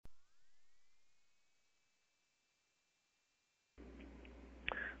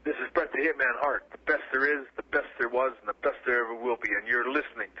This is Bret the Hitman Hart. The best there is, the best there was, and the best there ever will be. And you're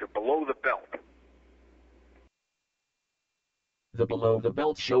listening to Below the Belt. The Below the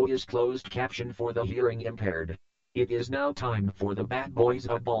Belt show is closed caption for the hearing impaired. It is now time for the Bad Boys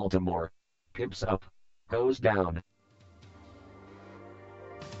of Baltimore. Pimps Up. Goes Down.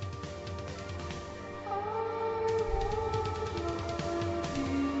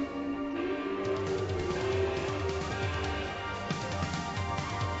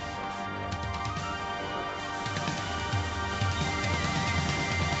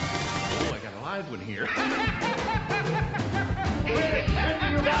 Oh, I got a live one here.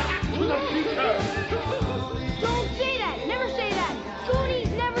 Don't say that! Never say that! Goonies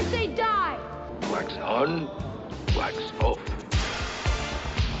never say die! Wax on, wax off.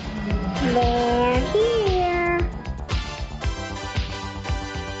 They're here!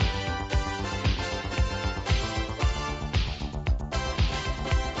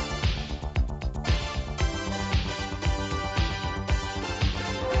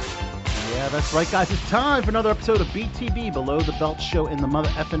 Yeah, that's right, guys. It's time for another episode of BTB, Below the Belt Show in the Mother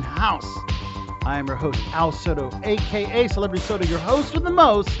Effin' House. I am your host, Al Soto, a.k.a. Celebrity Soto, your host with the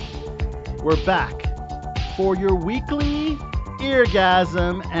most. We're back for your weekly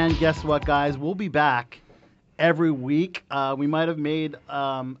eargasm. And guess what, guys? We'll be back every week. We might have made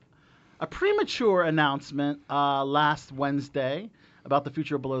a premature announcement last Wednesday about the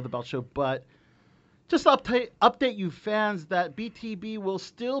future of Below the Belt Show, but just update you fans that BTB will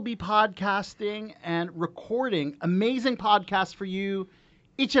still be podcasting and recording amazing podcasts for you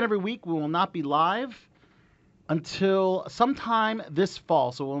each and every week. We will not be live until sometime this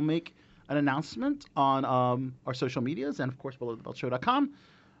fall. So we'll make an announcement on our social medias and, of course, belowthebeltshow.com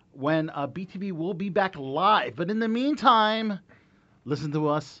when BTB will be back live. But in the meantime, listen to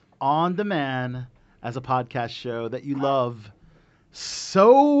us on demand as a podcast show that you love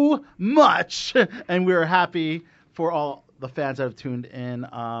so much, and we're happy for all the fans that have tuned in.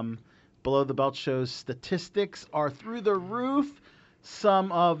 Below the Belt Show's statistics are through the roof. Some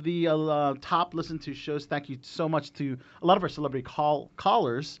of the top listened to shows. Thank you so much to a lot of our celebrity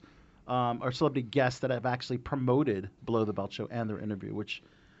callers, our celebrity guests that have actually promoted Below the Belt Show and their interview, which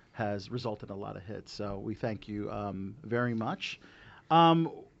has resulted in a lot of hits. So we thank you very much.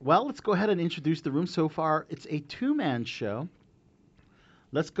 Well, let's go ahead and introduce the room. So far, it's a two-man show.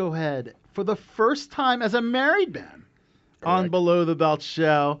 Let's go ahead for the first time as a married man on Below the Belt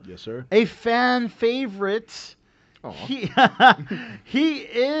Show. Yes, sir. A fan favorite. He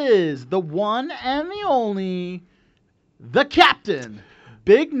is the one and the only, the captain,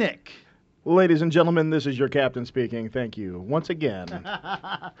 Big Nick. Ladies and gentlemen, this is your captain speaking. Thank you once again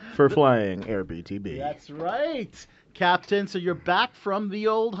for flying Air BTB. That's right, Captain. So you're back from the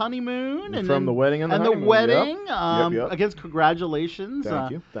old honeymoon and from the wedding and the honeymoon. wedding. Yep. Again, congratulations.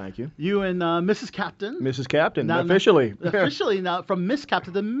 Thank you. You and Mrs. Captain. Mrs. Captain, Now, officially. Officially now from Miss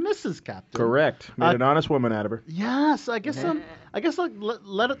Captain to Mrs. Captain. Correct. Made an honest woman out of her. Yes, I guess let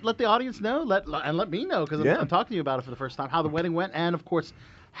the audience know, let me know because I'm talking to you about it for the first time, how the wedding went, and of course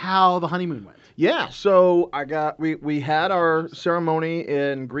how the honeymoon went. Yeah, so we had our ceremony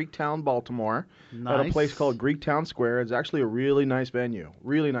in Greektown, Baltimore, at a place called Greektown Square. It's actually a really nice venue.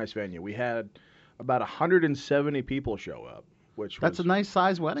 We had about 170 people show up, That's a nice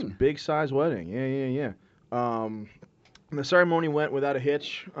size wedding. Big size wedding. Yeah. The ceremony went without a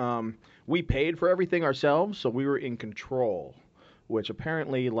hitch. We paid for everything ourselves, so we were in control, which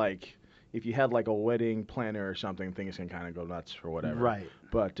apparently, if you had a wedding planner or something, things can kind of go nuts or whatever. Right.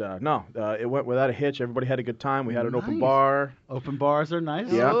 But no, it went without a hitch. Everybody had a good time. We had an open bar. Open bars are nice.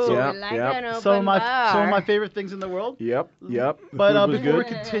 Yep. An open Some of bar. my favorite things in the world. Yep. But was before we good.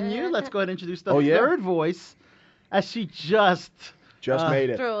 continue, let's go ahead and introduce the Oh, yeah? third voice, as she just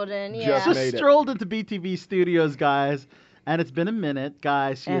made it. Strolled in, yeah. Just made it. strolled into BTV Studios, guys. And it's been a minute,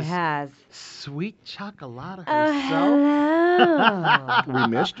 guys. She It is has. sweet chocolate Oh, herself. hello. We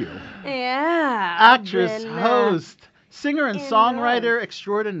missed you. Yeah. Actress, Been, host, singer, and in songwriter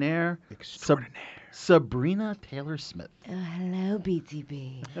extraordinaire. Extraordinaire. Sabrina Taylor Smith. Oh, hello,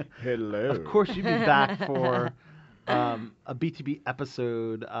 BTB. Hello. Of course, you'd be back for a BTB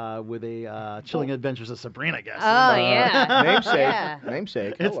episode with a Chilling Adventures of Sabrina, I guess. Oh, yeah. Namesake. Yeah.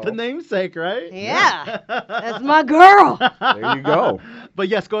 Namesake. It's Hello. the namesake, right? Yeah. That's my girl. There you go. But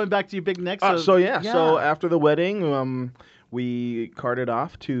yes, going back to you, Big Nick. So after the wedding, we carted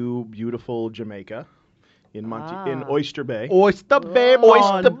off to beautiful Jamaica in Oyster Bay. Oyster Bay,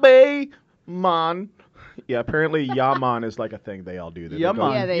 Oyster Bay, man. Yeah, apparently Yaman is like a thing they all do.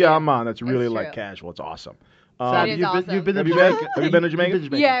 Yaman. Yeah, they do. Yaman. That's really It's like true. casual. It's awesome. Sam, It is you've been to Have you Jamaica? been? Have you been to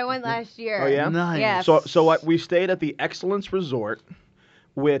Jamaica? Yeah, I went last year. Oh, yeah? Nice. Yeah. So we stayed at the Excellence Resort,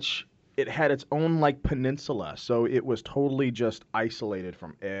 which it had its own like peninsula, so it was totally just isolated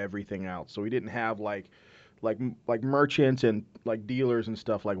from everything else. So we didn't have like merchants and like dealers and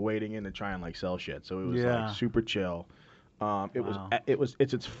stuff like waiting in to try and like sell shit. So it was Yeah. like super chill. Wow.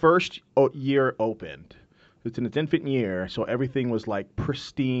 It's its first year opened. It's in its infant year, so everything was like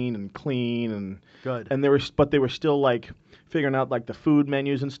pristine and clean and Good. And they were still like figuring out like the food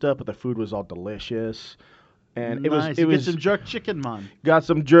menus and stuff, but the food was all delicious. And Nice. it You was get some jerk chicken, man. got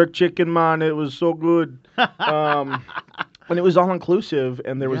some jerk chicken, man. It was so good. And it was all inclusive,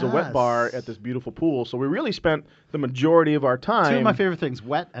 and there was a wet bar Yes. at this beautiful pool. So we really spent the majority of our time. Two of my favorite things: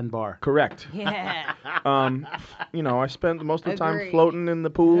 wet and bar. Correct. Yeah. I spent most of the time Agreed. floating in the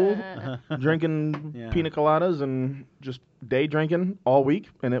pool, drinking Yeah. pina coladas, and just day drinking all week,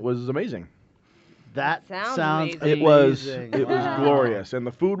 and it was amazing. That Sounds sounds amazing. It was amazing. was glorious, and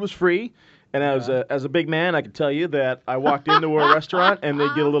the food was free. And as a big man, I can tell you that I walked into a restaurant and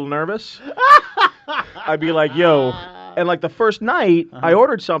they'd get a little nervous. I'd be like, "Yo," and like the first night, I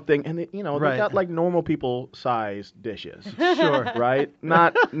ordered something, and they Right. got like normal people size dishes, Sure. right?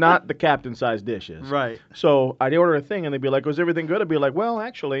 Not the captain size dishes. Right. So I'd order a thing, and they'd be like, "Was everything good?" I'd be like, "Well,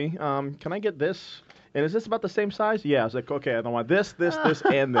 actually, can I get this? And is this about the same size?" Yeah. I was like, "Okay, I don't want this,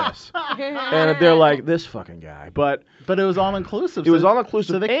 and this." And they're like, "This fucking guy," but. But it was all inclusive. It was all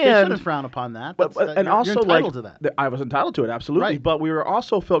inclusive, So they and- shouldn't frown upon that. But, That's- and you're also entitled like to that. I was entitled to it, absolutely. Right. But we were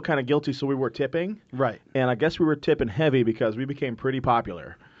also felt kind of guilty, so we were tipping, Right. and I guess we were tipping heavy because we became pretty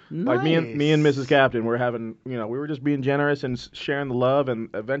popular. Like me and Mrs. Captain were having, we were just being generous and sharing the love, and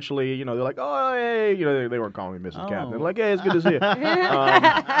eventually, they're like, "Oh, hey," they weren't calling me Mrs. Captain. They're like, "Hey, it's good to see you."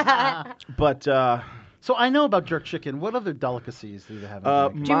 But So I know about jerk chicken. What other delicacies do they have?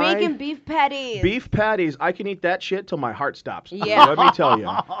 In Jamaica? Jamaican my beef patties. beef patties, I can eat that shit till my heart stops. Yeah. Let me tell you.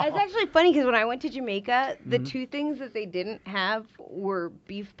 It's actually funny because when I went to Jamaica, the Mm-hmm. two things that they didn't have were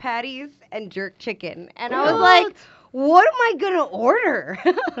beef patties and jerk chicken. And I was like, what am I going to order?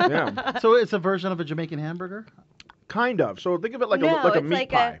 Yeah, So it's a version of a Jamaican hamburger. kind of. So think of it like no, a it's meat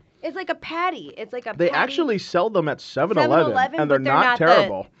pie. It's like a patty. It's like a They patty. actually sell them at 7-Eleven, 7-Eleven, and they're but not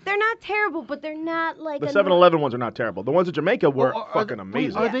terrible. They're not terrible, but they're not like The a 7-Eleven ones are not terrible. The ones in Jamaica were Are fucking they-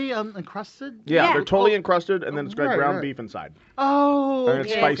 amazing. Are they encrusted? Yeah, Yeah. they're totally encrusted, and then it's got Right, ground right. beef inside. Oh, And it's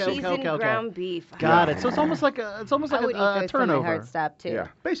okay, spicy. okay, seasoned okay, okay. ground beef. Got it. So it's almost like a I would eat a those till my turnover. heart stopped too. Yeah,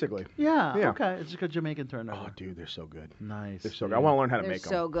 basically. Yeah, Yeah. Okay. It's like a Jamaican turnover. Oh, dude, they're so good. Nice. They're so good. I want to learn how to They're make them.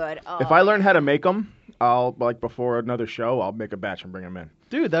 so good. Oh, If I learn how to make them, I'll before another show, I'll make a batch and bring them in,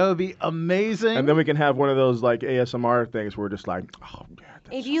 Dude, that would be amazing. and then we can have one of those like ASMR things where we're just like, oh,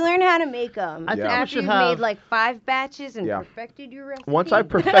 yeah. if you learn how to make them, I think we after should you've have- made like 5 batches and Yeah. perfected your recipe, Once I've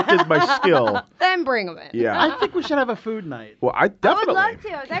perfected my skill, then bring them in. yeah. I think we should have a food night. Well, I I definitely. would love to.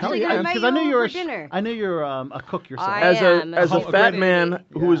 I was actually Hell going to yeah, invite 'cause you I knew you over were for dinner. I knew you're a cook yourself. I As am. a Oh, fat great. man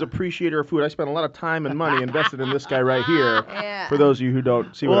who is Yeah. appreciator of food, I spent a lot of time and money invested in this guy right here. Yeah. For those of you who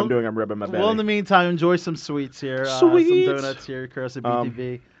don't see what Well- I'm doing, I'm rubbing my belly. Well, in the meantime, enjoy some sweets here. Sweets. Some donuts here, Curse at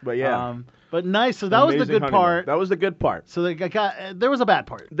BTV. but yeah. But nice. So that was the Amazing good honeymoon. part. That was the good part. So they got there was a bad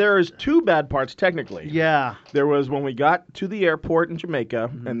part. There's 2 bad parts technically. Yeah. There was when we got to the airport in Jamaica,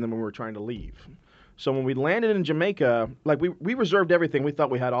 Mm-hmm. and then when we were trying to leave. So when we landed in Jamaica, like we reserved everything. We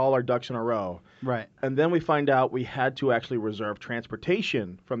thought we had all our ducks in a row. Right. And then we find out we had to actually reserve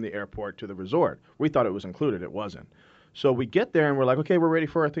transportation from the airport to the resort. We thought it was included. It wasn't. So we get there and we're like, okay, we're ready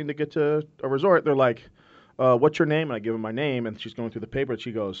for our thing to get to a resort. They're like, what's your name? And I give them my name, and she's going through the paper, and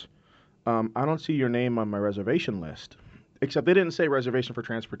she goes, I don't see your name on my reservation list. Except they didn't say reservation for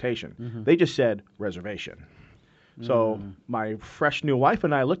transportation. They just said reservation. So my fresh new wife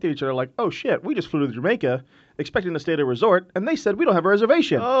and I looked at each other like, oh shit, we just flew to Jamaica expecting to stay at a resort, and they said we don't have a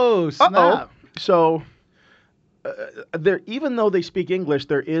reservation. Oh, snap. Uh-oh. So there, even though they speak English,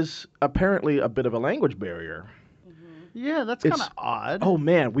 there is apparently a bit of a language barrier. Yeah, that's It's- kind of odd. Oh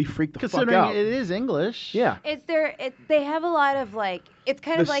man, we freaked the fuck Considering out. it is English. Yeah. They have a lot of like, it's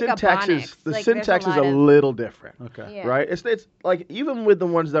kind The of like syntax a is phonics. the Like, syntax is there's a lot of- little different. Okay. Yeah. Right? It's like even with the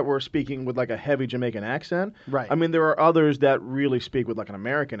ones that were speaking with like a heavy Jamaican accent. Right. I mean, there are others that really speak with like an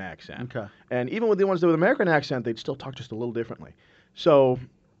American accent. Okay. And even with the ones that with American accent, they'd still talk just a little differently. So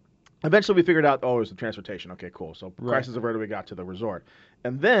eventually we figured out, oh, it was the transportation. Okay, cool. So crisis averted, we got to the resort.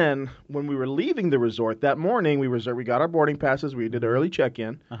 And then when we were leaving the resort that morning, we got our boarding passes. We did early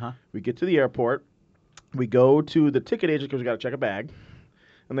check-in. Uh-huh. We get to the airport. We go to the ticket agent because we got to check a bag.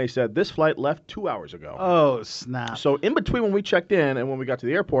 And they said, this flight left 2 hours ago. Oh, snap. So in between when we checked in and when we got to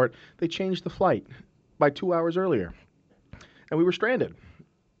the airport, they changed the flight by 2 hours earlier. And we were stranded,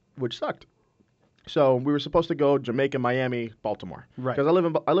 which sucked. So we were supposed to go Jamaica, Miami, Baltimore. Right. Because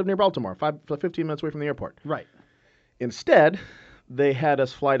I live near Baltimore, 15 minutes away from the airport. Right. Instead, they had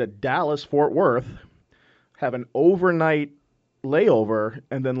us fly to Dallas, Fort Worth, have an overnight layover,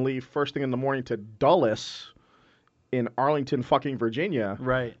 and then leave first thing in the morning to Dulles in Arlington, fucking Virginia.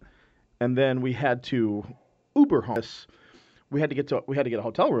 Right. And then we had to Uber home. We had to get a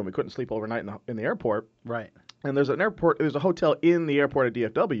hotel room. We couldn't sleep overnight in the airport. Right. And there's a hotel in the airport at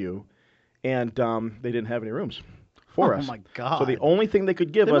DFW, and they didn't have any rooms for us. Oh my God. So the only thing they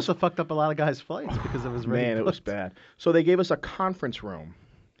could give They us, must have fucked up a lot of guys' flights because it was really man, it was booked. bad. So they gave us a conference room.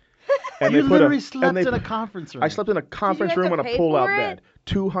 And You they put literally and slept they- in a conference room. I slept in a conference have to room on a pay pull-out for it? bed.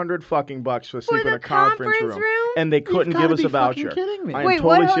 $200 fucking bucks to sleep in the a conference conference room? and they couldn't gotta give us be a fucking voucher. kidding me. I am Wait,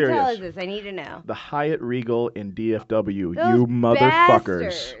 totally what hotel serious. is this? I need to know. The Hyatt Regal in DFW. Those You motherfuckers.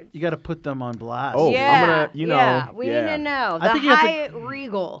 bastards. You got to put them on blast. Oh, yeah, I'm gonna, you know, yeah, we yeah. need to know. I The think you have to- Hyatt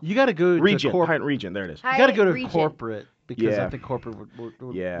Regal. You got to go to Regent, corporate. Hyatt Regent. There it is. You got to go to Regent. corporate because Yeah. I think corporate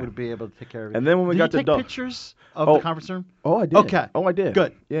would Yeah. be able to take care of it. And then when we Did got you to take Dul- pictures of Oh. the conference room? Oh, I did. Okay. Oh, I did.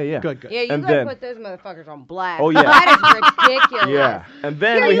 Good. Yeah, yeah. Good. Yeah, you And gotta then- put those motherfuckers on blast. Oh, yeah. That is ridiculous. Yeah. And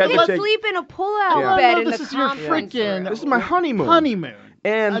then Here we you had can to take sleep in a pull-out Yeah. bed No, in this the is your conference freaking- room. This is my honeymoon. Honeymoon.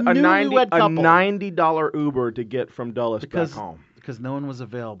 And A a newlywed couple. $90 Uber to get from Dulles Because back home. because no one was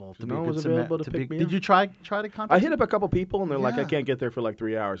available to be No a one good was Samar- available to pick me Did up. you try to contact? I hit up a couple people and they're like, I Yeah. can't get there for like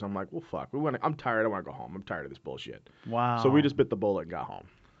 3 hours. I'm like, well, fuck. I'm tired. I want to go home. I'm tired of this bullshit. Wow. So we just bit the bullet and got home.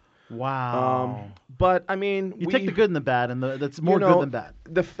 Wow. But I mean, you take the good and the bad, and that's more you know, good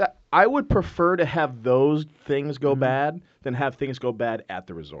than bad. I would prefer to have those things go bad than have things go bad at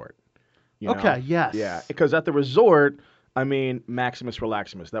the resort. You know? Okay, yes. Yeah, because at the resort, I mean, Maximus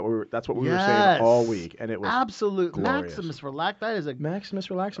Relaximus. That's what we were saying all week, and it was absolute glorious. Maximus Relax. That is a Maximus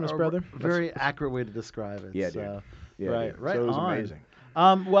Relaximus, a brother. very accurate way to describe it. Yeah, so. dude. Yeah, right, dude. right. So it was on. amazing.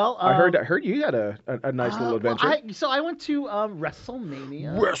 Well, I heard you had a nice little adventure. So I went to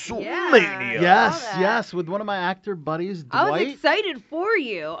WrestleMania. WrestleMania. Yes, that. yes, with one of my actor buddies, Dwight. I was excited for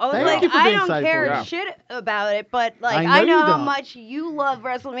you. I was Thank like, you for I being don't excited care for me. shit about it, but like, I know I you know how don't. much you love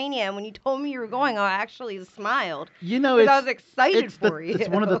WrestleMania. And when you told me you were going, I actually smiled. You know, Because it's I was excited it's for you. It's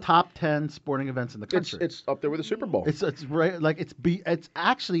one of the top 10 sporting events in the country. It's up there with the Super Bowl. It's right, like it's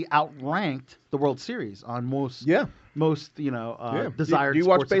actually outranked the World Series on most yeah. desired. Do you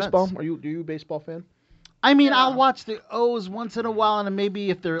watch sports baseball? events. Are you a baseball fan? I mean, Yeah. I'll watch the O's once in a while, and maybe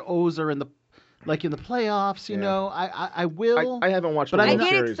if their O's are in the playoffs, you Yeah. know, I will. I haven't watched. But the I I World get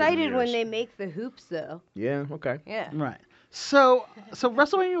Series in excited when years. they make the hoops, though. Yeah. Okay. Yeah. Right. So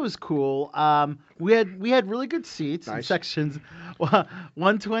WrestleMania was cool. We had really good seats in Nice. sections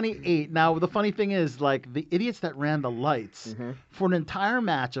 128. Now the funny thing is, like the idiots that ran the lights for an entire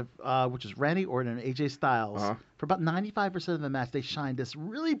match of which is Randy Orton and AJ Styles. Uh-huh. For about 95% of the match, they shined this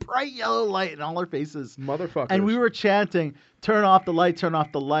really bright yellow light in all our faces. Motherfuckers. And we were chanting, "Turn off the light, turn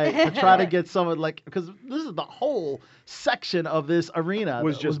off the light," to try to get someone because this is the whole section of this arena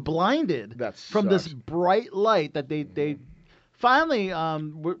Was that just- was blinded that from this sucks. bright light that they finally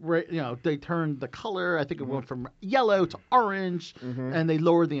they turned the color. I think it went from yellow to orange, and they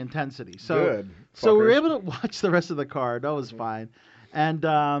lowered the intensity. So Good, so we were fuckers. able to watch the rest of the card. That was fine, and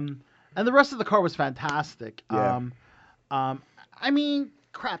the rest of the card was fantastic. Yeah. I mean,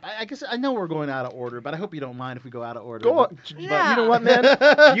 crap. I guess I know we're going out of order, but I hope you don't mind if we go out of order. Go on. but- But you know what,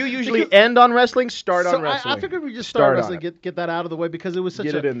 man? You usually Because- end on wrestling, start so on wrestling. I figured we just start on wrestling, it. get that out of the way because it was such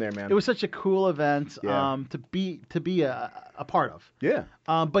Get a it in there, man. It was such a cool event Yeah. to be a part of. Yeah.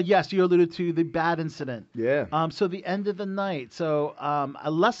 But yes, you alluded to the bad incident. Yeah. So the end of the night. So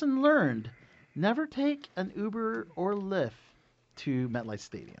a lesson learned: never take an Uber or Lyft to MetLife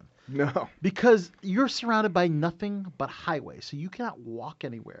Stadium No. because you're surrounded by nothing but highway, so you cannot walk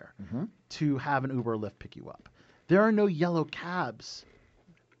anywhere to have an Uber or Lyft pick you up. There are no yellow cabs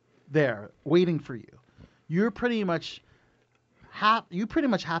there waiting for you. You pretty much have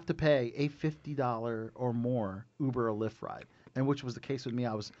to pay a $50 or more Uber or Lyft ride, and which was the case with me.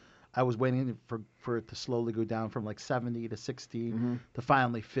 I was waiting for it to slowly go down from like 70 to 60 to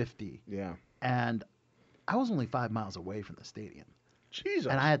finally 50, Yeah. and I was only 5 miles away from the stadium, Jesus.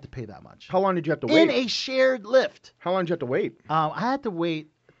 and I had to pay that much How long did you have to wait? in a shared lift. How long did you have to wait? I had to wait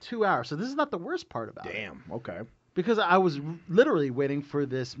 2 hours. So this is not the worst part about it. Damn. Okay. Because I was literally waiting for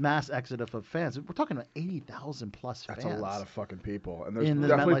this mass exodus of fans. We're talking about 80,000 plus fans. That's a lot of fucking people, and there's In the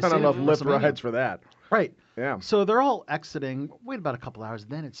definitely MetLife not enough Stadium lift for WrestleMania. rides for that. Right. Yeah. So they're all exiting. Wait about a couple hours.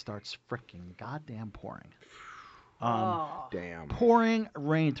 Then it starts freaking goddamn pouring. Oh. Damn. Pouring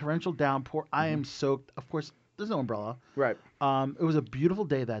rain, torrential downpour. I am soaked. Of course, there's no umbrella. Right. It was a beautiful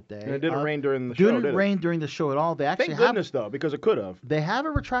day that day. And it didn't rain during the show, Didn't did it? rain during the show at all. They actually Thank have goodness, though, because it could have. They have a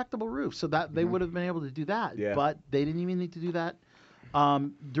retractable roof, so that they would have been able to do that. Yeah. But they didn't even need to do that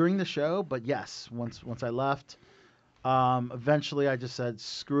during the show. But yes, once I left, Eventually, I just said,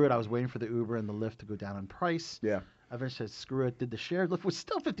 screw it. I was waiting for the Uber and the Lyft to go down in price. Yeah. I eventually said, screw it. Did the shared Lyft, was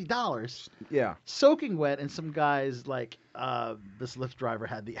still $50. Yeah. Soaking wet, and some guys, like, this Lyft driver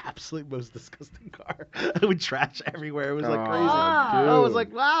had the absolute most disgusting car with trash everywhere. It was, like, crazy. I was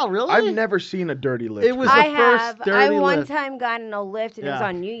like, wow, really? I've never seen a dirty Lyft. It was I the first have. dirty I one Lyft. time got in a Lyft, and it was Yeah.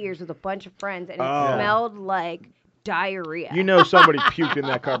 on New Year's with a bunch of friends, and it Oh. smelled like diarrhea. You know somebody puked in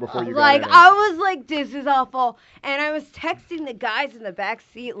that car before you got Like, in it. I was like, this is awful. And I was texting the guys in the back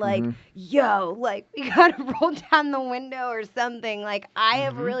seat, like, Mm-hmm. yo, like, we gotta roll down the window or something. Like, I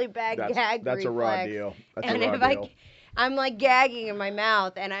have a really bad That's gag a raw reflex. deal. That's And a raw if deal. I'm like gagging in my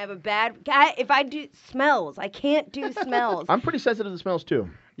mouth, and I have a bad. If I do smells, I can't do smells. I'm pretty sensitive to smells too.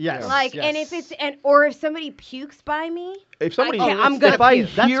 Yes. Like, yes. and if it's or if somebody pukes by me, If somebody, I can't- I'm gonna if I puke.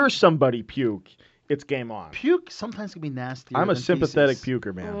 hear somebody puke, it's game on. Puke sometimes can be nasty. I'm a sympathetic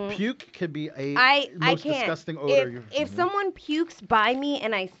puker, man. Puke could be a I most can't. disgusting odor. If someone pukes by me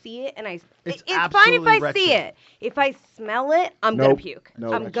and I see it, and It's it's fine if absolutely I see wretched. it. If I smell it, I'm gonna Nope. puke.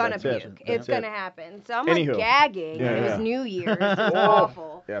 Nope. I'm gonna That's it. puke. That's It's it. gonna happen. So I'm Anywho. like gagging. Yeah, and it yeah. was New Year's. It was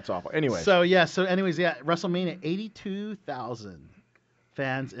awful. Yeah, it's awful. Anyway, So anyways, WrestleMania, 82,000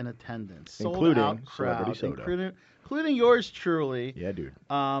 fans in attendance, sold Including out crowd, Celebrity Soda. including yours truly. yeah, dude.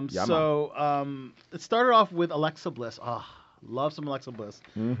 It started off with Alexa Bliss. Oh, love some Alexa Bliss.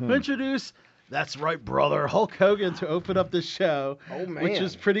 Mm-hmm. Who introduced, that's right, brother, Hulk Hogan to open up the show. Oh, man. Which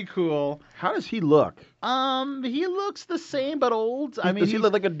is pretty cool. How does he look? He looks the same but old. I mean, Does he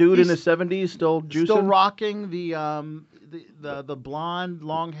look like a dude in his 70s still juicing? still rocking the blonde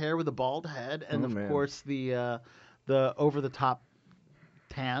long hair with a bald head, and Oh, of man. course the over the top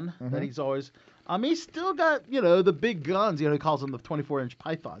tan that he's always. He's still got the big guns. He calls them the 24-inch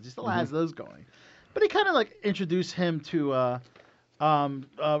pythons. He still has those going, but he kind of like introduced him to.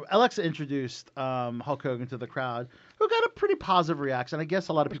 Alexa introduced Hulk Hogan to the crowd, who got a pretty positive reaction. I guess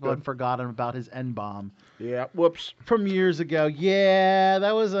a lot of people had forgotten about his N bomb Yeah. Whoops. from years ago. Yeah,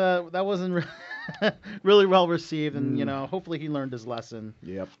 that wasn't really well received, and hopefully he learned his lesson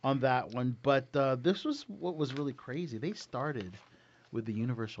Yep. on that one. But this was what was really crazy. They started with the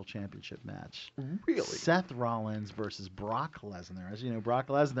Universal Championship match. Really? Seth Rollins versus Brock Lesnar. As you know, Brock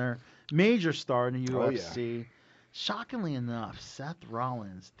Lesnar, major star in the Oh, yeah. UFC. Shockingly enough, Seth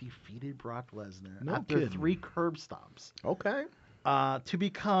Rollins defeated Brock Lesnar No after kidding. 3 curb stomps Okay. to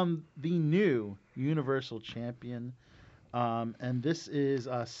become the new Universal Champion. And this is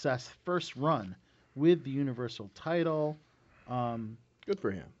Seth's first run with the Universal title. Good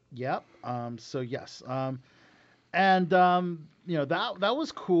for him. Yep. So yes. That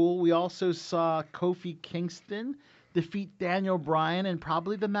was cool. We also saw Kofi Kingston defeat Daniel Bryan in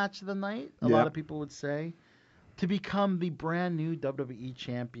probably the match of the night. A lot Yep. of people would say, to become the brand new WWE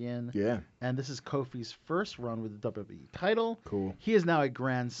champion. Yeah. And this is Kofi's first run with the WWE title. Cool. He is now a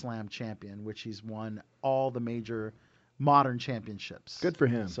Grand Slam champion, which he's won all the major modern championships. Good for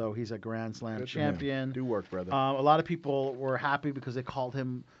him. So he's a Grand Slam Good for him. champion. Do work, brother. A lot of people were happy because they called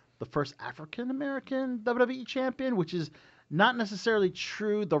him the first African American WWE champion, which is not necessarily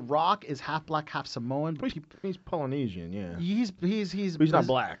true. The Rock is half black, half Samoan, but He's Polynesian, yeah. he's But he's not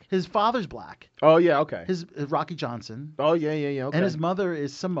black. His father's black. Oh, yeah, okay. His Rocky Johnson. Oh, yeah, okay. And his mother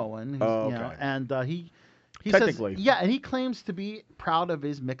is Samoan. Who's, Oh, you know, okay. and he Technically. says, and he claims to be proud of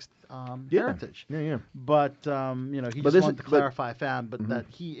his mixed heritage. Yeah. But he But just this wanted is- to clarify, that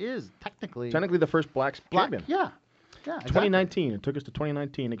he is technically Technically the first black champion. Yeah. Yeah. Exactly. 2019. It took us to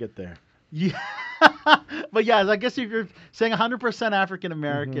 2019 to get there. Yeah. But yeah, I guess if you're saying 100% African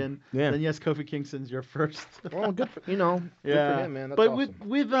American, Yeah. then yes, Kofi Kingston's your first. Well, good for, good for him, man. That's but awesome.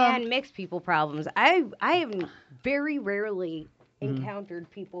 with And mixed people problems. I have very rarely Mm-hmm. encountered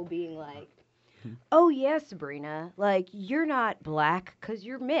people being like, "Oh yes, Sabrina, like you're not black because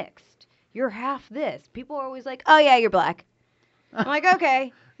you're mixed. You're half this." People are always like, "Oh yeah, you're black." I'm like,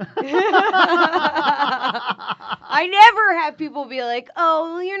 okay. I never have people be like,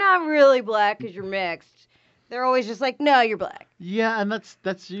 "Oh, well, you're not really black because you're mixed." They're always just like, "No, you're black." Yeah, and that's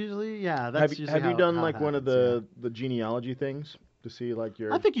usually that's usually have you how- done how it like one of happens, the genealogy things to see like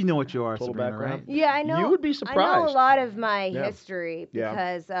your I think you know what you are, total Sabrina, background? right? Yeah, I know. You would be I know surprised. a lot of my Yeah. history Yeah.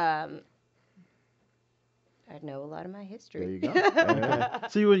 because I know a lot of my history. There you go. Yeah.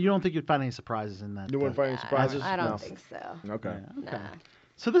 So you don't think you'd find any surprises in that? You wouldn't find any surprises? I don't No. think so. Okay. Yeah, okay. Nah.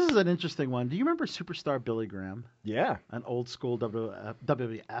 So this is an interesting one. Do you remember superstar Billy Graham, Yeah. an old school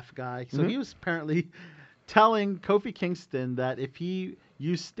WWF guy? So Mhm. he was apparently telling Kofi Kingston that if he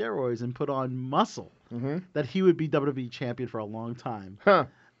used steroids and put on muscle, Mm-hmm. that he would be WWE champion for a long time. Huh.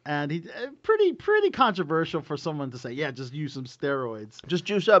 And he pretty controversial for someone to say, yeah, just use some steroids. Just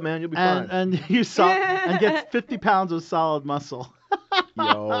juice up, man. You'll be fine. And you saw and get 50 pounds of solid muscle.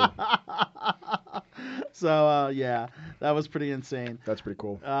 Yo, So yeah, that was pretty insane. that's pretty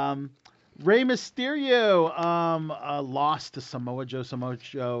cool. Rey Mysterio lost to Samoa Joe. Samoa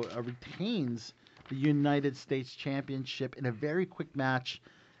Joe retains the United States Championship in a very quick match,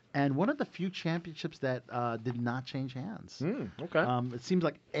 and one of the few championships that did not change hands. Okay. It seems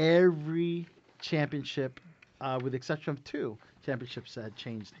like every championship, with the exception of 2 championships, had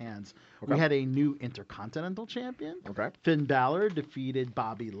changed hands. Okay. We had a new Intercontinental Champion. Okay. Finn Balor defeated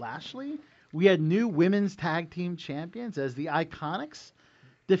Bobby Lashley. We had new Women's Tag Team Champions as the Iconics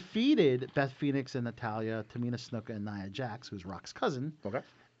defeated Beth Phoenix and Natalya, Tamina Snuka, and Nia Jax, who's Rock's cousin. Okay.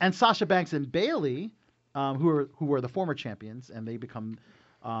 And Sasha Banks and Bayley, who were the former champions, and they become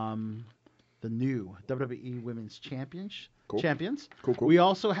the new WWE Women's Champions. Cool. We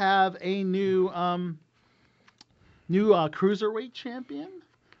also have a new cruiserweight champion.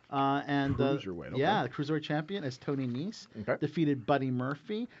 Cruiserweight, okay. Yeah, the cruiserweight champion is Tony Nese. Okay. Defeated Buddy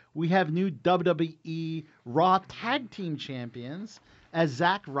Murphy. We have new WWE Raw Tag Team Champions as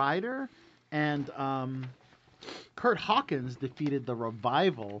Zack Ryder and Kurt Hawkins defeated the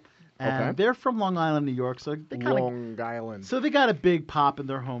Revival. And Okay. they're from Long Island, New York, so they kind of Long Island. they got a big pop in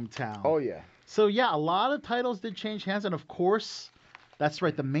their hometown. Oh yeah. So yeah, a lot of titles did change hands, and of course, that's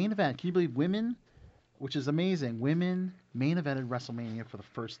right, the main event. Can you believe women, which is amazing, women main evented WrestleMania for the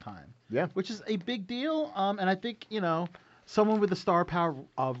first time. Yeah. Which is a big deal, and I think someone with the star power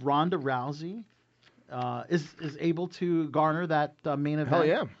of Ronda Rousey is able to garner that main event. Hell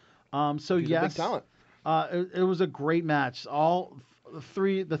yeah. So She's yes, a big talent. it was a great match. All the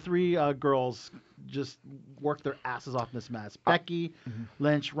three girls just worked their asses off in this match. Becky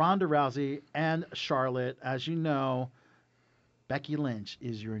Lynch, Ronda Rousey, and Charlotte. As you know, Becky Lynch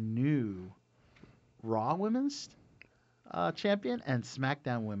is your new Raw Women's champion and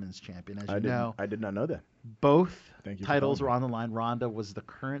SmackDown Women's champion. As you know, I did not know that. both Thank you for titles telling were on the line. Ronda was the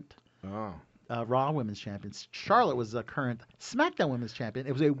current Oh. Raw Women's champion. Charlotte was the current SmackDown Women's champion.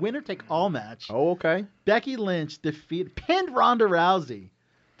 It was a winner-take-all match. Oh, okay. Becky Lynch pinned Ronda Rousey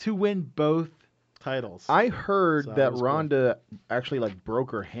to win both titles. I heard So that that was cool. Ronda actually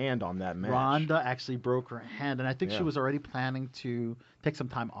broke her hand on that match. Ronda actually broke her hand, and I think she Yeah. was already planning to take some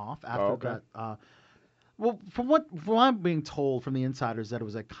time off after okay. that. Well, from what I'm being told from the insiders, that it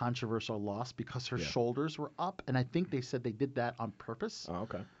was a controversial loss because her shoulders were up, and I think they said they did that on purpose Oh,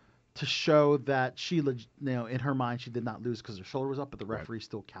 okay. to show that she, in her mind, she did not lose because her shoulder was up, but the referee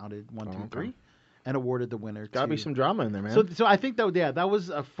still counted 1, 2, okay. 3, and awarded the winner. Gotta be to- some drama in there, man. So I think that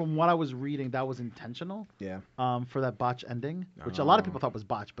was from what I was reading, that was intentional. yeah. For that botch ending, which a lot of people thought was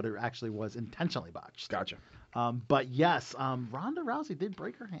botched, but it actually was intentionally botched. Gotcha. But yes, Ronda Rousey did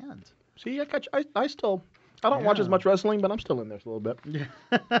break her hand. See, I still, I don't watch as much wrestling, but I'm still in there a little bit. Yeah,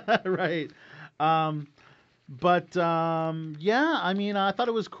 right. Yeah, I mean, I thought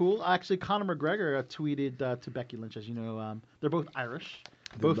it was cool. Actually, Conor McGregor tweeted to Becky Lynch, as you know, they're both Irish,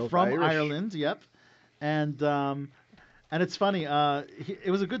 both from Irish. Ireland. Yep. And it's funny.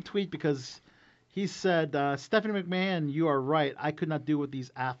 It was a good tweet because he said, "Stephanie McMahon, you are right. I could not do what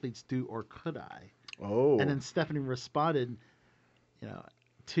these athletes do, or could I?" Oh. And then Stephanie responded,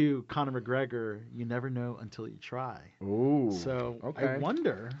 to Conor McGregor, "You never know until you try." Ooh. So okay. I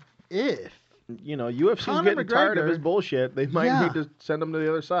wonder if UFC's Conor getting tired of McGregor- his bullshit. They might Yeah. need to send him to the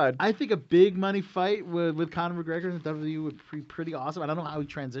other side. I think a big money fight with Conor McGregor in the WWE would be pretty awesome. I don't know how he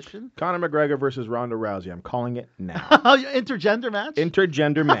transitioned. Conor McGregor versus Ronda Rousey. I'm calling it now. Intergender match?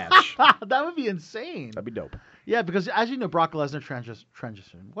 Intergender match. That would be insane. That'd be dope. Yeah, because as you know, Brock Lesnar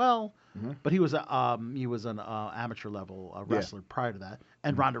transitioned well, Mm-hmm. but he was an amateur level wrestler prior to that,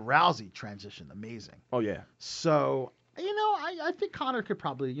 and Ronda Rousey transitioned amazing. Oh yeah. So I think Conor could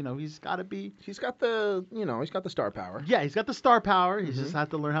probably he's got to be. He's got the star power. Yeah, he's got the star power. He just has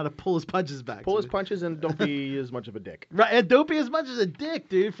to learn how to pull his punches back. Pull his punches and don't be as much of a dick. Right, and don't be as much as a dick,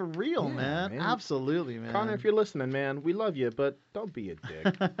 dude. For real, Yeah, man. man. Absolutely, man. Connor, if you're listening, man, we love you, but don't be a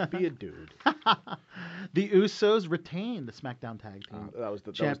dick. Be a dude. The Usos retained the SmackDown Tag Team That was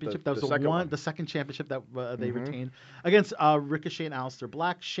the Championship. That was the second championship that they Mhm. retained against Ricochet and Aleister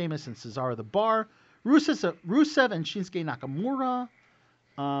Black, Sheamus and Cesaro the Bar, Rusev and Shinsuke Nakamura.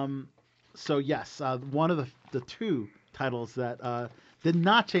 So yes, one of the two titles that did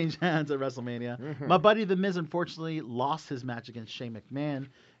not change hands at WrestleMania. My buddy The Miz unfortunately lost his match against Shane McMahon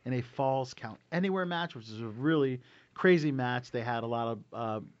in a Falls Count Anywhere match, which is a really crazy match. They had a lot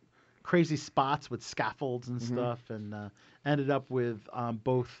of crazy spots with scaffolds and stuff, and ended up with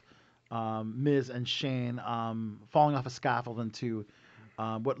both Miz and Shane falling off a scaffold into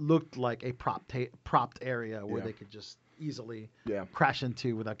what looked like a propped area where Yeah. they could just easily Yeah. crash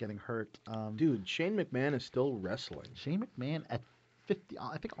into without getting hurt. Dude, Shane McMahon is still wrestling. Shane McMahon at 50,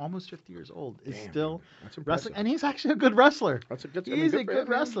 I think almost 50 years old, is Damn, still dude. That's wrestling, impressive. and he's actually a good wrestler. He's a for good him, man.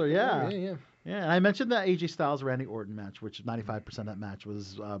 wrestler, yeah. Yeah. Yeah, and I mentioned the AJ Styles Randy Orton match, which 95% of that match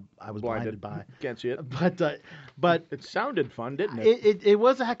was I was blinded by. Can't see it. But It sounded fun, didn't it? it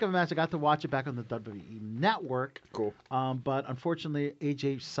was a heck of a match. I got to watch it back on the WWE Network. Cool. But unfortunately,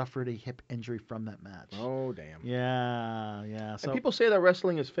 AJ suffered a hip injury from that match. Oh, damn. Yeah. So And people say that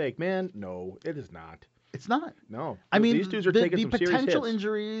wrestling is fake. Man, no, it is not. it's not. No. I mean, these dudes are the taking some serious potential hits.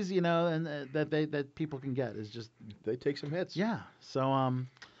 injuries, and that people can get is just They take some hits. yeah. So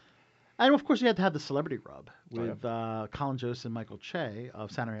and of course you had to have the celebrity rub Oh, yeah. with Colin Jost and Michael Che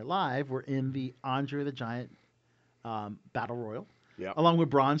of Saturday Night Live were in the Andre the Giant Battle Royal, Yeah. along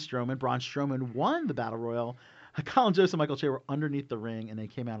with Braun Strowman. Braun Strowman won the Battle Royal. Colin Jost and Michael Che were underneath the ring, and they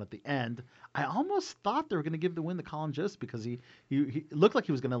came out at the end. I almost thought they were going to give the win to Colin Jost because he looked like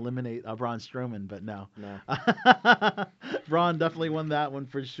he was going to eliminate Braun Strowman, but no. No. Braun definitely won that one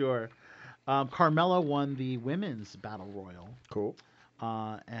for sure. Carmella won the Women's Battle Royal. Cool.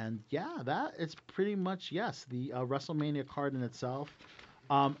 And yeah, that is pretty much, yes, the WrestleMania card in itself.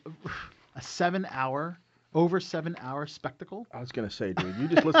 A over 7 hour spectacle. I was going to say, dude, you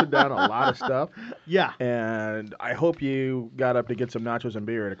just listed down a lot of stuff, Yeah. and I hope you got up to get some nachos and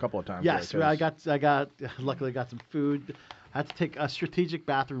beer a couple of times. Yes, there, I 'cause- luckily got some food. I had to take strategic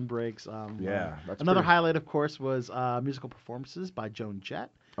bathroom breaks. Yeah, that's another pretty- highlight, of course, was musical performances by Joan Jett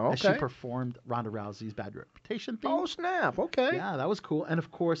as she Okay. performed Ronda Rousey's Bad Reputation theme. Oh, snap. Okay. Yeah, that was cool. And of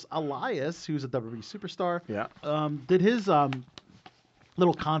course, Elias, who's a WWE superstar, Yeah. did his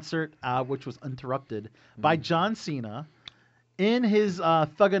little concert, which was interrupted by Mm. John Cena in his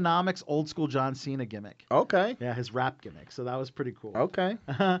Thugonomics old school John Cena gimmick. Okay. Yeah, his rap gimmick. So that was pretty cool. Okay.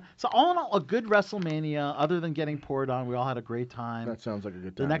 So all in all, a good WrestleMania. Other than getting poured on, we all had a great time. That sounds like a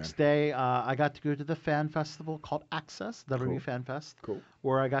good The time. next day, I got to go to the fan festival called Access, WWE Cool. Fan Fest, Cool.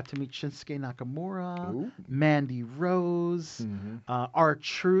 where I got to meet Shinsuke Nakamura, Ooh. Mandy Rose, Mhm.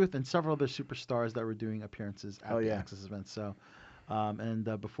 R-Truth, and several other superstars that were doing appearances at Hell the yeah. Access event. So,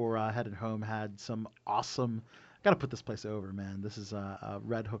 before I headed home, had some awesome. Got to put this place over, man. This is a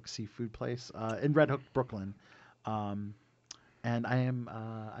Red Hook seafood place in Red Hook, Brooklyn. And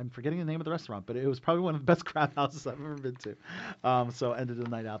I'm forgetting the name of the restaurant, but it was probably one of the best crab houses I've ever been to. So I ended the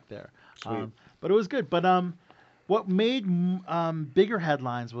night out there. Sweet. But it was good. But what made bigger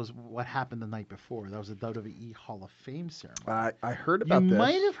headlines was what happened the night before. That was the WWE Hall of Fame ceremony. I heard about You this.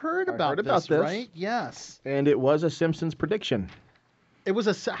 might have heard I about, heard about this. right? Yes. And it was a Simpsons prediction. It was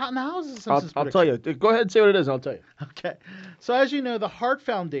how is this? I'll tell you. Go ahead and say what it is, and I'll tell you. Okay. So as you know, the Hart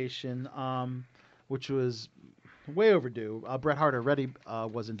Foundation, which was way overdue, Bret Hart already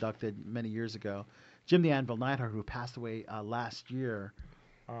was inducted many years ago. Jim the Anvil Neidhart, who passed away last year,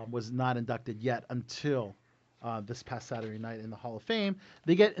 was not inducted yet until this past Saturday night in the Hall of Fame.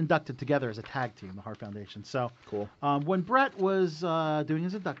 They get inducted together as a tag team, the Hart Foundation. So Cool. when Bret was doing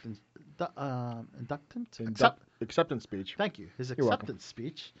his Acceptance speech. Thank you. His You're welcome. acceptance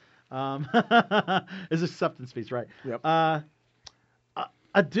speech. His acceptance speech, right. Yep.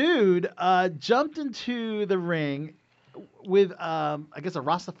 A dude jumped into the ring with, I guess, a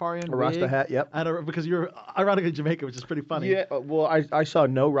Rastafarian A Rasta wig. hat, yep. Because you're ironically in Jamaica, which is pretty funny. Yeah. Well, I saw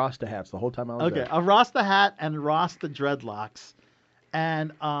no Rasta hats the whole time I was Okay, there. a Rasta hat and Rasta dreadlocks,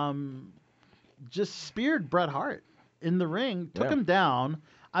 and just speared Bret Hart in the ring, took Yeah. him down.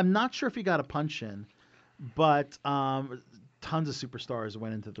 I'm not sure if he got a punch in, but tons of superstars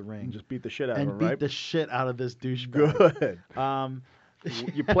went into the ring And just beat the shit out of and him, beat right? the shit out of this douchebag. Good.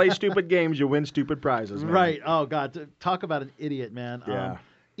 You play stupid games, you win stupid prizes, man. Right. Oh God, talk about an idiot, man. Yeah.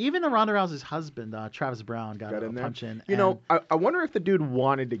 Even Ronda Rousey's husband, Travis Brown, got a in there. punch in. You know, I wonder if the dude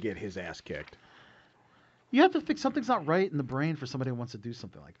wanted to get his ass kicked. you have to think something's not right in the brain for somebody who wants to do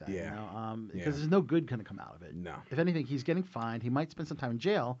something like that. Yeah. You know? Because Yeah. there's no good going to come out of it. No. If anything, he's getting fined. He might spend some time in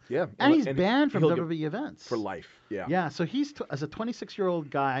jail. Yeah. And he's And banned from he'll get- WWE events. For life. Yeah. Yeah. So he's as a 26-year-old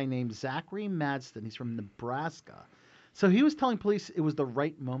guy named Zachary Madsen. He's from Nebraska. So he was telling police it was the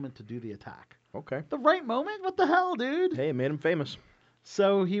right moment to do the attack. Okay. The right moment? What the hell, dude? Hey, it made him famous.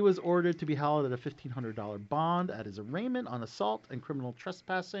 So he was ordered to be held at a $1,500 bond at his arraignment on assault and criminal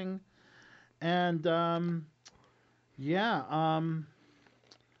trespassing. And,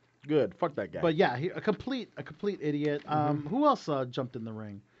 Good. Fuck that guy. but yeah, a complete idiot. Who else jumped in the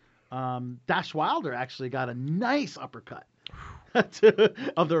ring? Dash Wilder actually got a nice uppercut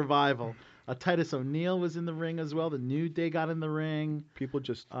of the Revival. Titus O'Neil was in the ring as well. The New Day got in the ring. people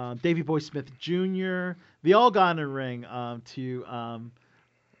just Davey Boy Smith Jr. They all got in the ring to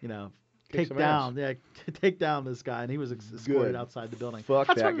Kick take some down, take down this guy, and he was escorted Good. outside the building. Fuck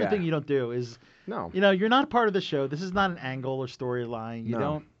That's that one of the guy. things you don't do is, No. you're not a part of the show. This is not an angle or storyline. You No.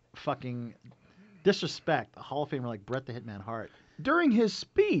 don't fucking disrespect a Hall of Famer like Bret the Hitman Hart. During his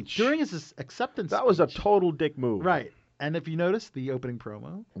speech. During his acceptance That was a speech. total dick move. Right. And if you notice, the opening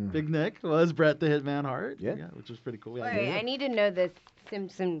promo, Big Nick was Bret the Hitman Hart. Yeah. Which was pretty cool. Yeah, Wait, yeah. I need to know this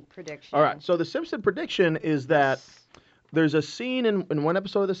Simpson prediction. All right. So the Simpson prediction is that there's a scene in one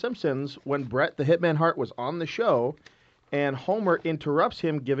episode of The Simpsons when Bret the Hitman Hart was on the show, and Homer interrupts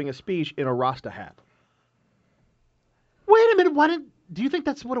him giving a speech in a Rasta hat. Wait a minute. Do you think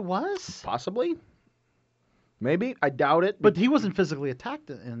that's what it was? Possibly. Maybe. I doubt it. But he wasn't physically attacked.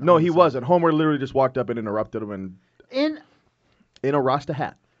 No, he wasn't. Homer literally just walked up and interrupted him In in a Rasta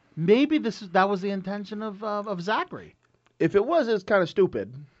hat. maybe that was the intention of Zachary. If it was, it's kind of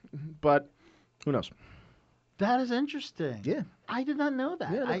stupid. But who knows? That is interesting. Yeah. I did not know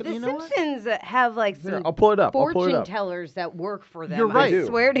that. Yeah, look at The you know what? Simpsons have like Here, some I'll pull it up. fortune tellers that work for them. You're right. I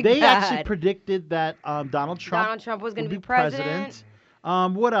swear to They God. actually predicted that Donald Trump was going would to be president.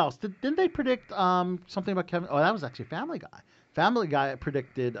 What else? Didn't they predict something about Kevin? Oh, that was actually Family Guy. Family Guy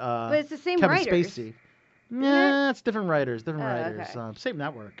predicted But it's the same Kevin writers. Spacey. Yeah, it's different writers. Oh, okay. Same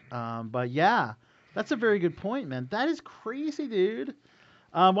network. But yeah, that's a very good point, man. That is crazy, dude.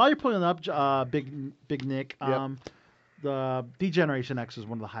 While you're pulling it up, Big Nick, Yep. the D-Generation X is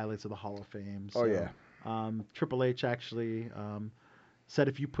one of the highlights of the Hall of Fame. Oh, So, yeah. Triple H actually said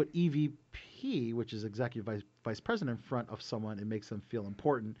if you put EVP, which is Executive Vice President, in front of someone, it makes them feel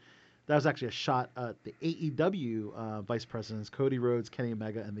important. That was actually a shot at the AEW Vice Presidents, Cody Rhodes, Kenny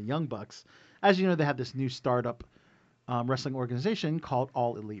Omega, and the Young Bucks. As you know, they have this new startup wrestling organization called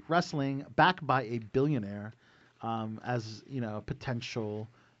All Elite Wrestling, backed by a billionaire as, potential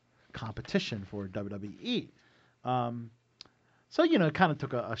competition for WWE. So, it kind of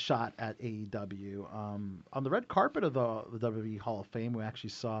took a shot at AEW. On the red carpet of the WWE Hall of Fame, we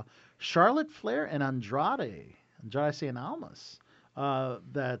actually saw Charlotte Flair and Andrade Cien Almas.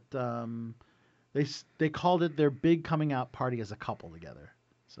 They called it their big coming out party as a couple together.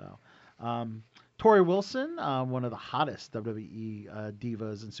 So, Tori Wilson, one of the hottest WWE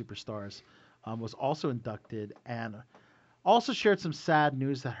divas and superstars, was also inducted and also shared some sad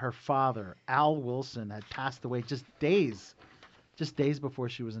news that her father, Al Wilson, had passed away just days before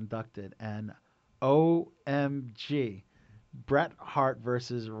she was inducted. And OMG, Bret Hart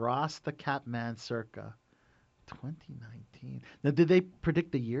versus Ross the Catman circa 2019. Now, did they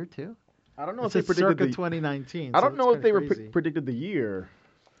predict the year too? I don't know It if they said predicted circa the 2019. I so don't it's know if kinda they crazy. predicted the year,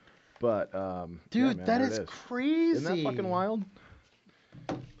 but Dude, yeah, man, that there is it crazy. Isn't that fucking wild?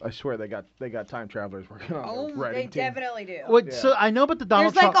 I swear they got time travelers working on Oh, the they writing team. definitely do. Wait, Yeah. so I know, but the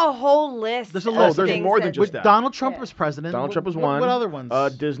Donald There's Trump. like a whole list. There's a of list. there's things more than that- just With that. Donald Trump Yeah. was president. Donald Trump was one. What other ones?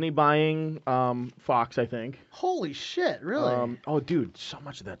 Disney buying Fox, I think. Holy shit! Really? Oh, dude, so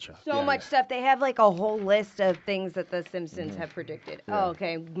much of that show. So Yeah, much stuff. They have like a whole list of things that the Simpsons have predicted. Yeah. Oh,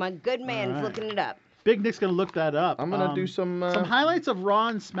 okay. My good man's Alright. looking it up. Big Nick's gonna look that up. I'm gonna do some highlights of Raw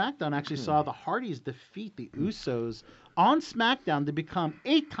and SmackDown. Actually, saw the Hardys defeat the Usos on SmackDown to become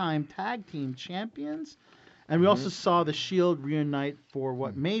 8-time tag team champions, and we also saw the Shield reunite for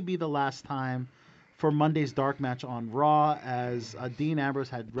what may be the last time for Monday's dark match on Raw, as Dean Ambrose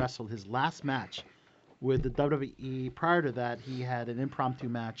had wrestled his last match with the WWE. Prior to that, he had an impromptu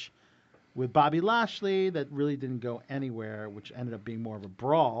match with Bobby Lashley that really didn't go anywhere, which ended up being more of a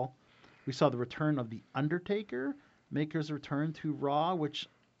brawl. We saw the return of The Undertaker make his return to Raw, which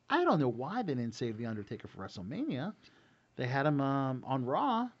I don't know why they didn't save The Undertaker for WrestleMania. They had him on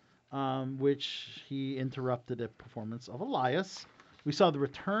Raw, which he interrupted a performance of Elias. We saw the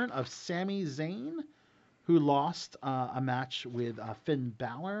return of Sami Zayn, who lost a match with Finn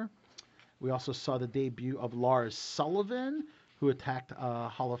Balor. We also saw the debut of Lars Sullivan, who attacked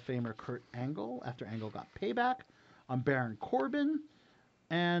Hall of Famer Kurt Angle after Angle got payback on Baron Corbin.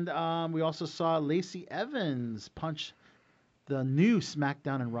 And we also saw Lacey Evans punch the new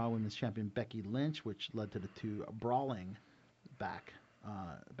SmackDown and Raw Women's Champion Becky Lynch, which led to the two brawling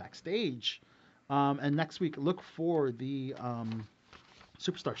backstage. And next week, look for the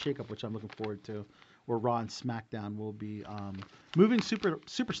Superstar Shakeup, which I'm looking forward to, where Raw and SmackDown will be moving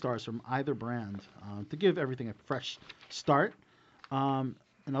superstars from either brand to give everything a fresh start.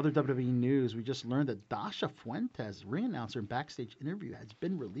 In other WWE news, we just learned that Dasha Fuentes, ring announcer and backstage interview, has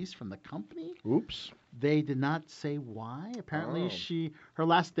been released from the company. Oops. They did not say why. Apparently, Oh. her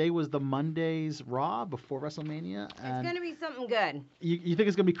last day was the Monday's Raw before WrestleMania. It's And gonna be something good. you think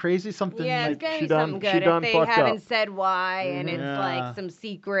it's gonna be crazy? Something Yeah, like it's gonna she be done- something she good. done If they fucked haven't up. said why and it's Yeah. like some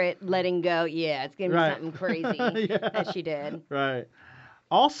secret letting go, yeah, it's gonna be Right. something crazy Yeah. that she did. right.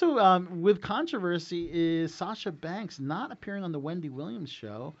 Also, with controversy is Sasha Banks not appearing on the Wendy Williams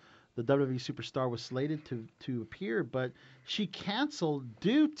show. The WWE superstar was slated to appear, but she canceled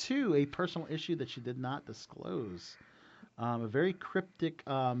due to a personal issue that she did not disclose. A very cryptic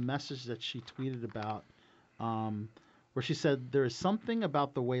message that she tweeted about, where she said, "There is something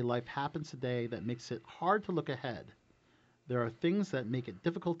about the way life happens today that makes it hard to look ahead. There are things that make it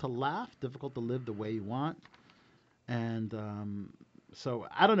difficult to laugh, difficult to live the way you want." And so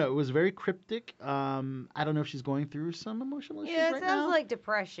I don't know. It was very cryptic. I don't know if she's going through some emotional issues Yeah, it right sounds now. like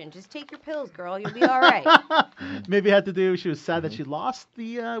depression. Just take your pills, girl. You'll be all right. Maybe it had to do. She was sad that she lost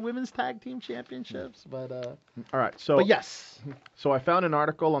the women's tag team championships, but All right, so yes. So I found an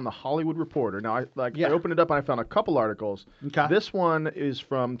article on the Hollywood Reporter. Now I Yeah. opened it up and I found a couple articles. Okay. This one is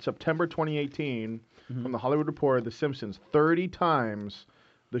from September 2018 Mm-hmm. from the Hollywood Reporter. The Simpsons. 30 times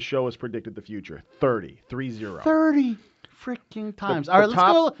the show has predicted the future. 30. 30 freaking times. The All right, let's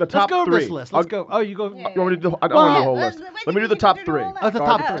top- go. the Let's top go over this three. list. Let's I'll- go. Oh, you go. Yeah. You want me to do, I don't Well, want to do the yeah, whole let's- list. let's- Let me do the we top can do three. all that. Oh, the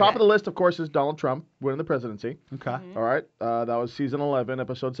top three. Top of the list, of course, is Donald Trump winning the presidency. Okay. All right. That was season 11,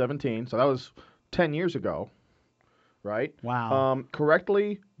 episode 17. So that was 10 years ago. Right? Wow.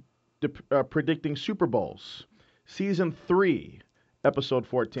 Correctly predicting Super Bowls. Season 3, episode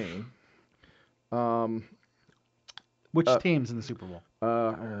 14. Which teams in the Super Bowl?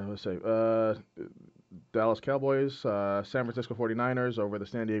 Let's see. Dallas Cowboys, San Francisco 49ers over the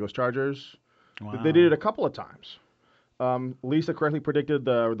San Diego Chargers. Wow. They did it a couple of times. Lisa correctly predicted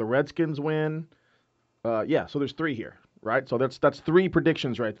the Redskins win. Yeah, so there's 3 here, right? So that's 3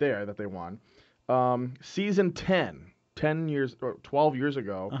 predictions right there that they won. Season 10 years or 12 years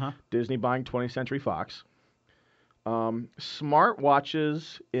ago, Disney buying 20th Century Fox. Smart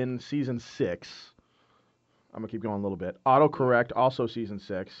watches in season 6. I'm gonna keep going a little bit. Autocorrect, also season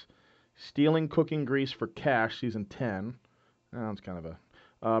 6. Stealing cooking grease for cash, season 10. That's kind of a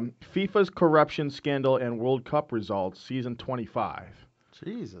FIFA's corruption scandal and World Cup results, season 25.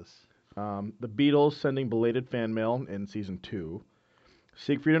 Jesus. The Beatles sending belated fan mail in season 2.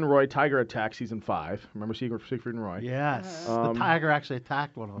 Siegfried and Roy Tiger Attack, season 5. Remember Siegfried and Roy? Yes. The tiger actually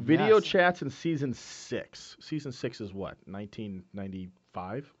attacked one of them. Video yes. chats in season 6. Season 6 is what?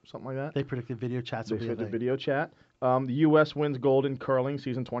 1995, something like that. They predicted video chats They would be a said the thing. video chat. The U.S. wins gold in curling,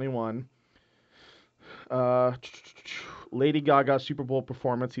 season 21. Lady Gaga Super Bowl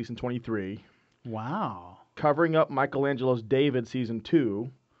performance, season 23. Wow. Covering up Michelangelo's David, season 2.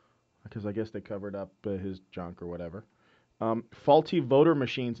 Because I guess they covered up his junk or whatever. Faulty voter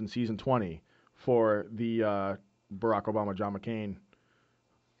machines in season 20 for the Barack Obama, John McCain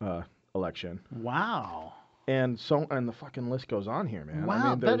election. Wow. And the fucking list goes on here, man. Wow, I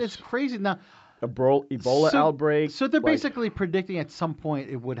mean, that there's is crazy. Now, Ebola outbreak. So they're like- basically predicting at some point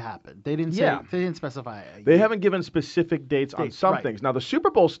it would happen. They didn't say. Yeah. They didn't specify. They haven't given specific dates on Dates, some right. things. Now, the Super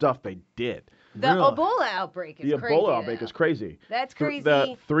Bowl stuff, they did. The Really? Ebola outbreak is The crazy. Ebola outbreak though. is crazy. That's The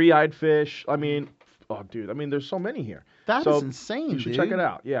crazy. three-eyed fish. I mean, oh, dude. I mean, there's so many here. That So is insane. You should dude. check it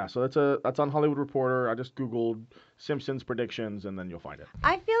out. Yeah, so that's on Hollywood Reporter. I just Googled Simpsons predictions, and then you'll find it.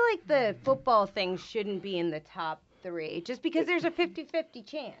 I feel like the football thing shouldn't be in the top 3 just because there's a 50-50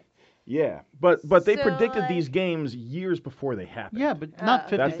 chance. Yeah, but they So, predicted like- these games years before they happened. Yeah, but not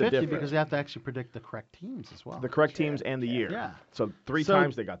okay. That's the 50-50 difference. because they have to actually predict the correct teams as well. The correct teams and the year. Yeah. So 3 So-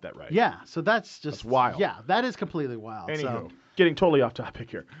 times they got that right. Yeah, so that's just That's wild. Yeah, that is completely wild. Anywho, So getting totally off topic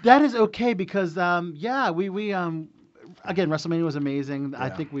here. that is okay because we again WrestleMania was amazing. I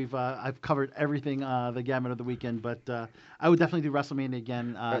Yeah. think I've covered everything the gamut of the weekend, but I would definitely do WrestleMania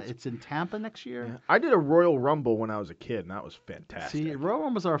again. It's in Tampa next year. I did a Royal Rumble when I was a kid, and that was fantastic. See, Royal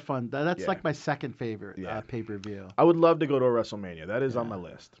Rumbles are fun. That's Yeah. like my second favorite Yeah. pay-per-view. I would love to go to a WrestleMania. That is on my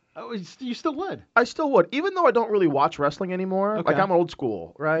list. Oh, you still would? I still would, even though I don't really watch wrestling anymore. Okay. Like I'm old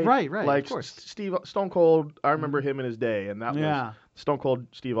school, right? Right, Like of course. Stone Cold. I remember him in his day, and that Yeah. was Stone Cold.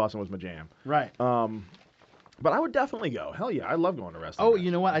 Steve Austin was my jam. Right. But I would definitely go. Hell yeah, I love going to wrestling. Oh, matches.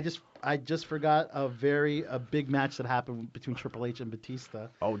 you know what? I just forgot a big match that happened between Triple H and Batista.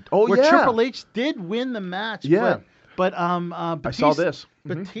 Oh, where yeah. Triple H did win the match. Yeah. But I saw this.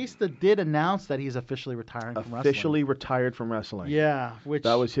 Batista did announce that he's officially retiring from wrestling. Officially retired from wrestling. Yeah, which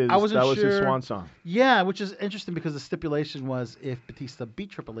That was his. I wasn't that was his sure. swan song. Yeah, which is interesting because the stipulation was if Batista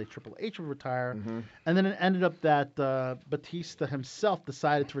beat Triple H would retire, and then it ended up that Batista himself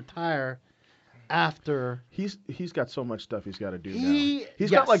decided to retire after. He's got so much stuff he's got to do He- now. He's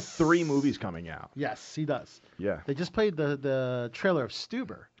got like yes. 3 movies coming out. Yes, he does. Yeah. They just played the trailer of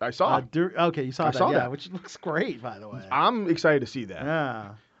Stuber. I saw it. Okay, you saw I that. saw yeah, that. which looks great, by the way. I'm excited to see that.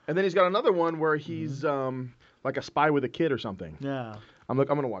 Yeah, And then he's got another one where he's like a spy with a kid or something. yeah. I'm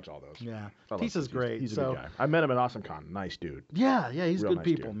gonna watch all those. Yeah, I love Tisa's Batista. great. He's a so good guy. I met him at AwesomeCon. Nice dude. yeah, he's Real good nice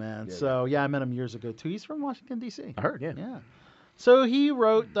people, dude. man. Yeah, So yeah, I met him years ago too. He's from Washington D.C. I heard. Yeah. Yeah. So he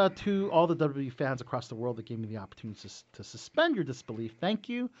wrote to all the WWE fans across the world that gave me the opportunity to suspend your disbelief. Thank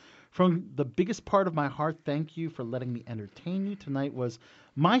you. From the biggest part of my heart, thank you for letting me entertain you. Tonight was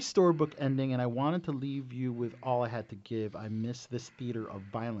my storybook ending, and I wanted to leave you with all I had to give. I miss this theater of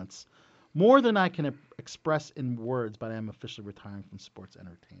violence more than I can express in words, but I am officially retiring from sports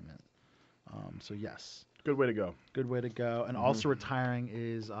entertainment. So yes. Good way to go. Good way to go. And also retiring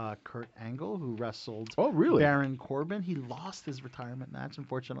is Kurt Angle, who wrestled Oh, really? Baron Corbin. He lost his retirement match,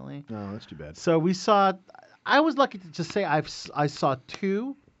 unfortunately. No, that's too bad. So we saw. I was lucky to just say I saw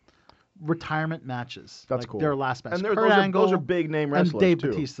 2 retirement matches. That's like cool. Their last match. And Kurt those Angle are big name and wrestlers Dave too.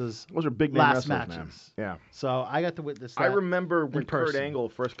 Batista's Those are big name last wrestlers, matches. man. Yeah. So I got to witness that. I remember when in Kurt person. Angle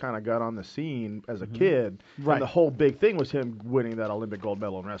first kind of got on the scene as a kid, Right. and the whole big thing was him winning that Olympic gold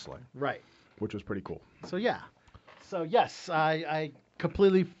medal in wrestling, Right. which was pretty cool. So yeah. So yes, I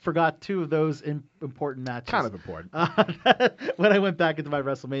completely forgot 2 of those important matches. Kind of important. When I went back into my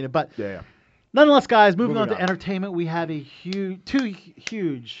WrestleMania, but Yeah. nonetheless, guys, moving on Moving to on. entertainment, we have 2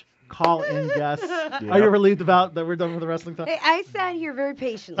 huge call-in guests. Yep. Are you relieved about that we're done with the wrestling talk? Hey, I sat here very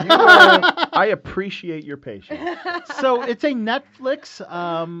patiently. I appreciate your patience. So it's a Netflix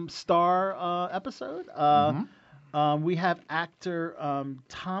star episode. We have actor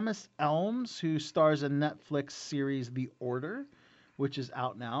Thomas Elms, who stars in Netflix series The Order, which is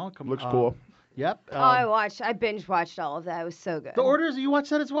out now. Looks cool. Yep. Oh, I binge watched all of that. It was so good. The Orders, you watched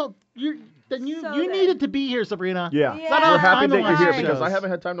that as well? You So good. needed to be here, Sabrina. Yeah. Yeah. We're happy Time to that you're watch here shows. because I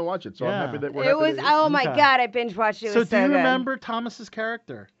haven't had time to watch it, so Yeah. I'm happy that we're It happy was, that you're- oh my Okay. God, I binge watched it. It So was do you good. remember Thomas's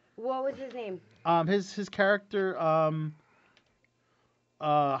character? What was his name? His character,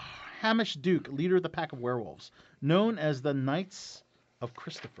 Hamish Duke, leader of the pack of werewolves, known as the Knights of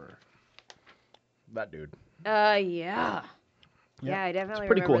Christopher. that dude. Yeah. Yeah, I definitely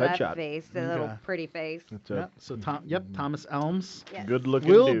pretty cool remember headshot. that face, the little Okay. pretty face. It's Yep. So Thomas Elms Yes. good looking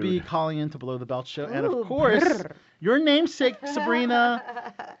will dude. be calling into Below the Belt show, and Ooh, of course, brr. your namesake,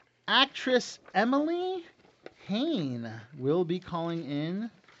 Sabrina, actress Emily Hain will be calling in.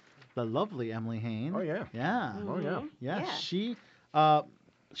 The lovely Emily Hain. Oh, yeah. Yeah. Oh yeah. Yes, Yeah.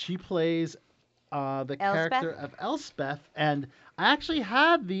 she plays the Elspeth? character of Elspeth, and I actually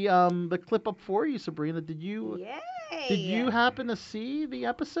had the clip up for you, Sabrina. Did you Yay! happen to see the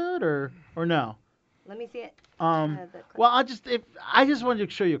episode or no? Let me see it. Um, The clip. well, I just wanted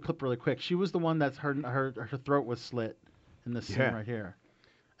to show you a clip really quick. She was the one that's her throat was slit in this scene Yeah. right here,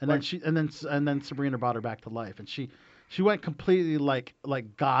 and then Sabrina brought her back to life, and she went completely like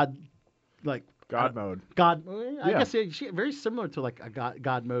God, like God mode. God. I Yeah. guess she very similar to like a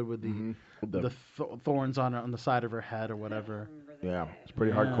God mode with the thorns on the side of her head or whatever. Yeah, it's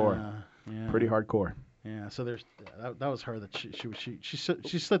pretty hardcore. Yeah. Pretty hardcore. Yeah. So there's that was her that she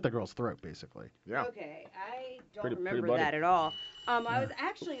slit the girl's throat basically. Yeah. Okay, I don't Pretty remember bloody. that at all. I was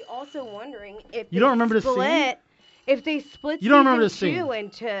actually also wondering if You they don't remember the split, if they split You don't remember season the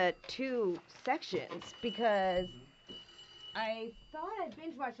scene? 2 into 2 sections, because I thought I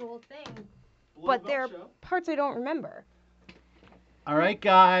binge watched the whole thing, but there are parts I don't remember. All right,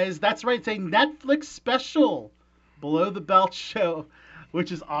 guys, that's right. It's a Netflix special, Below the Belt show,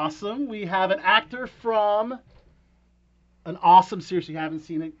 which is awesome. We have an actor from an awesome series, you haven't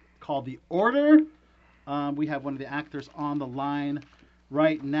seen it, called The Order. We have one of the actors on the line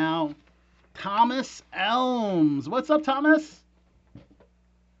right now, Thomas Elms. What's up, Thomas?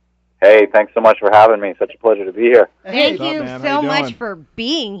 Hey, thanks so much for having me. Such a pleasure to be here. Thank what's up, you man? How so you much doing? for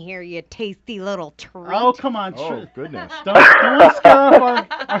being here, you tasty little treat. Oh, come on. Oh goodness. Don't stir up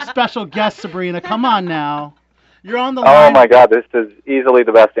our special guest, Sabrina. Come on now. You're on the Oh line. my God, this is easily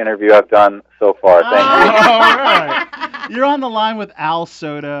the best interview I've done so far. Thank you. All right. You're on the line with Al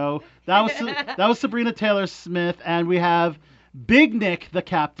Soto. That was Sabrina Taylor Smith, and we have Big Nick, the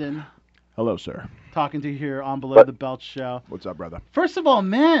captain, Hello, sir. talking to you here on Below the Belt show. What's up, brother? First of all,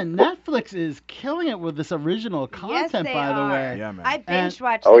 man, Netflix is killing it with this original Yes, content, they by the are. way. Yeah, man. I And- binge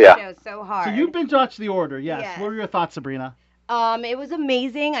watched Oh, the yeah. show so hard. So you binge watched The Order, yes. Yes. What were your thoughts, Sabrina? It was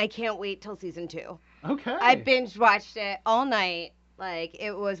amazing. I can't wait till season 2. Okay. I binge watched it all night. Like,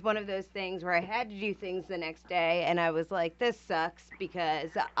 it was one of those things where I had to do things the next day, and I was like, this sucks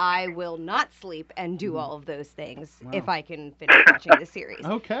because I will not sleep and do all of those things if I can finish watching the series.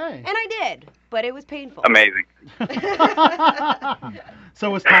 Okay. And I did, but it was painful. Amazing. So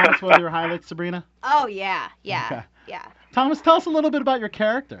was Thomas one of your highlights, Sabrina? Oh, yeah, yeah, Okay. yeah. Thomas, tell us a little bit about your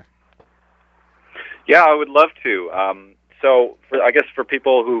character. Yeah, I would love to. So, I guess for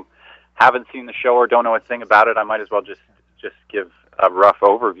people who haven't seen the show or don't know a thing about it, I might as well just give a rough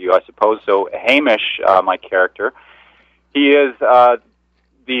overview, I suppose. So Hamish, my character, he is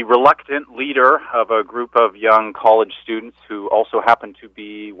the reluctant leader of a group of young college students who also happen to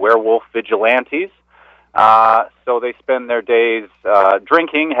be werewolf vigilantes. So they spend their days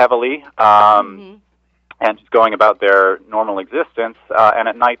drinking heavily and just going about their normal existence. And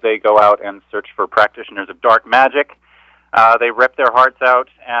at night they go out and search for practitioners of dark magic. They rip their hearts out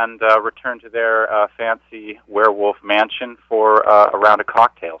and return to their fancy werewolf mansion for a round of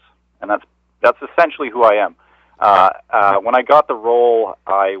cocktails. And that's essentially who I am. When I got the role,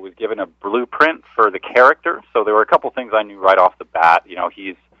 I was given a blueprint for the character, so there were a couple things I knew right off the bat. You know,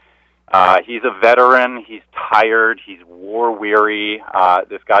 he's a veteran, he's tired, he's war-weary.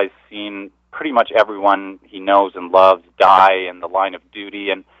 This guy's seen pretty much everyone he knows and loves die in the line of duty,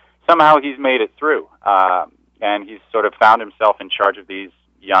 and somehow he's made it through. And he's sort of found himself in charge of these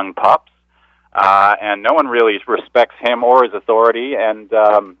young pups, and no one really respects him or his authority, and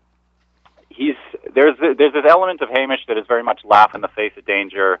there's this element of Hamish that is very much laugh in the face of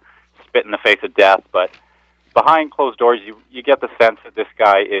danger, spit in the face of death, but behind closed doors you get the sense that this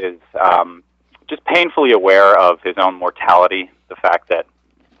guy is just painfully aware of his own mortality, the fact that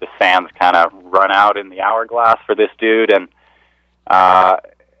the sands kind of run out in the hourglass for this dude, and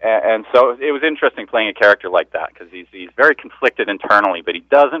so it was interesting playing a character like that, because he's very conflicted internally, but he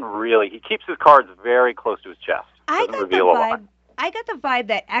keeps his cards very close to his chest. Doesn't reveal a lot. I got the vibe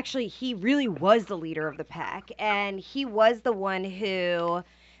that actually he really was the leader of the pack, and he was the one who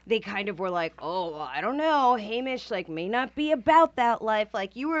they kind of were like, oh, well, I don't know, Hamish, like, may not be about that life.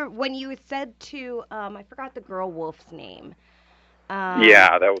 Like, when you said to, I forgot the girl wolf's name.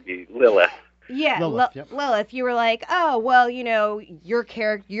 Yeah, that would be Lilith. Yeah, Lilith, you were like, oh, well, you know,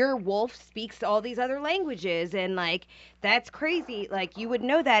 your wolf speaks all these other languages, and, like, that's crazy. Like, you would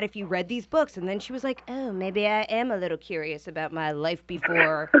know that if you read these books. And then she was like, oh, maybe I am a little curious about my life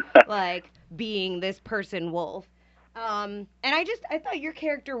before, like, being this person wolf. And I thought your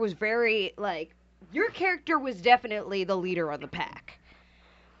character was your character was definitely the leader of the pack.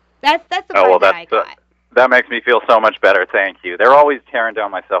 That's the part that I got. That makes me feel so much better, thank you. They're always tearing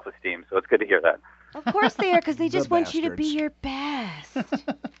down my self-esteem, so it's good to hear that. Of course they are, because they just want you to be your best.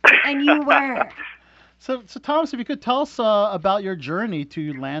 And you were. So Thomas, if you could tell us about your journey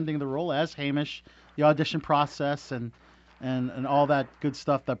to landing the role as Hamish, the audition process, and all that good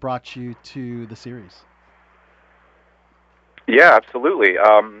stuff that brought you to the series. Yeah, absolutely.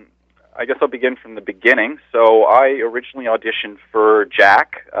 I guess I'll begin from the beginning. So I originally auditioned for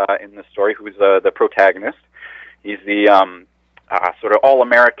Jack in the story, who's the protagonist. He's the sort of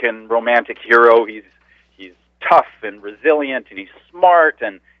all-American romantic hero. He's tough and resilient, and he's smart,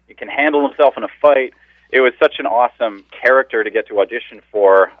 and he can handle himself in a fight. It was such an awesome character to get to audition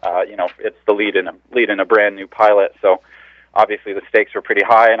for. It's the lead in a brand new pilot, so obviously the stakes were pretty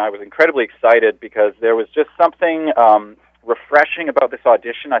high, and I was incredibly excited because there was just something refreshing about this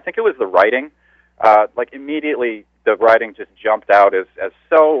audition. I think it was the writing. Immediately the writing just jumped out as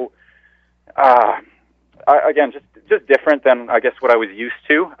so again just different than I guess what I was used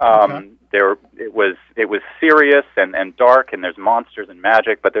to. It was serious and dark, and there's monsters and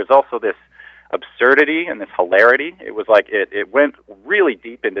magic, but there's also this absurdity and this hilarity. It was like it went really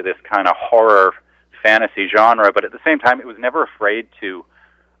deep into this kind of horror fantasy genre, but at the same time it was never afraid to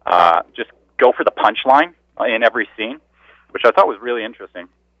just go for the punchline in every scene, which I thought was really interesting.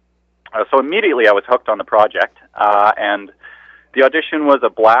 So immediately I was hooked on the project, and the audition was a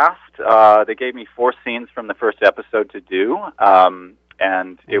blast. They gave me 4 scenes from the first episode to do,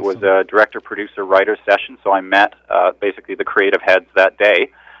 and it was a director-producer-writer session, so I met basically the creative heads that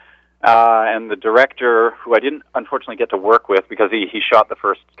day. And the director, who I didn't unfortunately get to work with because he shot the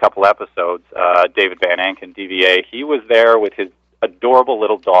first couple episodes, David Van Anken, DVA, he was there with his adorable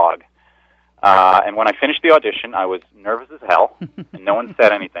little dog. And when I finished the audition, I was nervous as hell, and no one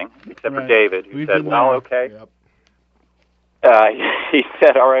said anything except for David, who said, well, okay. Yep. He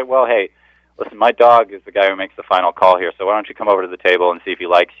said, all right, well, hey, listen, my dog is the guy who makes the final call here, so why don't you come over to the table and see if he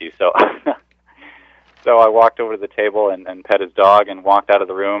likes you? So so I walked over to the table and pet his dog and walked out of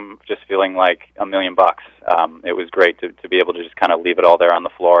the room just feeling like $1 million. It was great to be able to just kind of leave it all there on the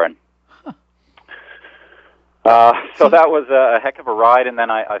floor. And so that was a heck of a ride, and then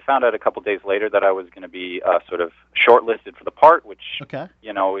I found out a couple days later that I was going to be sort of shortlisted for the part, which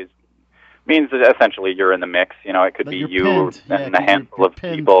means that essentially you're in the mix. You know, it could be you and a handful of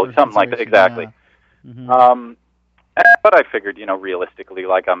people, something like that. Exactly. Yeah. Mm-hmm. But I figured, realistically,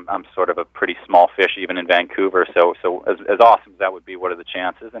 like I'm sort of a pretty small fish even in Vancouver. So as awesome as that would be, what are the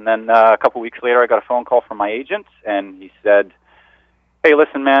chances? And then a couple weeks later, I got a phone call from my agent, and he said, "Hey,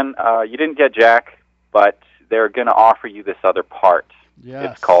 listen, man, you didn't get Jack, but they're going to offer you this other part.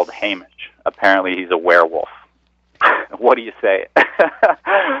 Yes. It's called Hamish. Apparently, he's a werewolf. What do you say?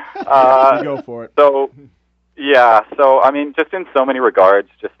 Go for it. So, yeah. So, I mean, just in so many regards,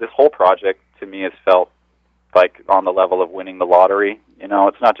 just this whole project to me has felt like on the level of winning the lottery. You know,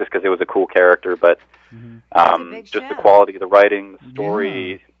 it's not just because it was a cool character, but just the quality of the writing, the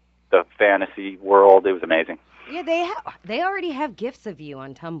story, the fantasy world. It was amazing. Yeah, they already have gifs of you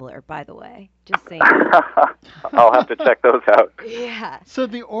on Tumblr, by the way. Just saying. I'll have to check those out. Yeah. So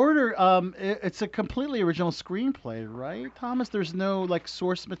The Order, it's a completely original screenplay, right, Thomas? There's no like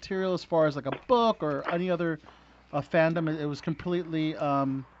source material as far as like a book or any other fandom. It was completely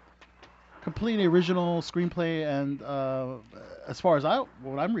original screenplay, and as far as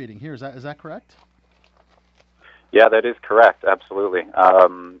what I'm reading here, is that correct? Yeah, that is correct. Absolutely.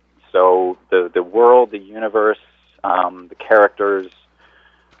 So the world, the universe, the characters,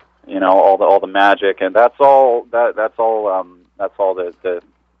 you know, all the magic, and that's all the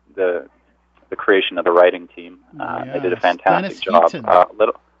creation of the writing team. They did a fantastic job.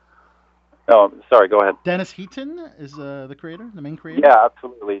 Oh, sorry. Go ahead. Dennis Heaton is the creator, the main creator. Yeah,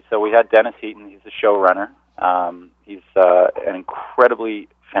 absolutely. So we had Dennis Heaton. He's the showrunner. He's an incredibly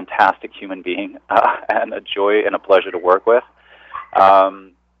fantastic human being and a joy and a pleasure to work with.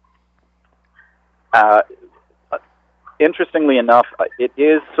 Interestingly enough, it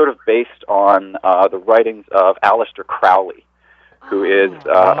is sort of based on the writings of Aleister Crowley, who is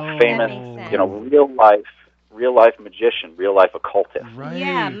a famous, you know, real life magician, real life occultist. Right.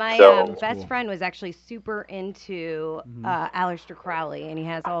 Yeah, my best friend was actually super into Aleister Crowley, and he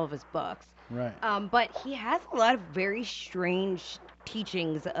has all of his books. Right. But he has a lot of very strange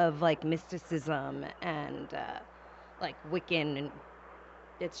teachings of like mysticism and like Wiccan, and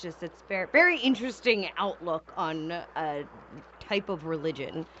it's very, very interesting outlook on a type of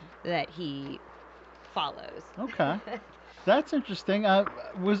religion that he follows. Okay. That's interesting. Do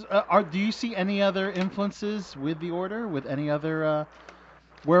you see any other influences with the Order, with any other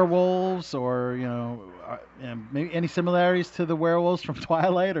werewolves, or maybe any similarities to the werewolves from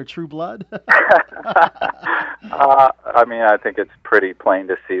Twilight or True Blood? I mean, I think it's pretty plain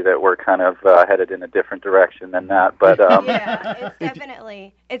to see that we're kind of headed in a different direction than that. But yeah, that's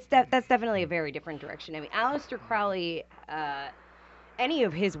definitely a very different direction. I mean, Aleister Crowley. Any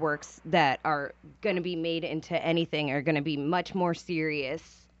of his works that are going to be made into anything are going to be much more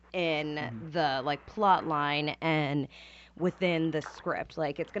serious in the like plot line and within the script.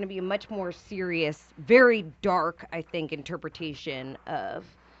 Like, it's going to be a much more serious, very dark, I think, interpretation of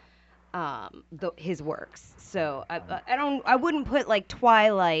his works. So I wouldn't put like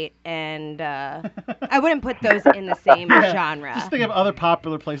Twilight and I wouldn't put those in the same genre. Just think of other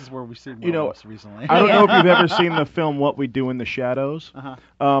popular places where we've seen werewolves recently. I don't know if you've ever seen the film What We Do in the Shadows.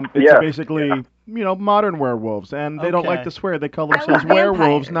 It's basically modern werewolves, and they don't like to swear. They call themselves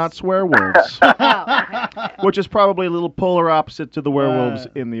werewolves, not swearwolves. Which is probably a little polar opposite to the werewolves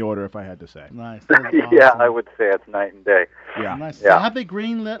in the Order, if I had to say. Nice. Awesome. Yeah, I would say it's night and day. Yeah. Nice. Yeah. So have they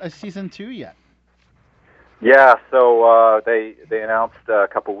greenlit a season 2 yet? Yeah, so they announced a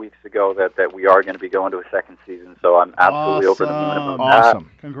couple weeks ago that we are going to be going to a second season, so I'm absolutely over the moon about that.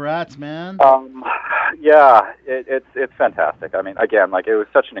 Congrats, man. Yeah, it's fantastic. I mean, again, like, it was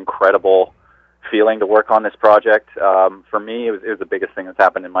such an incredible feeling to work on this project. For me, it was the biggest thing that's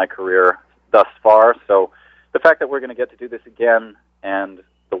happened in my career thus far. So the fact that we're going to get to do this again, and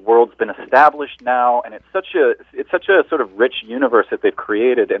the world's been established now, and it's such a sort of rich universe that they've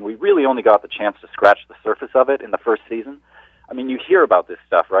created, and we really only got the chance to scratch the surface of it in the first season. I mean, you hear about this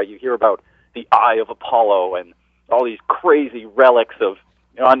stuff, right? You hear about the Eye of Apollo and all these crazy relics of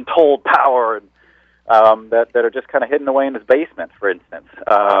untold power, and that are just kind of hidden away in his basement, for instance.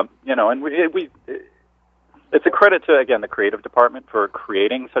 And it's a credit to, again, the creative department for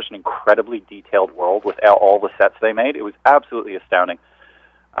creating such an incredibly detailed world with all the sets they made. It was absolutely astounding.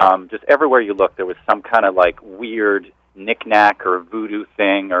 Just everywhere you look, there was some kind of like weird knick-knack or voodoo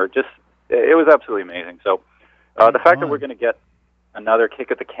thing, or just, it was absolutely amazing. So the fact that we're going to get another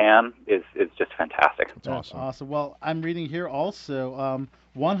kick at the can is just fantastic. That's awesome. Well, I'm reading here also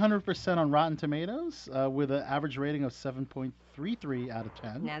 100% on Rotten Tomatoes with an average rating of 7.33 out of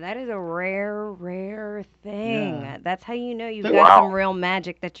 10. Now, that is a rare thing. Yeah. That's how you know you've got some real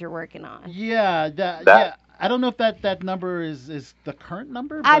magic that you're working on. Yeah, yeah. I don't know if that number is the current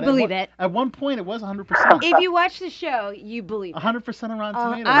number. But I believe it. At one point, it was 100%. If you watch the show, you believe it. 100% on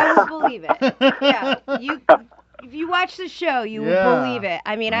Rotten Tomatoes. I will believe it. Yeah, if you watch the show, you Yeah. would believe it.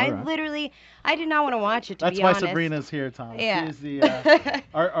 I mean, All I right. literally, I did not want to watch it, to That's be why honest. Sabrina's here, Thomas. Yeah. She's the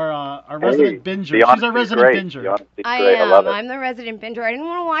our resident binger. The She's our honesty's resident great. binger. The honesty's I great. I am. love it. I'm the resident binger. I didn't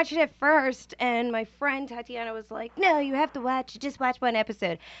want to watch it at first, and my friend Tatiana was like, "No, you have to watch. Just watch one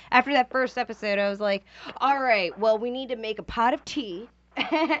episode." After that first episode, I was like, "All right, well, we need to make a pot of tea,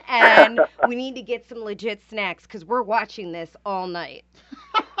 and we need to get some legit snacks because we're watching this all night."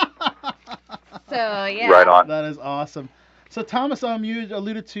 So yeah. Right on. That is awesome. So Thomas, you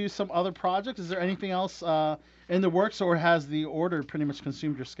alluded to some other projects. Is there anything else in the works, or has the order pretty much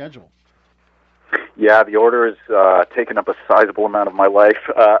consumed your schedule? Yeah, the order has taken up a sizable amount of my life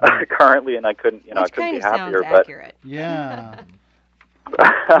currently, and I couldn't, Which I couldn't kind be of happier. sounds accurate. Yeah.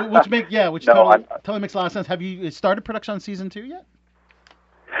 But which No, totally makes a lot of sense. Have you started production on season 2 yet?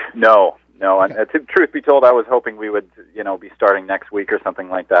 no. Okay. And truth be told, I was hoping we would, be starting next week or something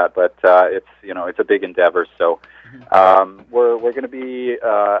like that. But it's a big endeavor. So we're going to be,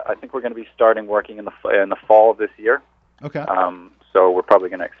 I think we're going to be starting working in the fall of this year. Okay. So we're probably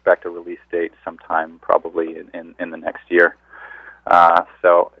going to expect a release date sometime probably in the next year.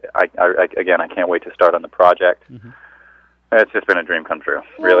 So I can't wait to start on the project. Mhm. It's just been a dream come true,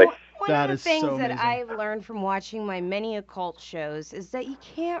 really. Well, one That of the is things so that amazing. I've learned from watching my many occult shows is that you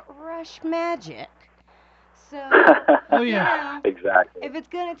can't rush magic. So, Oh yeah. you know, Exactly. if it's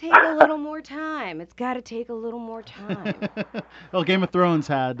going to take a little more time, it's got to take a little more time. Well, Game of Thrones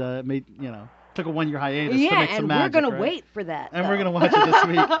had took a 1-year hiatus to Yeah, make some and magic. we're going right? to wait for that. And we're though. gonna watch it this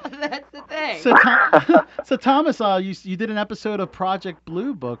week. That's the thing. So Thomas, you did an episode of Project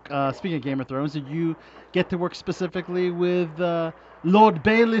Blue Book. Speaking of Game of Thrones, did you get to work specifically with Lord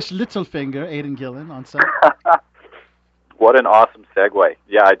Baelish Littlefinger, Aidan Gillen, on set? What an awesome segue.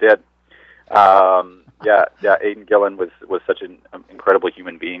 Yeah, I did. Yeah. Aidan Gillen was such an incredible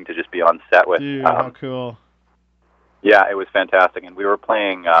human being to just be on set with. Dude, how cool. Yeah, it was fantastic, and we were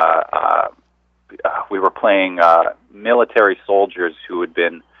playing military soldiers who had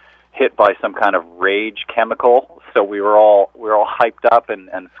been hit by some kind of rage chemical. So we were all hyped up and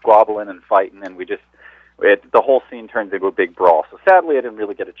squabbling and fighting, and the whole scene turned into a big brawl. So sadly, I didn't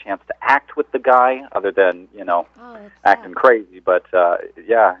really get a chance to act with the guy, other than Oh, that's acting sad. crazy. But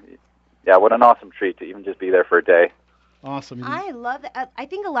yeah, what an awesome treat to even just be there for a day. Awesome. I love that. I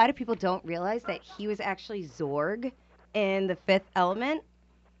think a lot of people don't realize that he was actually Zorg in The Fifth Element.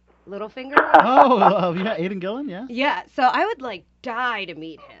 Littlefinger. Oh, yeah, Aidan Gillen, yeah. Yeah, so I would die to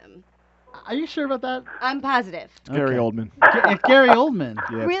meet him. Are you sure about that? I'm positive. Gary Oldman. It's Gary Oldman.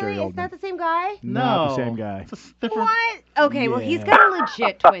 Yeah, it's Really? Gary It's Oldman. not the same guy? Not the same guy. It's a different... What? Okay, well, he's Yeah. got a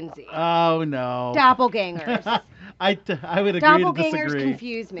legit twinsy. Oh, no. Doppelgangers. I would agree to Doppelgangers disagree.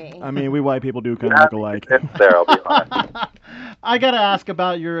 confuse me. I mean, we white people do kind of look alike. It's there, I'll be honest. I got to ask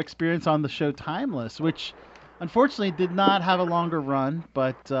about your experience on the show Timeless, which unfortunately did not have a longer run,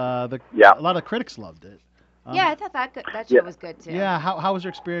 but a lot of critics loved it. Yeah, I thought that show was good, too. Yeah, how was your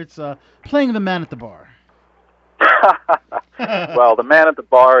experience playing the man at the bar? Well, the man at the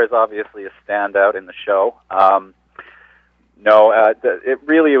bar is obviously a standout in the show.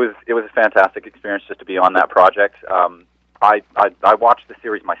 It was a fantastic experience just to be on that project. I watched the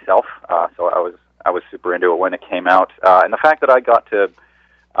series myself, so I was super into it when it came out, and the fact that I got to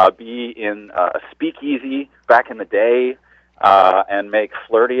be in a speakeasy back in the day and make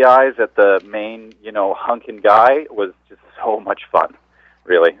flirty eyes at the main, hunkin' guy was just so much fun.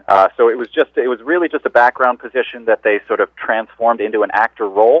 Really. So it was really just a background position that they sort of transformed into an actor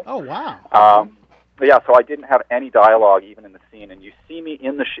role. Oh, wow. So I didn't have any dialogue even in the scene, and you see me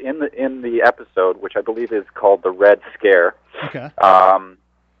in the episode, which I believe is called The Red Scare. Okay. I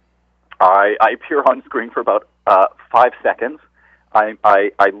appear on screen for about 5 seconds.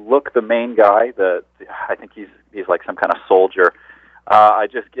 I look the main guy. I think he's like some kind of soldier. I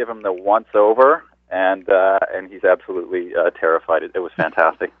just give him the once over. And he's absolutely terrified. It was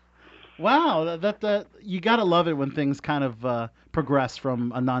fantastic. Wow, that you gotta love it when things kind of progress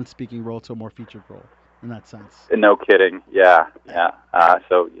from a non-speaking role to a more featured role in that sense. No kidding. Yeah.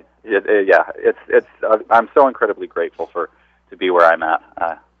 It's I'm so incredibly grateful to be where I'm at.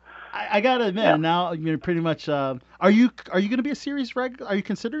 I gotta admit, now you're pretty much. Are you going to be a series regular? Are you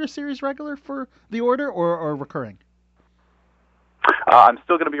considered a series regular for The Order or recurring? I'm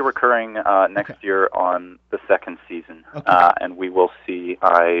still going to be recurring next year on the second season, and we will see.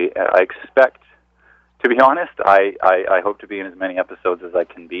 I expect, to be honest, I hope to be in as many episodes as I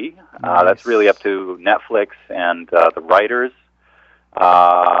can be. Nice. That's really up to Netflix and the writers.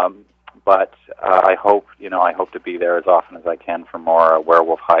 But I hope to be there as often as I can for more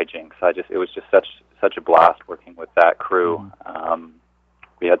Werewolf Hijinks. It was just such a blast working with that crew.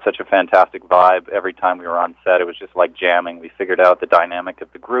 We had such a fantastic vibe every time we were on set. It was just like jamming. We figured out the dynamic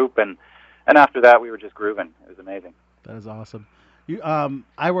of the group, and after that, we were just grooving. It was amazing. That is awesome. You,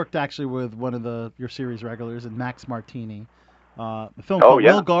 I worked actually with one of your series regulars, and Max Martini. A film called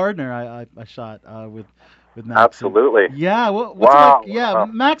Will Gardner. I shot with Max. Absolutely. Yeah. What's wow. Like, yeah. Wow.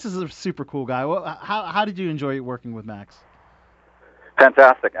 Max is a super cool guy. How did you enjoy working with Max?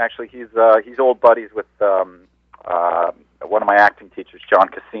 Fantastic. Actually, he's old buddies with one of my acting teachers, John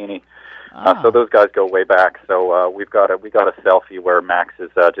Cassini. So those guys go way back. So we got a selfie where Max is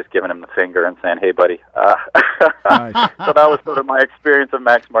just giving him the finger and saying, "Hey, buddy." Nice. So that was sort of my experience of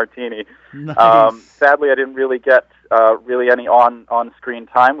Max Martini. Nice. Sadly, I didn't really get really any on-screen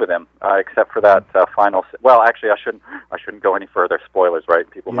time with him, except for that final. Well, actually, I shouldn't go any further. Spoilers, right?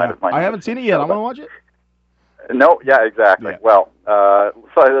 People might have. I haven't seen it yet. I want to watch it. No, yeah, exactly. Yeah. Well,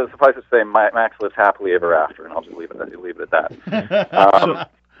 suffice to say, Max lives happily ever after, and I'll just leave it at that.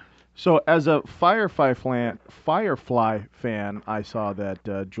 So, as a Firefly fan, I saw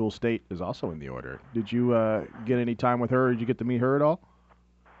that Jewel State is also in the order. Did you get any time with her? Or did you get to meet her at all?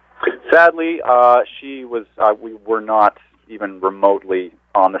 Sadly, she was. We were not even remotely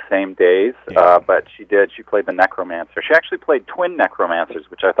on the same days, but she did. She played the necromancer. She actually played twin necromancers,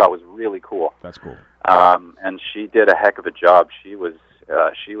 which I thought was really cool. That's cool. And she did a heck of a job. She was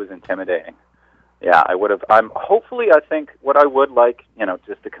intimidating. Yeah, I would have. Hopefully, I think what I would like,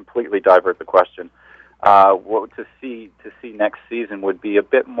 just to completely divert the question, to see next season would be a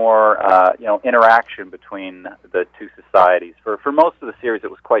bit more, interaction between the two societies. For most of the series, it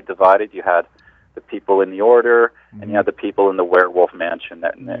was quite divided. You had the people in the Order, and you had the people in the Werewolf Mansion.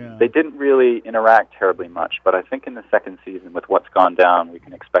 They didn't really interact terribly much. But I think in the second season, with what's gone down, we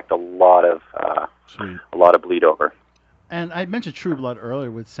can expect a lot of bleed over. And I mentioned True Blood earlier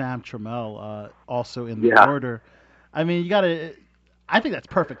with Sam Trammell, also in the Order. I mean, I think that's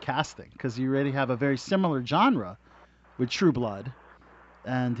perfect casting because you already have a very similar genre with True Blood,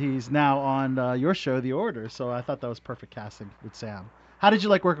 and he's now on your show, The Order. So I thought that was perfect casting with Sam. How did you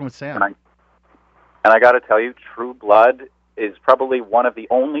like working with Sam? And I got to tell you, True Blood is probably one of the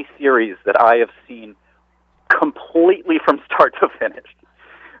only series that I have seen completely from start to finish.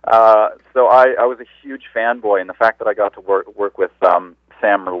 So I was a huge fanboy, and the fact that I got to work with Sam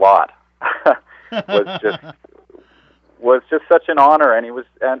Merlot was just such an honor. And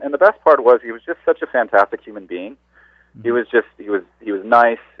and the best part was he was just such a fantastic human being. He was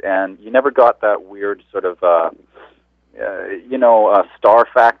nice, and you never got that weird sort of star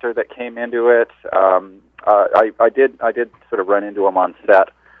factor that came into it. I did sort of run into him on set.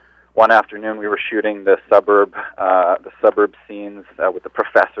 One afternoon, we were shooting the suburb scenes with the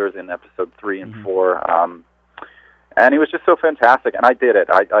professors in episode 3 and 4, and he was just so fantastic. And I did it.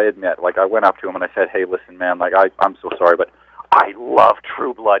 I admit, I went up to him and I said, "Hey, listen, man, I'm so sorry, but I love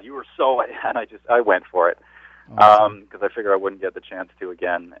True Blood. You were so," and I went for it because I figured I wouldn't get the chance to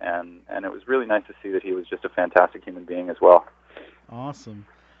again. And it was really nice to see that he was just a fantastic human being as well. Awesome.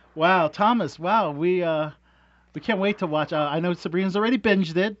 Wow, Thomas. Wow, we can't wait to watch. I know Sabrina's already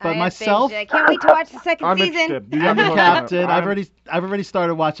binged it, but myself, I can't wait to watch the second season. I'm the captain. I've already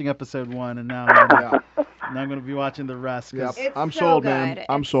started watching episode 1, and now I'm going to be watching the rest. Yep. I'm so sold, good. man.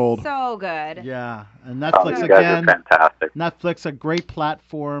 I'm sold. So good. Yeah, and Netflix you guys again. are fantastic. Netflix, a great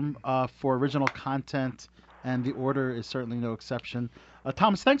platform for original content, and The Order is certainly no exception.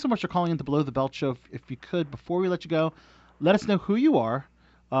 Thomas, thanks so much for calling into Below the Belt Show. If you could, before we let you go, let us know who you are,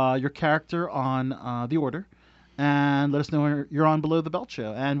 your character on The Order, and let us know you're on Below the Belt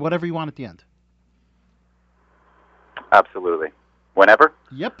Show, and whatever you want at the end. Absolutely. Whenever?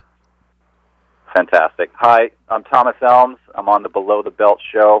 Yep. Fantastic. Hi, I'm Thomas Elms. I'm on the Below the Belt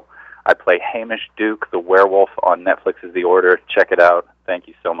Show. I play Hamish Duke, the werewolf, on Netflix's The Order. Check it out. Thank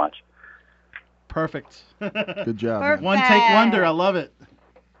you so much. Perfect. Good job. Perfect. One take wonder. I love it.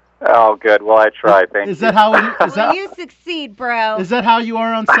 Oh, good. Well, I tried. Thank you. Is that how? You succeed, bro. Is that how you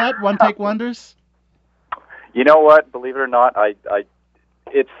are on set? One take wonders. You know what? Believe it or not,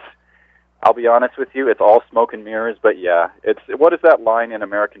 I'll be honest with you, it's all smoke and mirrors, but yeah, what is that line in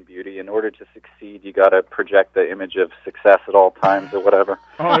American Beauty? In order to succeed, you got to project the image of success at all times or whatever.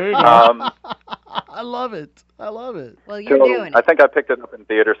 Oh, there you go. I love it. Well, you're doing it. I think I picked it up in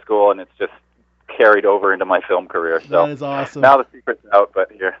theater school, and it's just carried over into my film career. So that is awesome. Now the secret's out, but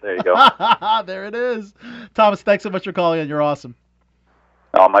there you go. There it is. Thomas, thanks so much for calling in. You're awesome.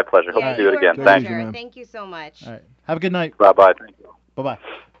 Oh, my pleasure. Hope to do it again. Thank you. you. Thank you so much. All right. Have a good night. Bye-bye. Thank you. Bye-bye.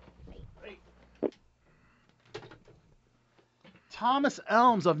 Thomas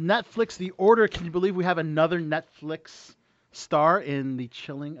Elms of Netflix, The Order. Can you believe we have another Netflix star in the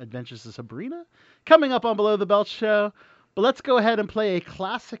chilling adventures of Sabrina? Coming up on Below the Belt Show, But let's go ahead and play a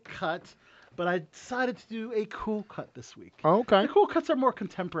classic cut. But I decided to do a cool cut this week. Okay. The cool cuts are more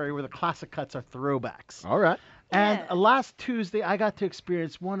contemporary, where the classic cuts are throwbacks. All right. And last Tuesday, I got to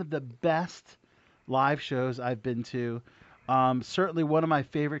experience one of the best live shows I've been to. Certainly one of my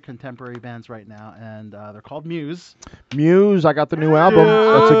favorite contemporary bands right now, and they're called Muse. Muse, I got the new album.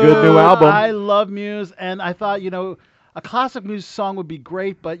 That's a good new album. I love Muse, and I thought, a classic Muse song would be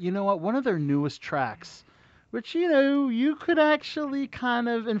great, but you know what? One of their newest tracks, which, you could actually kind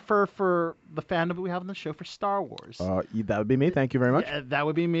of infer for the fandom that we have on the show for Star Wars. That would be me. Thank you very much. Yeah, that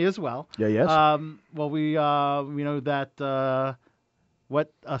would be me as well. Yeah, yes. Well, we know that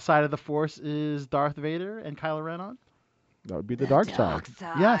what side of the Force is Darth Vader and Kylo Ren on? That would be the dark side.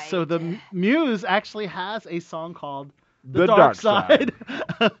 Yeah, so the Muse actually has a song called The Dark Side.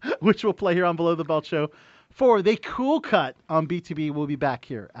 which we'll play here on Below the Belt Show. For the cool cut on BTB, we'll be back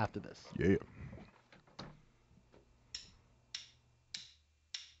here after this. Yeah.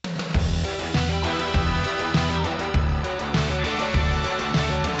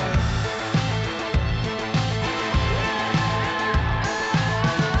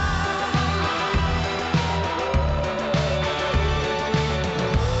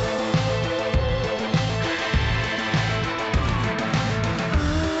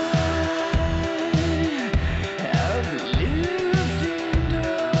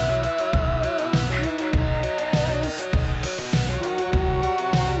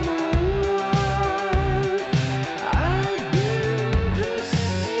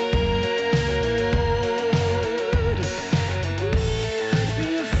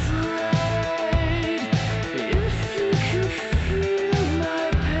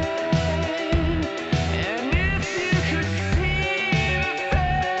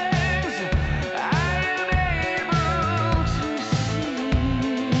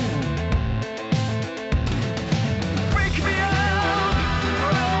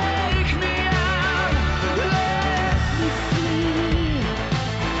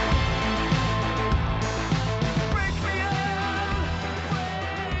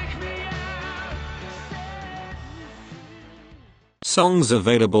 Songs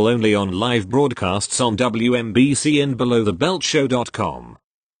available only on live broadcasts on WMBC and BelowTheBeltShow.com.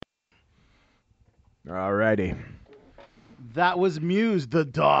 Alrighty. That was Muse, The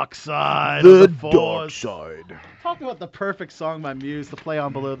Dark Side. The of the Dark Force. Side. Talk about the perfect song by Muse to play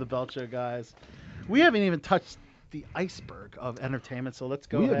on Below the Belt Show, guys. We haven't even touched the iceberg of entertainment, so let's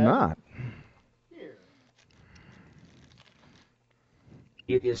go ahead. We have not.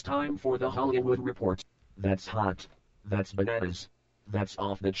 It is time for the Hollywood Report. That's hot. That's bananas. That's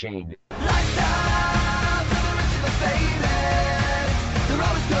off the chain.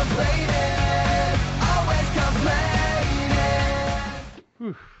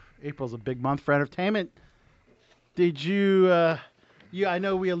 Whew. April's a big month for entertainment. Did you, I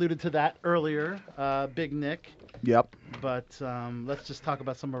know we alluded to that earlier, Big Nick. Yep. But let's just talk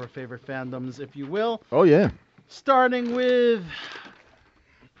about some of our favorite fandoms, if you will. Oh, yeah. Starting with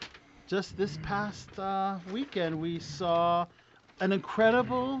just this past weekend, we saw an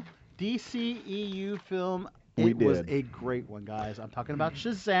incredible DCEU film. We It was did. a great one, guys. I'm talking about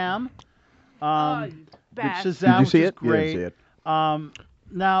Shazam. bad. Shazam, Did you see which is it? You great. didn't see it.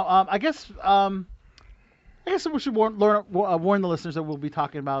 Now, I guess we should warn the listeners that we'll be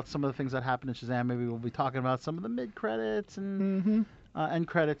talking about some of the things that happened in Shazam. Maybe we'll be talking about some of the mid-credits and end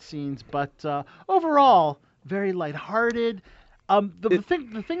credit scenes. But overall, very lighthearted. The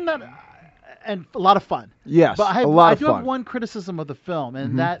thing that and a lot of fun. Yes, but I a lot I of do fun. have one criticism of the film,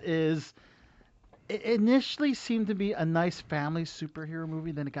 and that is, it initially seemed to be a nice family superhero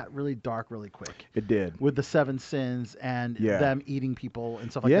movie. Then it got really dark really quick. It did. With the Seven Sins and Yeah. them eating people and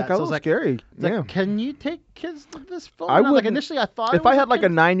stuff like Yeah, that. it got a So little it's scary. it's like, Yeah. can you take kids to this film? I And wouldn't. initially I thought If it was I had like a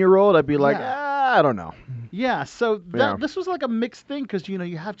kid- 9-year-old, I'd be like, Yeah. I don't know. Yeah, so Yeah. this was like a mixed thing because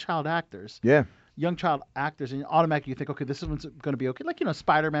you have child actors, Yeah. young child actors, and automatically you think, okay, this one's going to be okay. Like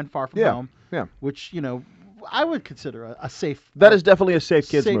Spider-Man: Far From Yeah. Home, Yeah. which I would consider a safe. That is definitely a safe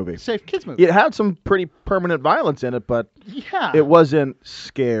kids movie. Safe kids movie. It had some pretty permanent violence in it, but Yeah. it wasn't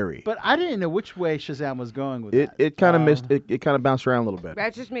scary. But I didn't know which way Shazam was going with It that. it kind of missed. It kind of bounced around a little bit.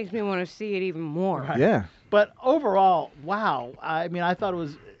 That just makes me want to see it even more. Right. Yeah. But overall, wow. I mean, I thought it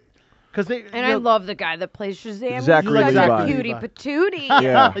was because they And I love the guy that plays Shazam. Zachary He's such a Levi. cutie patootie.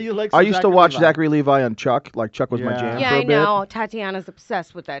 Yeah. You like I some used to Zachary watch Levi. Zachary Levi on Chuck. Like Chuck was my Yeah. jam Yeah, for a I bit. know. Tatiana's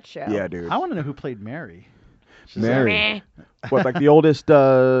obsessed with that show. Yeah, dude. I want to know who played Mary. Mary. Meh. What, like the oldest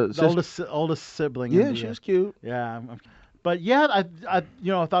The sister? oldest sibling. Yeah, in she the, was cute. Yeah, but yeah,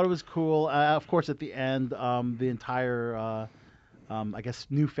 I thought it was cool. Of course, at the end, the entire I guess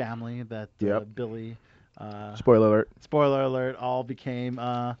new family that Yep. Billy Spoiler alert. Spoiler alert! All became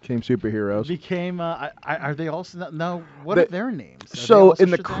superheroes. Are they also no? What are their names? Are they So also in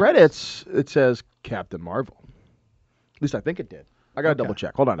the Shazams? credits, it says Captain Marvel. At least I think it did. I gotta double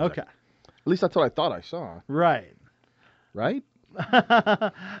check. Hold on. Okay. At least that's what I thought I saw. Right. Right.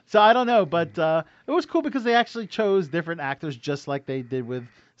 So I don't know, but it was cool because they actually chose different actors, just like they did with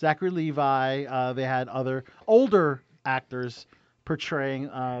Zachary Levi. They had other older actors portraying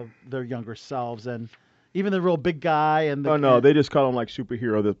their younger selves, and even the real big guy. And the, Oh no, they just call him like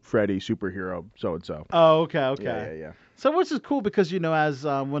superhero, the Freddy superhero, so and so. Oh, okay. Yeah. So which is cool because as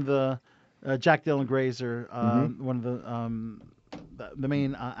one of the Jack Dylan Grazer, one of the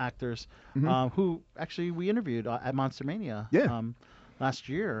main actors, who actually we interviewed at Monster Mania last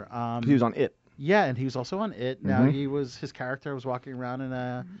year. He was on It. Yeah, and he was also on It. Now his character was walking around in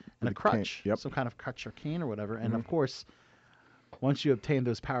a crutch, some kind of crutch or cane or whatever. And of course, once you obtain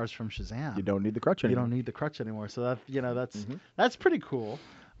those powers from Shazam, you don't need the crutch anymore. You don't need the crutch anymore. So that that's pretty cool.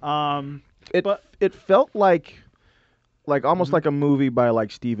 It felt like almost like a movie by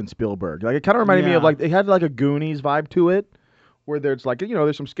like Steven Spielberg. Like it kind of reminded me of like it had like a Goonies vibe to it, where there's like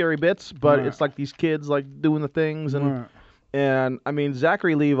there's some scary bits, but it's like these kids like doing the things and I mean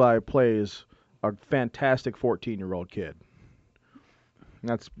Zachary Levi plays a fantastic 14-year-old kid.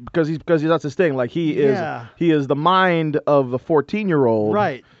 That's because that's his thing. Like he is the mind of the 14-year-old,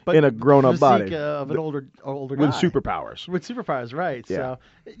 right? But in a grown-up body of an older guy with superpowers. With superpowers, right? Yeah.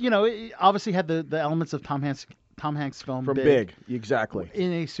 So it obviously had the elements of Tom Hanks film from Big, exactly.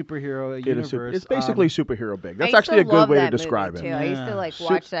 In a superhero universe. It's basically superhero Big. That's actually a good way to describe it. Too. I used to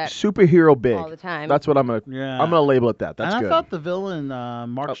watch that superhero Big all the time. That's what I'm gonna label it that. That's and good. I thought the villain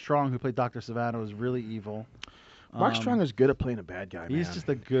Mark Strong, who played Dr. Savannah, was really evil. Mark Strong is good at playing a bad guy. He's man. just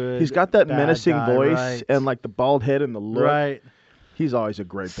a good. He's got that bad menacing guy, voice right. and like the bald head and the look. Right. He's always a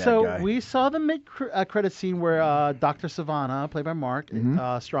great bad so guy. we saw the mid-credit scene where Dr. Savannah, played by Mark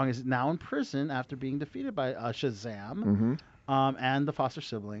Strong, is now in prison after being defeated by Shazam and the foster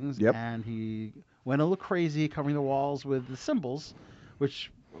siblings. Yep. And he went a little crazy, covering the walls with the symbols,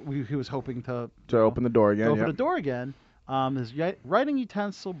 which he was hoping to open the door again. Open the door again. His writing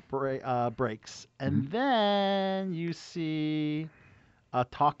utensil breaks, and then you see a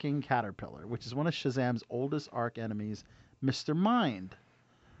talking caterpillar, which is one of Shazam's oldest arch enemies, Mr. Mind.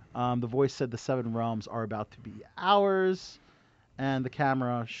 The voice said the 7 realms are about to be ours, and the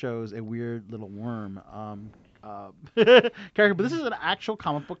camera shows a weird little worm character. But this is an actual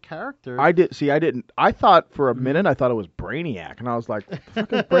comic book character. I didn't. I thought for a minute I thought it was Brainiac, and I was like, "What the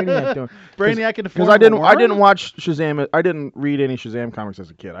fuck is Brainiac doing?" Brainiac in the form because I didn't worm? watch Shazam. I didn't read any Shazam comics as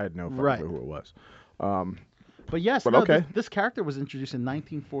a kid. I had no fucking clue who it was. But yes, okay. This character was introduced in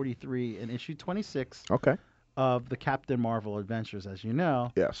 1943 in issue 26. Okay. Of the Captain Marvel adventures, as you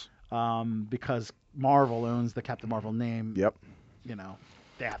know. Yes. Because Marvel owns the Captain Marvel name. Yep.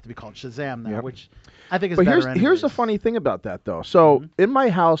 They have to be called Shazam now, which I think is but better. Here's the funny thing about that, though. So in my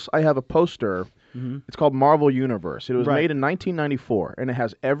house, I have a poster. It's called Marvel Universe. It was made in 1994, and it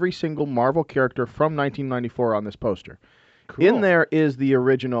has every single Marvel character from 1994 on this poster. Cool. In there is the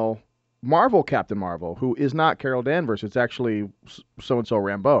original Marvel Captain Marvel, who is not Carol Danvers. It's actually so-and-so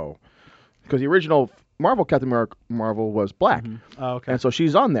Rambeau. Because the original Marvel Captain Marvel was black. Oh, okay. And so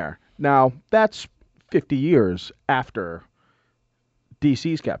she's on there. Now, that's 50 years after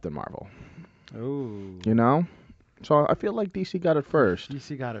DC's Captain Marvel. Oh. So I feel like DC got it first.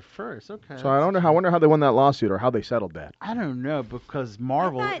 DC got it first. Okay. So I wonder how they won that lawsuit or how they settled that. I don't know, because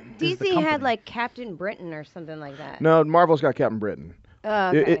Marvel. I thought is the DC had company. like Captain Britain or something like that. No, Marvel's got Captain Britain.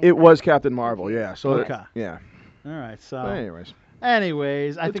 Okay. It was Captain Marvel, yeah. So yeah. All right. So. But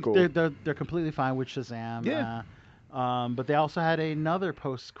Anyways, I think cool. they're completely fine with Shazam. Yeah. But they also had another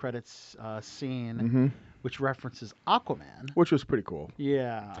post-credits scene, which references Aquaman. Which was pretty cool.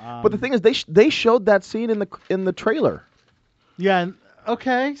 Yeah. But the thing is, they showed that scene in the trailer. Yeah.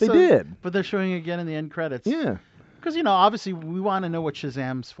 Okay. They did. But they're showing it again in the end credits. Yeah. Because obviously we want to know what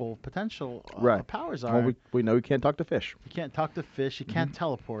Shazam's full potential powers are. Well, we know he can't talk to fish. He can't talk to fish. He can't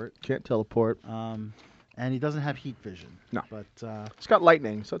teleport. Can't teleport. And he doesn't have heat vision. No. But it's got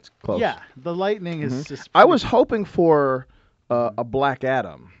lightning, so it's close. Yeah, the lightning is just. I was hoping for a Black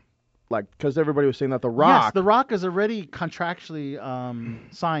Adam, because everybody was saying that The Rock. Yes, The Rock is already contractually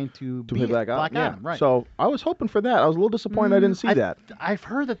signed to be play Black Adam. Yeah. Right. So I was hoping for that. I was a little disappointed I didn't see that. I've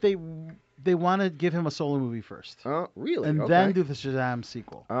heard that they want to give him a solo movie first. Oh, really? And then do the Shazam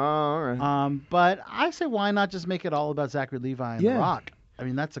sequel. Oh, all right. But I say, why not just make it all about Zachary Levi and The Rock? I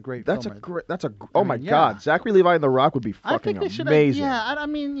mean, that's a great. That's film a right great. That's a. I Oh my mean, yeah. God, Zachary Levi and The Rock would be I fucking think they should. amazing. Yeah, I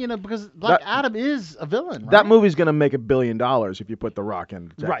mean, because Black Adam is a villain. Right? That movie's gonna make $1 billion if you put The Rock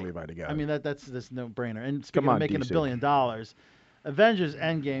and Zach right. Levi together. I mean, that's no brainer. And Come speaking on, of making DC. $1 billion, Avengers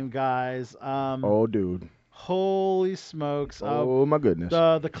Endgame, guys. Oh, dude. Holy smokes! Oh my goodness.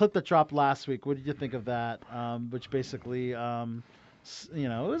 The clip that dropped last week. What did you think of that? Which basically, it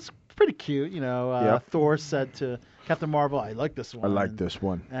was pretty cute. Yep. Thor said to Captain Marvel, "I like this one." I like this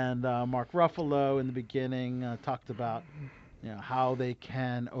one. And Mark Ruffalo in the beginning talked about how they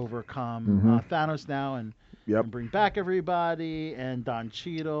can overcome Thanos now and bring back everybody. And Don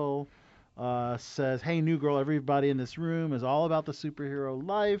Cheadle says, "Hey, new girl, everybody in this room is all about the superhero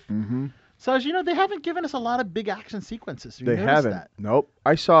life." Mm-hmm. So as you know, they haven't given us a lot of big action sequences. You They noticed haven't. that? Nope.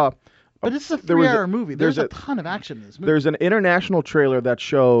 I saw. But it's a there was 3-hour movie. There's a ton of action in this movie. There's an international trailer that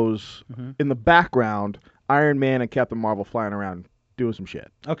shows in the background Iron Man and Captain Marvel flying around doing some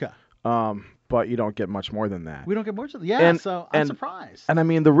shit. Okay. But you don't get much more than that. We don't get more than that. So I'm surprised. And I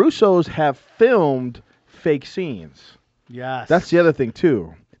mean, the Russos have filmed fake scenes. Yes. That's the other thing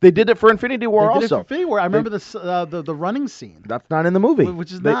too. They did it for Infinity War They did it also. for Infinity War. I remember the running scene. That's not in the movie.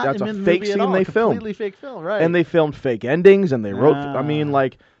 Which is not That's in a the fake movie at scene all. they A filmed. completely fake film, right? And they filmed fake endings, and they wrote. I mean,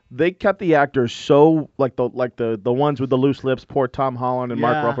 like they kept the actors so like the ones with the loose lips. Poor Tom Holland and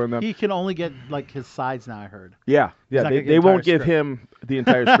Mark Ruffalo and them. He can only get like his sides now. I heard. Yeah. not gonna get They won't entire give script. him the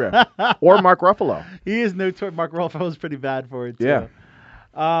entire script or Mark Ruffalo. He is notorious. Mark Ruffalo's pretty bad for it too. Yeah.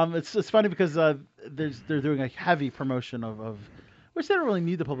 It's funny because they're doing a heavy promotion of which they don't really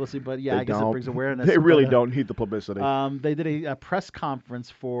need the publicity, but yeah, I guess it brings awareness. They really but, don't need the publicity. They did a press conference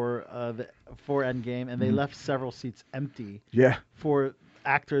for Endgame, and they left several seats empty. Yeah. For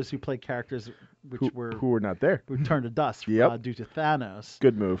actors who played characters who were not there, who turned to dust due to Thanos.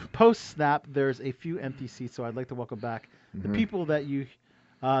 Good move. Post snap, there's a few empty seats, so I'd like to welcome back the people that you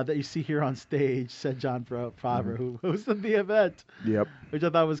see here on stage, said John Favreau, who hosted the event. Yep. Which I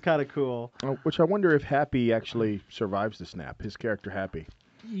thought was kind of cool. Which I wonder if Happy actually survives the snap. His character Happy.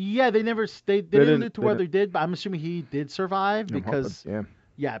 Yeah, they never they didn't allude to whether he did, but I'm assuming he did survive because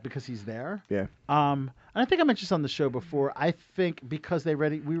because he's there. Yeah. And I think I mentioned this on the show before. I think because we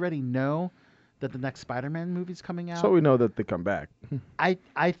already know that the next Spider-Man movie's coming out. So we know that they come back. I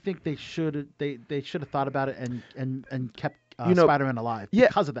think they should have thought about it and kept Spider-Man alive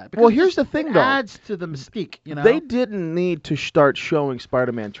because of that. Because well, here's the thing, though. It adds to the mystique, They didn't need to start showing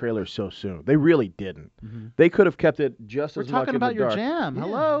Spider-Man trailers so soon. They really didn't. They could have kept it just as much in the dark. We're talking about your jam. Yeah,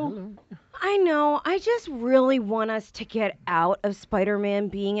 hello. I know. I just really want us to get out of Spider-Man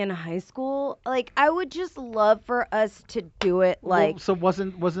being in high school. Like, I would just love for us to do it. Like, so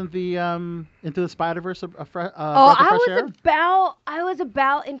wasn't the Into the Spider-Verse a fresh I was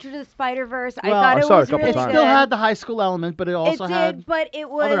about Into the Spider-Verse. Well, I thought it was really It good. still had the high school element, but it also had but it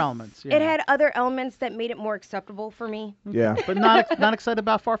was other elements. Yeah. It had other elements that made it more acceptable for me. Yeah. But not excited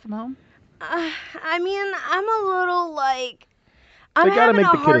about Far From Home? I mean, I'm a little like They I'm gotta having make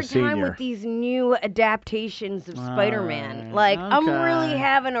a the kid a hard time senior. with these new adaptations of Spider-Man. right, Like, I'm really okay.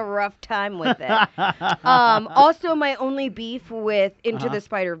 having a rough time with it. Also, my only beef with Into the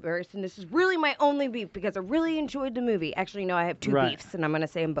Spider-Verse, and this is really my only beef because I really enjoyed the movie. Actually, no, I have two beefs, and I'm going to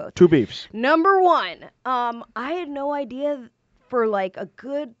say them both. Two beefs. Number one, I had no idea for like a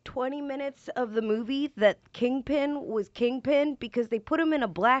good 20 minutes of the movie that Kingpin was Kingpin because they put him in a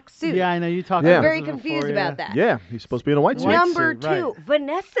black suit. Yeah, I know you talked Yeah. about I'm very this confused before, about that. Yeah, he's supposed to be in a white suit. Number suit, right. two,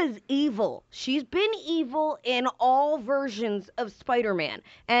 Vanessa's evil. She's been evil in all versions of Spider-Man.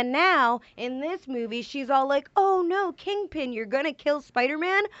 And now, in this movie, she's all like, oh no, Kingpin, you're gonna kill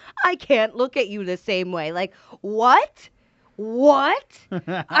Spider-Man? I can't look at you the same way. Like, what? What?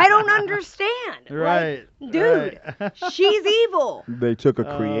 I don't understand. Right. Like, dude, she's evil. They took a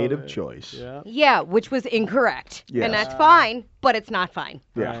creative choice. Yeah. Yeah, which was incorrect. Yes. And that's fine, but it's not fine.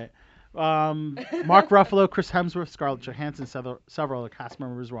 Yeah. Right. Mark Ruffalo, Chris Hemsworth, Scarlett Johansson, several other cast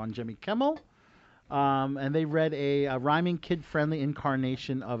members were on Jimmy Kimmel. And they read a rhyming, kid-friendly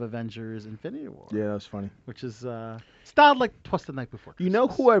incarnation of Avengers Infinity War. Yeah, that was funny. Which is styled like Twas the Night Before Christmas. You know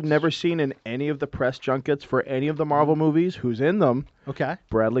who I've never seen in any of the press junkets for any of the Marvel movies? Who's in them? Okay.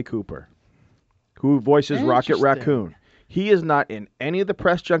 Bradley Cooper, who voices Rocket Interesting. Raccoon. He is not in any of the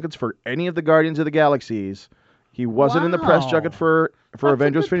press junkets for any of the Guardians of the Galaxies. He wasn't in the press junket for That's a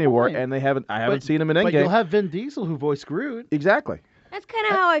Avengers good Infinity War, point. and I haven't seen him in But you'll Endgame. have Vin Diesel who voiced Groot. Exactly. That's kind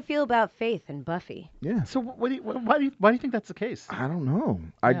of how I feel about Faith and Buffy. Yeah. So why do you think that's the case? I don't know.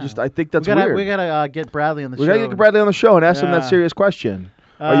 I Yeah. think that's we gotta, weird. We gotta get Bradley on the We show. gotta get Bradley on the show and ask him that Yeah. serious question.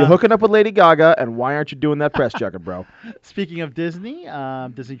 Are you hooking up with Lady Gaga? And why aren't you doing that press junket, bro? Speaking of Disney,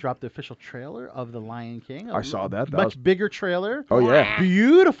 Disney dropped the official trailer of The Lion King. I saw that. That Much was- bigger trailer. Oh, yeah.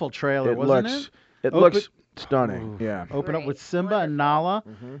 Beautiful trailer, It wasn't looks. it? It looks stunning. Yeah. Open up Great. with Simba and Nala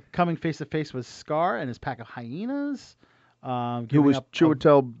Mm-hmm. coming face to face with Scar and his pack of hyenas. Who giving was up a-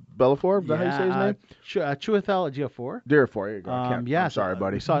 Chiwetel Ejiofor? Is that how you say his name? Chiwetel Ejiofor. Ejiofor. Here you go. Yeah, I'm sorry,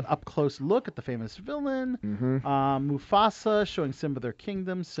 buddy. We saw an up close look at the famous villain. Mhm. Mufasa showing Simba their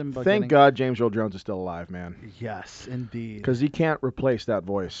kingdom. Simba. Thank getting... God James Earl Jones is still alive, man. Yes, indeed. Because he can't replace that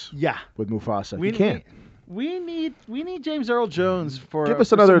voice. Yeah, With Mufasa. He can't. We need James Earl Jones for Give us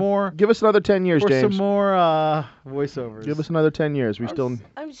for another. some more Give us another 10 years, for James. some more voiceovers. Give us another 10 years. We still.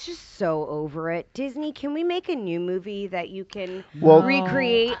 I'm just so over it. Disney, can we make a new movie that you can Well-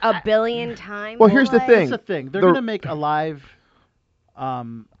 recreate a billion times? Well, here's the Like, thing. Here's the thing. They're The- gonna make a live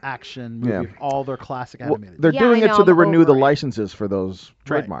action movie Yeah. of all their classic Well, animated. they're Yeah, doing I it know, so they I'm renew the over it. licenses for those Right.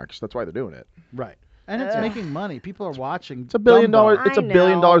 trademarks. That's why they're doing it. Right. And it's Ugh. making money. People are watching. It's $1 billion. Dumbo. It's I $1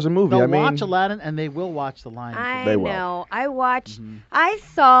 billion know. a movie. They'll I mean, watch Aladdin and they will watch The Lion King. I They will. know. I watched. I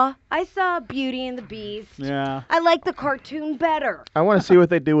saw Beauty and the Beast. Yeah. I like the cartoon better. I want to see what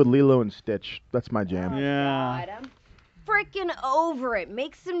they do with Lilo and Stitch. That's my jam. Yeah. God, I'm freaking over it.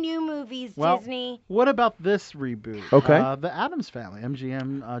 Make some new movies, Well, Disney. What about this reboot? Okay. The Addams Family.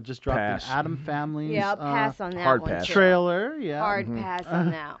 MGM just dropped Pass. an Adam Family Yeah, I'll pass on that hard one. pass. too. trailer. Yeah. Hard pass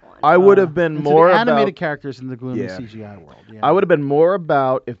on that one. I would have been And so more the about. animated characters in the gloomy Yeah. CGI world. Yeah. I would have been more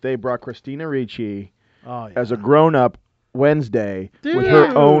about if they brought Christina Ricci Oh, yeah. as a grown-up Wednesday with her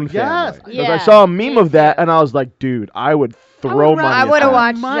Dude, own yes. family. Yeah, I saw a meme me of that, too. and I was like, dude, I would throw money. I at would've that.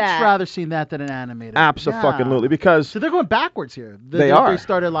 watched much that. rather seen that than an animated. Absolutely, Yeah. because So they're going backwards here. They are. They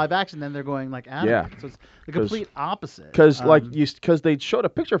started live action, then they're going like animated. So it's the complete opposite. because Um, because they showed a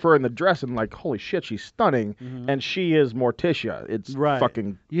picture of her in the dress and like, holy shit, she's stunning, and she is Morticia. It's right.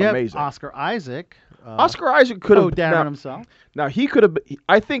 fucking You have amazing. Oscar Isaac. Oscar Isaac could have Darren himself. Now he could have.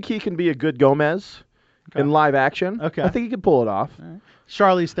 I think he can be a good Gomez in live action. Okay. I think he can pull it off.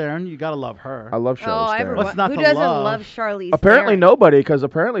 Charlize Theron, you gotta love her. I love Charlize Theron. What's not who to doesn't love? love Charlize Apparently Theron? nobody, because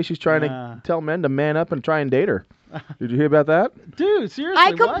apparently she's trying Yeah. to tell men to man up and try and date her. Did you hear about that? Dude, seriously.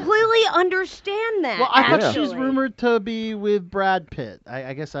 I what? completely understand that. Well, I thought actually. she's rumored to be with Brad Pitt.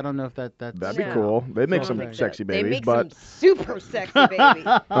 I guess I don't know if that's. That'd be No. cool. They'd make I some don't think sexy They babies, make but some super sexy babies.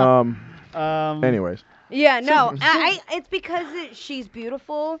 anyways, Yeah, no, it's because she's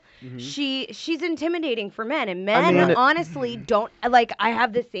beautiful. She's intimidating for men, and men mean, honestly don't like. I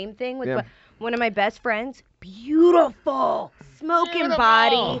have the same thing with Yeah. one of my best friends. Beautiful, smoking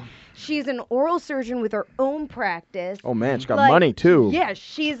body. She's an oral surgeon with her own practice. oh man, she's got Like, money too. Yeah,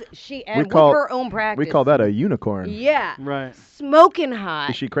 and call- with her own practice. We call that a unicorn. Yeah, Right. smoking hot,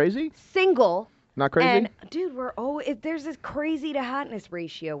 Is she crazy? single. Not crazy? And dude, there's this crazy to hotness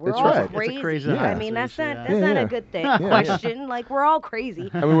ratio. We're That's all right. It's a crazy. crazy to I hotness mean, that's ratio, not yeah. that's Yeah, not yeah. a good thing. Yeah. Question. Like we're all crazy.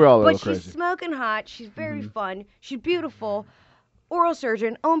 I mean, we're all a But little she's crazy. smoking hot. She's very fun. She's beautiful. Oral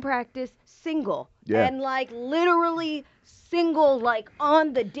surgeon, own practice, single. Yeah. And like literally single, like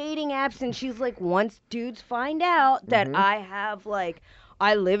on the dating apps. And she's like, once dudes find out that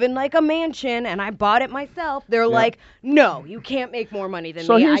I live in like a mansion and I bought it myself, they're like, no, you can't make more money than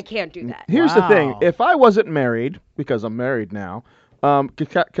So me. here's- I can't do that. Here's the thing: Wow. if I wasn't married, because I'm married now,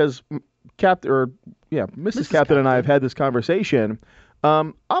 because Mrs. Captain and I have had this conversation.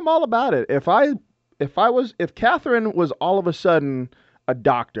 I'm all about it. If Catherine was all of a sudden a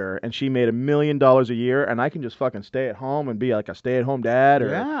doctor and she made $1 million a year, and I can just fucking stay at home and be like a stay-at-home dad, or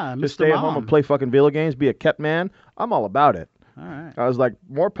Yeah, just Mr. stay at home Mom. and play fucking video games, be a kept man, I'm all about it. All right. I was like,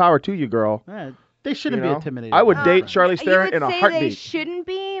 more power to you, girl. All right. They shouldn't You know? be intimidated. I would by date her. Charlize You Theron would in a say they heartbeat. shouldn't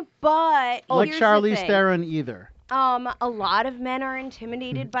be, but like here's the Charlize thing. Theron either. A lot of men are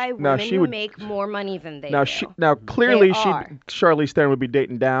intimidated by Now, women she who would- make more money than they Now, do. clearly, They are. Charlize Theron would be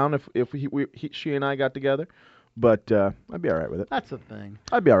dating down if she and I got together, but I'd be all right with it. That's the thing.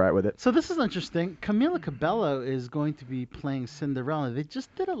 I'd be all right with it. So this is interesting. Camila Cabello is going to be playing Cinderella. They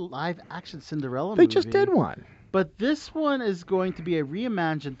just did a live-action Cinderella They movie. just did one. But this one is going to be a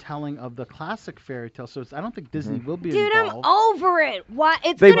reimagined telling of the classic fairy tale. So I don't think Disney will be Dude, involved. I'm over it. Why?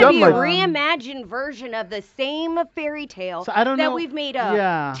 It's They've gonna done, be a like- reimagined version of the same fairy tale So I don't that know- we've made a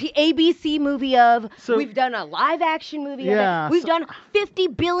yeah. ABC movie of. So- We've done a live action movie Yeah, of it. We've so- done 50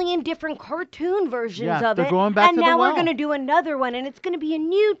 billion different cartoon versions Yeah, of they're it. going back and to the now we're well. gonna do another one, and it's gonna be a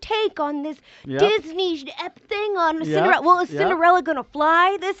new take on this Yep. Disney thing on Yep, Cinderella. Well, is yep. Cinderella gonna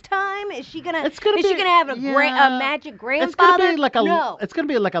fly this time? Is she gonna? It's gonna is she be- gonna have a yeah. magic It's grandfather? gonna be like a no. It's gonna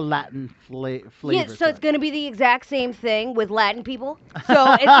be like a Latin flavor. Yeah, so it's going to be the exact same thing with Latin people.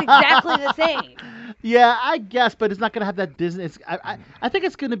 So it's exactly the same. Yeah, I guess, but it's not going to have that Disney. I think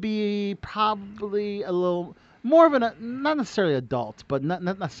it's going to be probably a little more of not necessarily adult, but not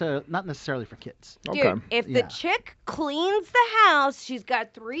necessarily for kids. Dude, if the chick cleans the house, she's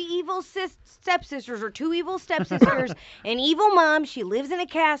got 3 evil stepsisters or 2 evil stepsisters, an evil mom, she lives in a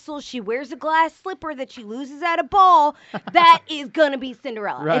castle, she wears a glass slipper that she loses at a ball, that is going to be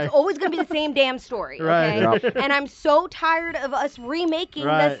Cinderella. Right. It's always going to be the same damn story, okay? Right. And I'm so tired of us remaking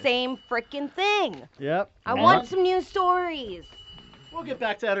the same freaking thing. Yep. I want some new stories. We'll get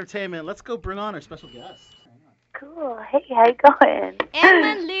back to entertainment. Let's go bring on our special guest. Cool. Hey, how you going?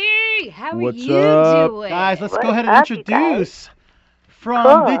 Emily, how are you doing? Guys, let's go ahead and What's up, you introduce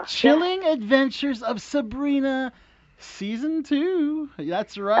from the chilling adventures of Sabrina Season 2.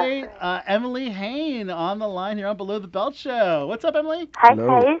 That's right. Emily Hain on the line here on Below the Belt Show. What's up, Emily? Hi,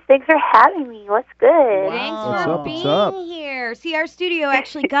 guys. Thanks for having me. What's good? Thanks for being here. See, our studio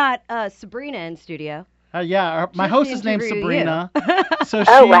actually got Sabrina in studio. My host is named Sabrina. So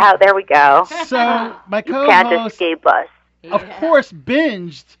wow, there we go. So my You can't co-host, escape us. of course,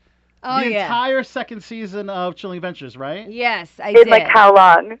 binged Oh, the yeah. entire second season of Chilling Adventures, right? Yes, I In did. like how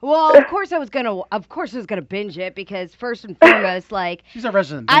long? Well, of course I was gonna binge it because first and foremost, like She's a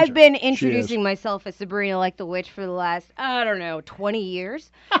resident binger. I've been She introducing myself as Sabrina like the Witch for the last 20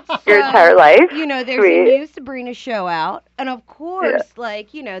 years. Your entire life? You know, there's Sweet. a new Sabrina show out, and of course,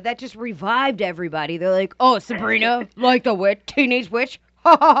 that just revived everybody. They're like, "Oh, Sabrina, like the witch, teenage witch."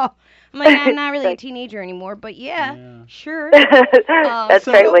 I'm like, I'm not really a teenager anymore, but sure. That's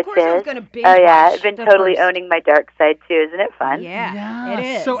so right, of course I was witches. gonna binge Oh yeah, watch I've been the totally first- owning my dark side too. Isn't it fun? Yeah, it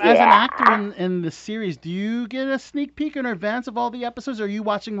is. So as an actor in the series, do you get a sneak peek in advance of all the episodes, or are you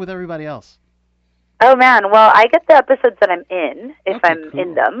watching with everybody else? Oh man, well I get the episodes that I'm in if I'm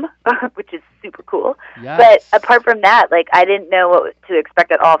in them, which is super cool. Yes. But apart from that, like I didn't know what to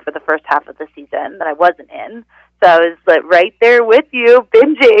expect at all for the first half of the season that I wasn't in. So I was like right there with you,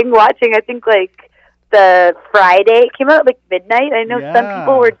 binging, watching. I think like the Friday it came out at like midnight. I know some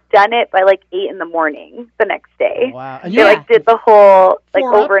people were done it by like 8 a.m. the next day. Wow! And they like did the whole like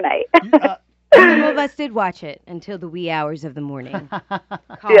overnight. Some of us did watch it until the wee hours of the morning.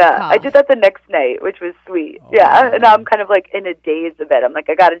 I did that the next night, which was sweet. And now I'm kind of like in a daze a bit. I'm like,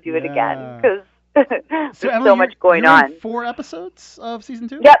 I got to do it again because there's Emily, so much going you're on. in 4 episodes of season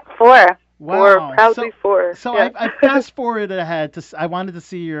 2? Yep, 4. Wow. Proudly 4. So yeah. I fast forwarded ahead I wanted to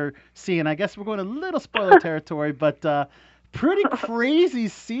see your scene. I guess we're going a little spoiler territory, but pretty crazy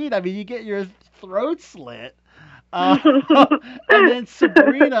scene. I mean, you get your throat slit. And then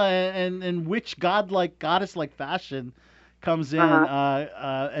Sabrina in witch goddess-like fashion comes in,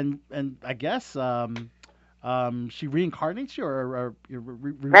 and I guess she reincarnates you or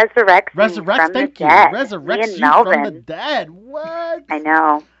resurrects thank you. Resurrects you from the dead. What? I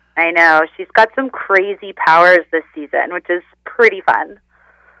know. She's got some crazy powers this season, which is pretty fun.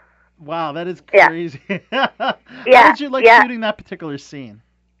 Wow, that is crazy. How did you like shooting that particular scene?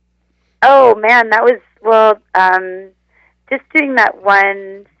 Oh man, that was just doing that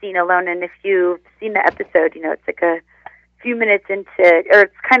one scene alone. And if you've seen the episode, you know it's like a few minutes into, or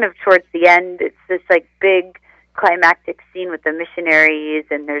it's kind of towards the end. It's this like big climactic scene with the missionaries,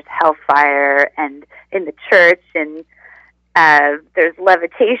 and there's hellfire, and in the church, and there's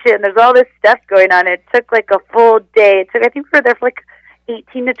levitation. There's all this stuff going on. It took like a full day. I think we were there for like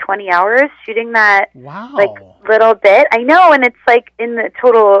 18 to 20 hours shooting that like little bit. I know, and it's like in the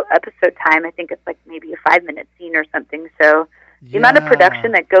total episode time, I think it's like maybe a 5-minute scene or something. So the amount of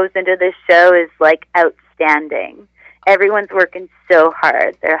production that goes into this show is like outstanding. Everyone's working so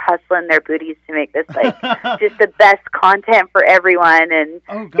hard. They're hustling their booties to make this like just the best content for everyone, and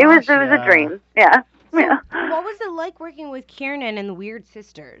it was a dream. Yeah. What was it like working with Kiernan and the Weird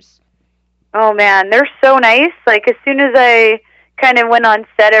Sisters? Oh man, they're so nice. Like as soon as I kind of went on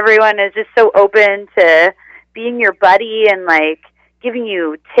set, everyone is just so open to being your buddy and like giving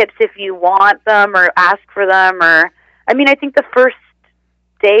you tips if you want them or ask for them. Or I mean, I think the first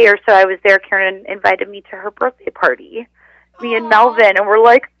day or so I was there, Karen invited me to her birthday party, me and Melvin, and we're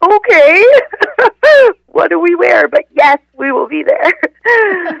like, okay, what do we wear? But yes, we will be there.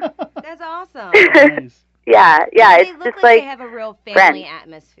 That's awesome. Nice. Yeah, They it's look just like like they have a real family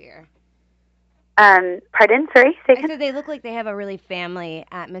atmosphere. Pardon? Sorry? Say I again? said they look like they have a really family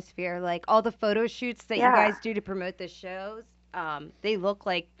atmosphere. Like all the photo shoots that you Yeah. guys do to promote the shows, they look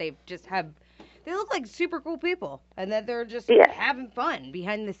like they look like super cool people, and that they're just having fun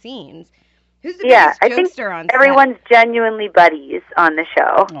behind the scenes. Who's the biggest I think jokester on set? everyone's genuinely buddies on the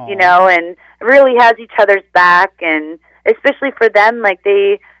show, Aw. you know, and really has each other's back, and especially for them, like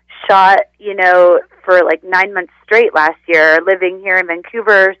they shot, you know, for like 9 months straight last year, living here in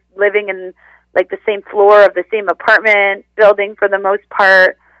Vancouver, living in like the same floor of the same apartment building for the most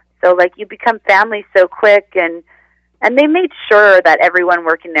part. So like you become family so quick, and they made sure that everyone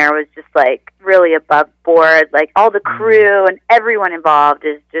working there was just like really above board. Like all the crew and everyone involved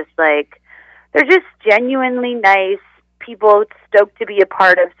is just like, they're just genuinely nice people, stoked to be a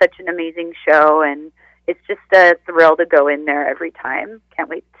part of such an amazing show, and it's just a thrill to go in there every time. Can't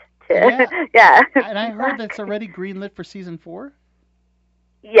wait to yeah. And I heard that's already greenlit for season 4.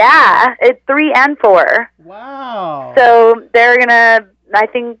 Yeah, it's 3 and 4. Wow. So they're gonna, I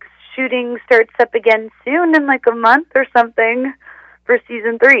think shooting starts up again soon in like a month or something for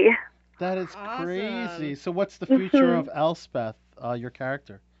season 3. That is crazy. So what's the future of Elspeth, your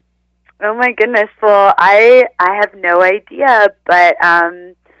character? Oh my goodness. Well, I have no idea, but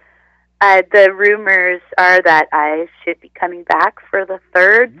the rumors are that I should be coming back for the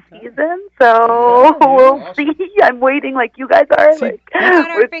 3rd season. So we'll see. I'm waiting like you guys are, like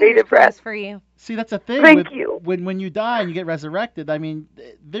with bated breath for you. See, that's a thing. Thank you. When you die and you get resurrected, I mean,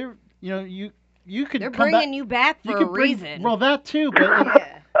 you could They're come bringing you back for a reason. reason. Well, that too,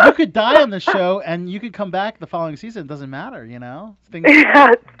 but you could die on the show and you could come back the following season. It doesn't matter,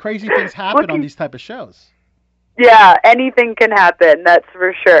 crazy things happen on these type of shows. Yeah, anything can happen, that's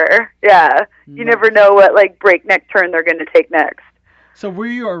for sure. Yeah, you never know what like breakneck turn they're going to take next. So were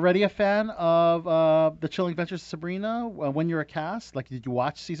you already a fan of The Chilling Adventures of Sabrina when you were a cast? Like, did you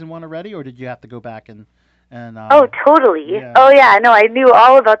watch season 1 already, or did you have to go back and Oh, totally. Yeah. Oh, yeah. No, I knew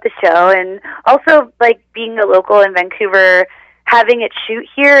all about the show, and also like being a local in Vancouver, having it shoot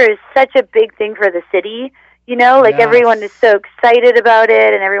here is such a big thing for the city. Like everyone is so excited about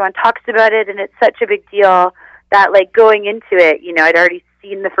it, and everyone talks about it, and it's such a big deal that like going into it, I'd already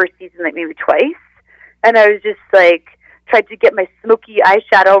seen the first season like maybe twice, and I was just like tried to get my smoky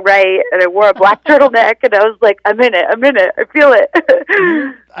eyeshadow right, and I wore a black turtleneck, and I was like, I'm in it, I feel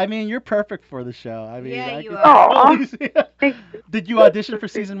it. I mean, you're perfect for the show. I mean, yeah, you are. Did you audition for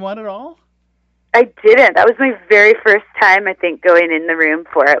season 1 at all? I didn't. That was my very first time, I think, going in the room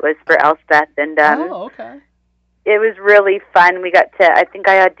for it was for Elspeth, and oh, okay. It was really fun. We got to, I think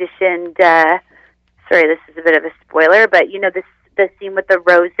I auditioned, sorry, this is a bit of a spoiler, but the scene with the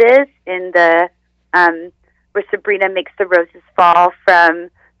roses in the, where Sabrina makes the roses fall from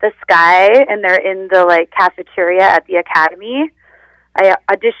the sky, and they're in the like cafeteria at the academy. I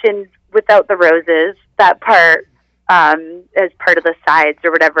auditioned without the roses, that part, as part of the sides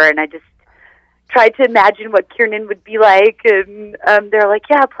or whatever, and I just tried to imagine what Kiernan would be like, and they're like,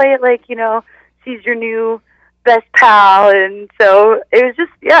 yeah, play it like, she's your new best pal, and so it was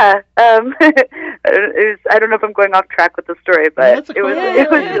just, I don't know if I'm going off track with the story, but it was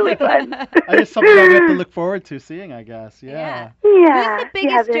really fun. It's something that we have to look forward to seeing, I guess. Yeah. Who's the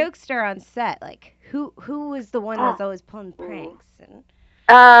biggest jokester on set? Like, who was the one that's always pulling pranks? And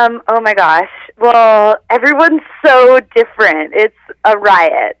oh my gosh. Well, everyone's so different. It's a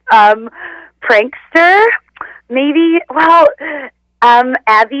riot. Prankster, maybe. Well,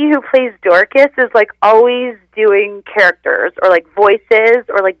 Abby, who plays Dorcas, is like always doing characters or like voices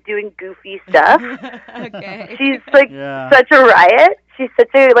or like doing goofy stuff. Okay. She's like such a riot. She's such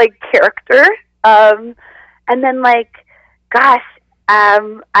a like character. And then like, gosh,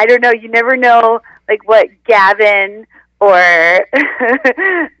 I don't know. You never know like what Gavin or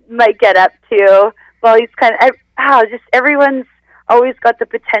might get up to. Well, he's kind of just everyone's always got the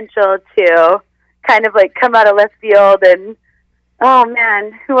potential to kind of like come out of left field. And oh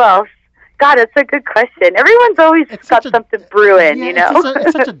man, who else? God, it's a good question. Everyone's always got something brewing,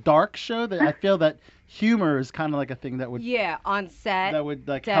 It's such a dark show that I feel that humor is kind of like a thing that would on set that would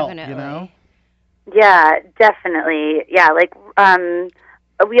like definitely help, Yeah, definitely. Yeah, like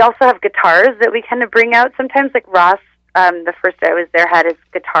we also have guitars that we kind of bring out sometimes. Like Ross, the first day I was there, had his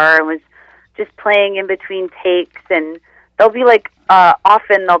guitar and was just playing in between takes, and there'll be like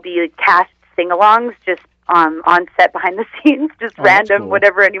often there'll be like, cast sing-alongs just on set behind the scenes, just random,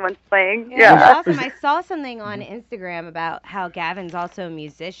 whatever anyone's playing. Yeah, that's awesome. I saw something on Instagram about how Gavin's also a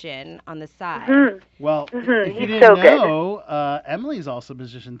musician on the side. Mm-hmm. Well, if you didn't so know, Emily's also a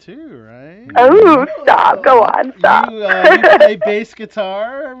musician too, right? Oh, stop. Go on, stop. You play bass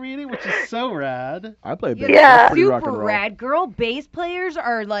guitar, really, which is so rad. I play bass. Yeah, super rad. Girl bass players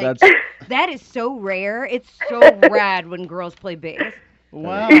are like, that is so rare. It's so rad when girls play bass.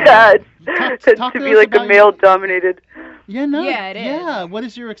 Wow. Yeah, it tends to be like a male-dominated. Yeah, no. Yeah, it is. Yeah, what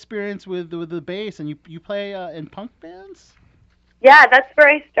is your experience with the bass? And you play in punk bands? Yeah, that's where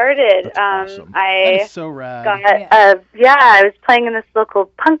I started. That's awesome. That is so rad. I was playing in this local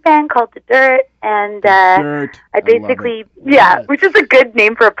punk band called The Dirt, and Dirt. I basically, which is a good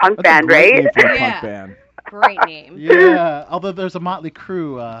name for a punk band, That's a great right? name for a punk band. Great name. Yeah, although there's a Motley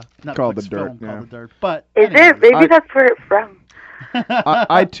Crue Netflix Called The Dirt, film yeah. called The Dirt. But Is anyway. it? Maybe that's where it's from.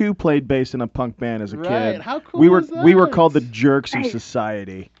 I too played bass in a punk band as a Right, kid. how cool we were is we were that? called the Jerks of Nice.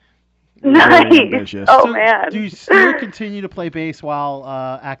 Society. Nice. Very ambitious. Oh So, man. do you still continue to play bass while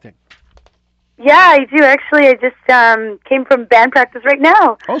acting? Yeah, I do actually. I just came from band practice right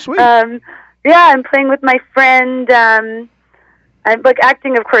now. Oh, sweet. Yeah, I'm playing with my friend. And like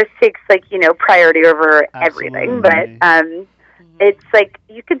acting, of course, takes like priority over everything. But it's like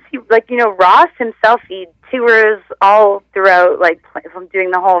you can see, like Ross himself. He tours all throughout, like from doing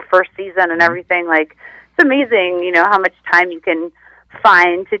the whole first season and everything. Like it's amazing, how much time you can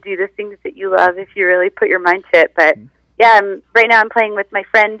find to do the things that you love if you really put your mind to it. But yeah, right now I'm playing with my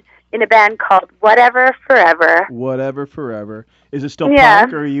friend in a band called Whatever Forever. Whatever Forever. Is it still Yeah.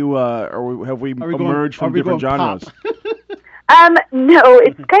 punk, or are you? Have we emerged from different genres? No,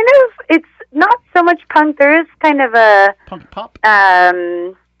 it's not so much punk. There is kind of a punk pop.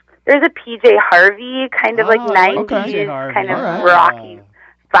 There's a PJ Harvey kind of like I like 90s PJ Harvey. kind of All right. rocky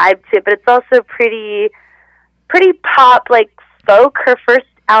vibe to it, but it's also pretty pop, like folk. Her first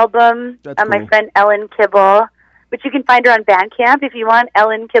album, That's my cool. friend Ellen Kibble, which you can find her on Bandcamp if you want.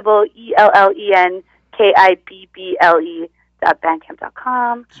 Ellen Kibble,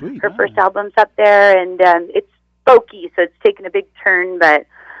 ELLENKIBBLE.bandcamp.com. Sweet. Her first album's up there, and it's folky, so it's taken a big turn. But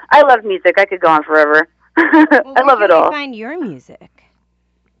I love music. I could go on forever. I love it all. Where can we find your music?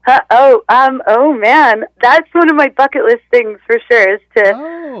 Oh man, that's one of my bucket list things for sure, is to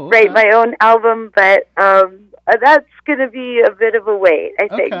write my own album. But that's gonna be a bit of a wait, I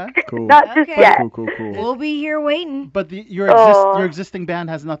think. Okay. Cool. Not just yet. Cool. We'll be here waiting. But your existing band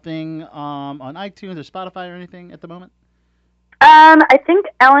has nothing on iTunes or Spotify or anything at the moment? I think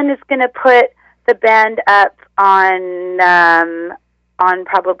Ellen is gonna put the band up on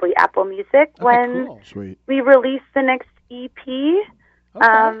probably Apple Music when cool. Sweet. we release the next EP.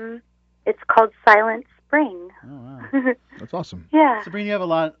 It's called Silent Spring. Oh wow. That's awesome. Yeah. Sabrina, you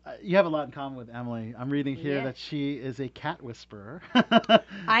have a lot in common with Emily. I'm reading here that she is a cat whisperer. I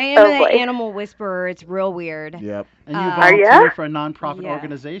am Oh, an boy. animal whisperer. It's real weird. Yep. And you Are volunteer ya? for a nonprofit Yeah.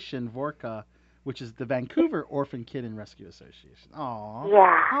 organization, VORCA, which is the Vancouver Orphan Kid and Rescue Association. Aww.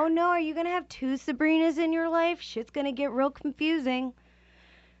 Yeah. Oh no, are you gonna have two Sabrinas in your life? Shit's gonna get real confusing.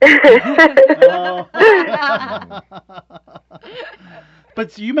 Oh.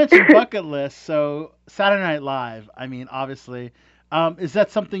 But you mentioned bucket list, so Saturday Night Live. I mean, obviously, is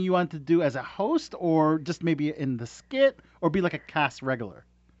that something you want to do as a host, or just maybe in the skit, or be like a cast regular?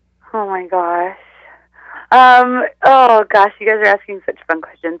 Oh my gosh. Oh gosh, you guys are asking such fun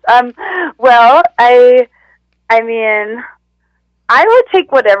questions. Well, I mean, I would take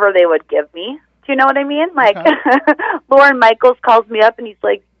whatever they would give me. Do you know what I mean? Like, Lauren Michaels calls me up and he's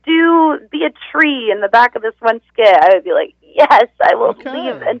like, be a tree in the back of this one skit. I would be like, yes, I will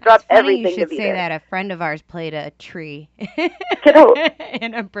leave and drop Funny everything you should to be say there. that. A friend of ours played a tree Kiddo.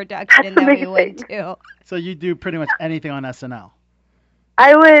 in a production that we went to. So you do pretty much anything on SNL.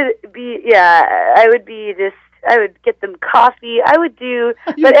 I would be I would get them coffee. I would do,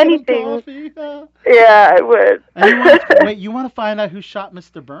 but anything. Yeah, I would. And you want to find out who shot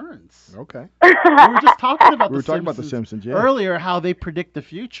Mr. Burns? Okay. We were just talking about The Simpsons, yeah. earlier, how they predict the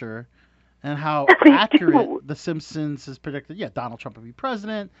future, and how They accurate do. The Simpsons has predicted. Yeah, Donald Trump will be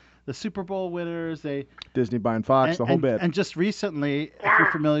president. The Super Bowl winners. Disney buying Fox, the whole bit. And just recently, if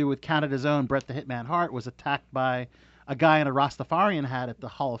you're familiar with Canada's own Bret the Hitman Hart, was attacked by a guy in a Rastafarian hat at the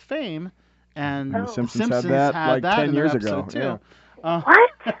Hall of Fame. And The Simpsons had that like 10 in their years ago, episode, too.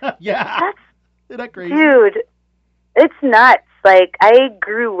 What? Yeah. Isn't that crazy? Dude, it's nuts. Like, I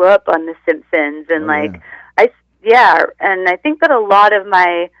grew up on The Simpsons, and and I think that a lot of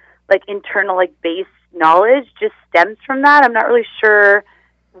my like internal like base knowledge just stems from that. I'm not really sure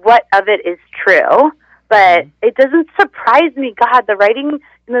what of it is true, but it doesn't surprise me. God, the writing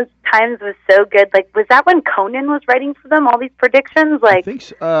in those times was so good. Like, was that when Conan was writing for them, all these predictions? Like, I think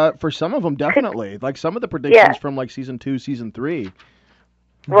for some of them, definitely. Like some of the predictions from like season 2, season 3.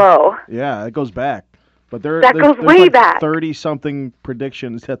 Whoa. Yeah, it goes back. But there's goes way like back. 30-something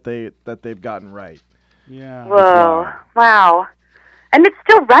predictions that they've gotten right. Yeah. Whoa. Wow. And it's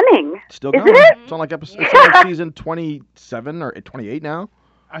still running. Still Isn't going. it? It's on like it's on like season 27 or 28 now.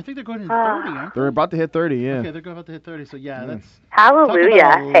 I think they're going to 30, aren't They're about to hit 30, yeah. Okay, they're about to hit 30, so yeah, that's...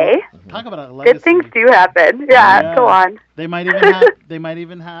 Hallelujah. Hey? Talk about a legacy. Good things do happen. Yeah, go on. They might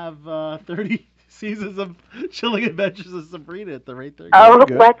even have 30 seasons of Chilling Adventures of Sabrina at the rate they're Oh,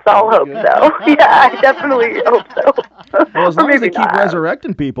 going. let's all hope so. Yeah, I definitely hope so. Well, as Or long as they maybe keep not.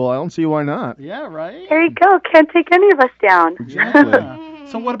 resurrecting people, I don't see why not. Yeah, right? There you go. Can't take any of us down. Exactly.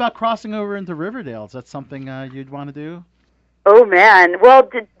 So what about crossing over into Riverdale? Is that something you'd want to do? Oh man. Well,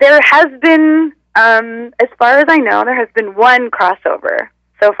 there has been, as far as I know, there has been one crossover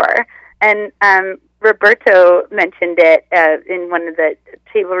so far, and Roberto mentioned it in one of the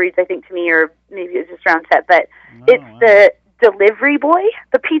table reads, I think, to me, or maybe it was just around set. But it's the delivery boy,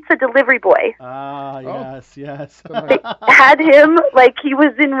 the pizza delivery boy. Ah, yes. They had him, like, he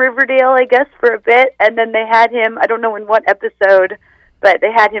was in Riverdale, I guess, for a bit, and then they had him, I don't know in what episode, but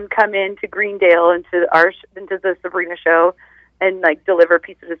they had him come into Greendale into the Sabrina show and, like, deliver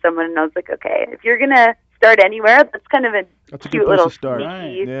pizza to someone, and I was like, okay, if you're going to start anywhere, that's kind of That's a cute good place little to start.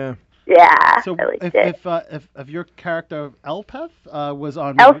 sneaky. Yeah. Yeah, So I liked it. if your character Elspeth was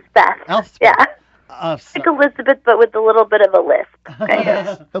on Elspeth. Yeah. Like Elizabeth, but with a little bit of a lisp. Kind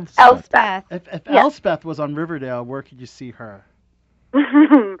of. Elspeth. If Elspeth was on Riverdale, where could you see her?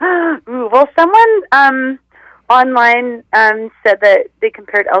 Ooh, well, someone online said that they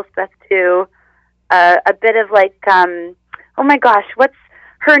compared Elspeth to a bit of like, oh my gosh, what's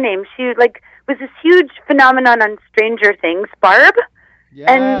her name? She was this huge phenomenon on Stranger Things, Barb. Yes,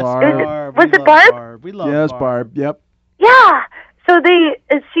 and Barb. Was it Barb? We love Yes, Barb. Yep. Yeah. So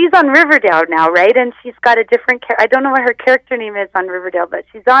she's on Riverdale now, right? And she's got a different I don't know what her character name is on Riverdale, but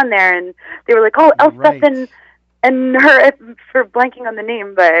she's on there, and they were like, "Oh, Elspeth and her," for blanking on the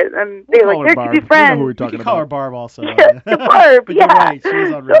name, but they were like, "They're to be friends." Who we're You talking can call her about. Barb also. Barb, But yeah. you're right,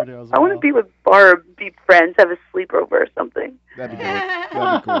 she's on Riverdale as well. I want to be with Barb, be friends, have a sleepover or something. That'd be good.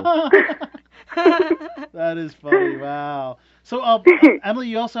 That'd be cool. That is funny. Wow. So, Emily,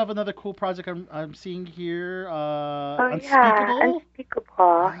 you also have another cool project I'm seeing here. Unspeakable. Yeah,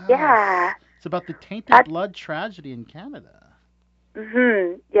 Unspeakable. Yeah. It's about the tainted blood tragedy in Canada.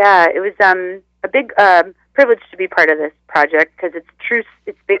 Yeah, it was a big privilege to be part of this project because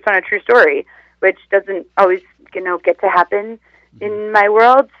it's based on a true story, which doesn't always get to happen in my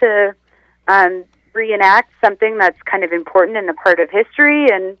world, to reenact something that's kind of important and a part of history.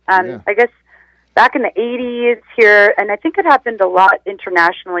 And I guess back in the 80s here, and I think it happened a lot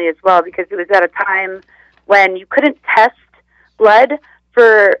internationally as well, because it was at a time when you couldn't test blood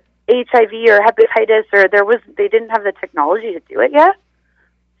for HIV or hepatitis, or they didn't have the technology to do it yet.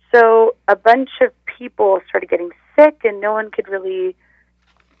 So a bunch of people started getting sick, and no one could really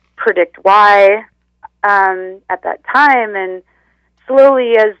predict why at that time. And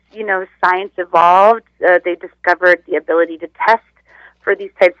slowly, as science evolved, they discovered the ability to test for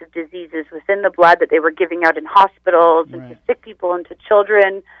these types of diseases within the blood that they were giving out in hospitals and to sick people and to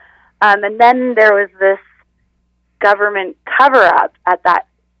children. And then there was this government cover-up at that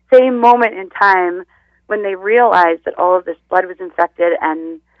same moment in time when they realized that all of this blood was infected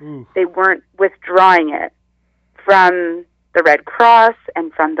and they weren't withdrawing it from the Red Cross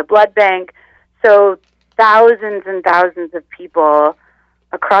and from the blood bank. So thousands and thousands of people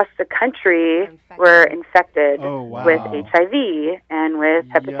across the country were infected with HIV and with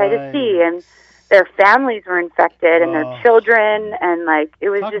hepatitis C, and their families were infected and their children, and it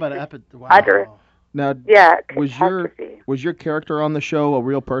was just utter. Now, catastrophe. was your character on the show a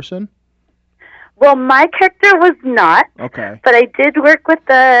real person? Well, my character was not. Okay. But I did work with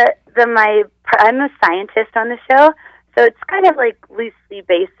I'm a scientist on the show, so it's kind of loosely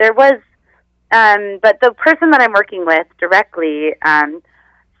based. There was, but the person that I'm working with directly,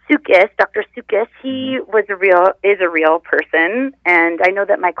 Sukis, Dr. Sukis, he is a real person, and I know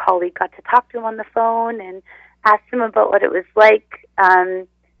that my colleague got to talk to him on the phone and asked him about what it was like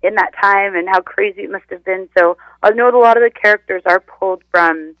in that time and how crazy it must have been. So I know that a lot of the characters are pulled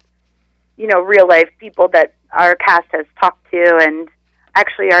from, real life people that our cast has talked to, and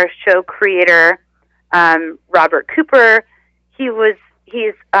actually our show creator, Robert Cooper,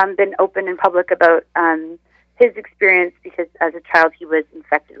 he's been open and public about his experience, because as a child he was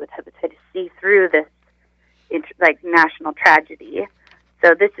infected with hepatitis C through this national tragedy.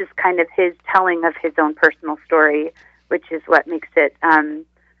 So this is kind of his telling of his own personal story, which is what makes it,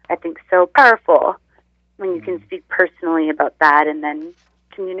 I think, so powerful when you can speak personally about that and then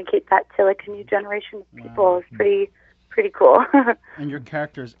communicate that to a new generation of people. Is pretty cool. And your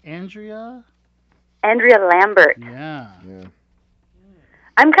character is Andrea Lambert. Yeah.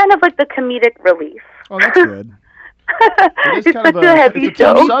 I'm kind of like the comedic relief. Oh, that's good. It is kind of a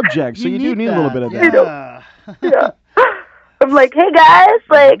tough subject, so you do need a little bit of that. Yeah. I'm like, hey guys,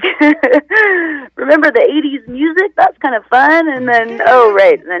 remember the 80s music? That's kind of fun. And then,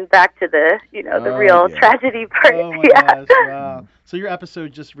 and then back to the, the real tragedy part. Oh my gosh, wow. So your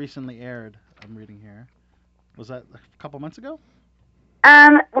episode just recently aired, I'm reading here. Was that a couple months ago?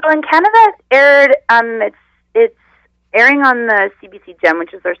 Well, in Canada, it aired, it's airing on the CBC Gem,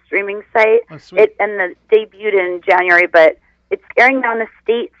 which is our streaming site. Oh, sweet. And it debuted in January, but it's airing now in the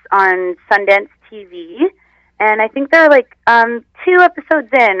States on Sundance TV, and I think they're like 2 episodes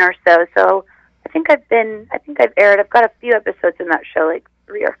in or so. So I think I've aired. I've got a few episodes in that show, like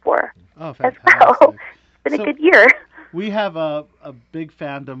 3 or 4. Oh, fantastic! fantastic. It's been a good year. We have a big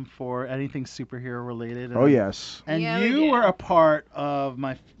fandom for anything superhero related. Oh, yes. And Yeah, we you do. were a part of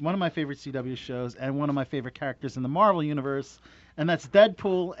one of my favorite CW shows and one of my favorite characters in the Marvel universe, and that's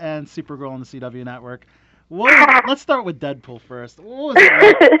Deadpool and Supergirl on the CW network. Let's start with Deadpool first. What was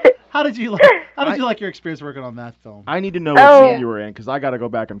it like? How did you like your experience working on that film? I need to know what scene you were in because I got to go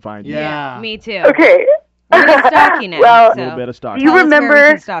back and find you. Yeah. Me too. Okay. We're gonna stalk you now. Well, A little bit of stock. Do you Tell us where we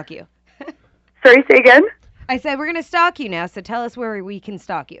remember? can stalk you. Sorry, say again. I said we're gonna stalk you now, so tell us where we can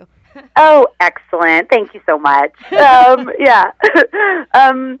stalk you. Oh, excellent. Thank you so much. Yeah.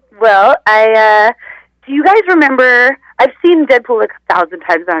 Well, do you guys remember, I've seen Deadpool like 1,000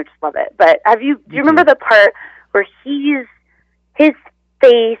 times and I just love it, but do you remember the part where his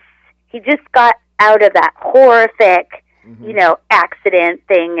face, he just got out of that horrific, accident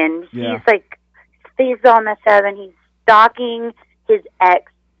thing, and he's like, his face is all messed up, and he's stalking his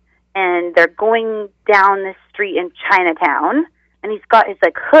ex, and they're going down the street in Chinatown, and he's got his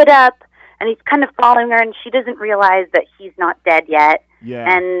like hood up, and he's kind of following her, and she doesn't realize that he's not dead yet. Yeah.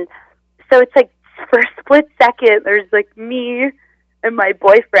 And so it's like for a split second, there's like me and my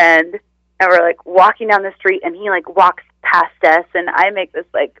boyfriend, and we're like walking down the street, and he like walks past us, and I make this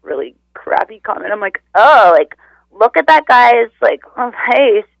like really crappy comment. I'm like, oh, like look at that guy's like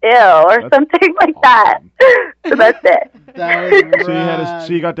face, ew, or something like that. So that's it. That was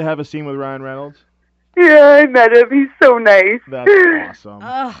So you got to have a scene with Ryan Reynolds? Yeah, I met him. He's so nice. That's awesome.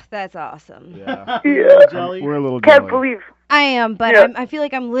 Oh, that's awesome. Yeah. Yeah. Jelly? We're a little Can't jelly. believe. I am, but Yeah. I feel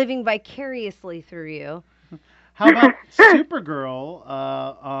like I'm living vicariously through you. How about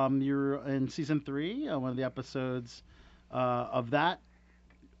Supergirl? You're in season 3, one of the episodes of that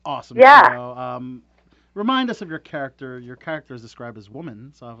awesome Yeah. show. Remind us of your character. Your character is described as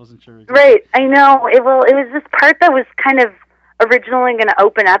woman, so I wasn't sure. Right, I know. It was this part that was kind of originally going to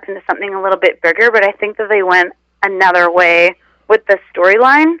open up into something a little bit bigger, but I think that they went another way with the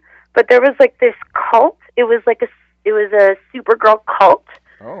storyline. But there was like this cult. It was a Supergirl cult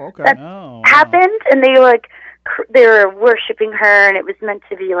Oh, okay. that Oh, wow. happened, and they they were worshiping her, and it was meant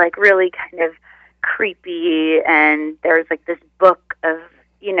to be like really kind of creepy. And there was like this book of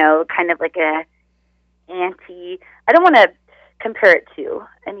kind of like a I don't want to compare it to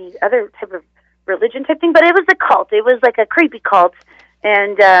any other type of religion type thing, but it was a cult. It was like a creepy cult,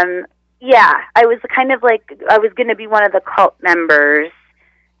 and I was kind of like I was going to be one of the cult members,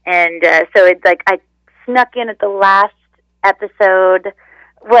 and so it's like I snuck in at the last episode,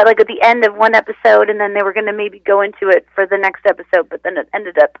 like at the end of one episode, and then they were going to maybe go into it for the next episode, but then it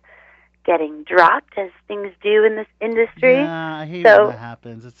ended up getting dropped, as things do in this industry. Yeah, I hate So- when that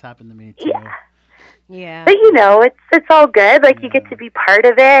happens. It's happened to me too. Yeah. Yeah. But it's all good. Like you get to be part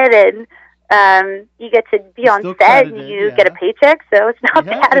of it, and you get to be on Still set, and credited, you yeah. get a paycheck, so it's not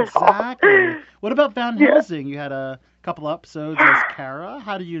Yeah, bad at all. exactly. What about Van Yeah. Helsing? You had a couple episodes as Kara.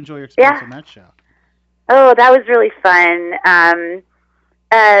 How did you enjoy your experience Yeah. on that show? Oh, that was really fun.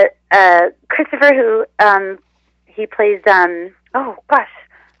 Christopher, who he plays, oh gosh,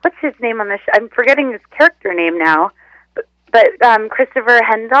 what's his name on the show? I'm forgetting his character name now. But Christopher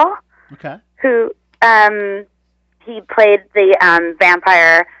Hendall, Okay. who he played the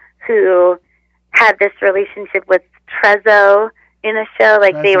vampire who had this relationship with Trezzo in the show.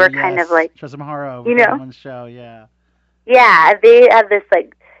 Like they were kind of like, Trezzo Maharo you know? on the show. Yeah. yeah, they have this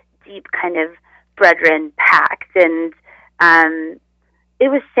like deep kind of brethren pact, and it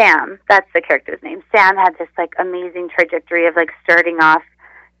was Sam. That's the character's name. Sam had this like amazing trajectory of like starting off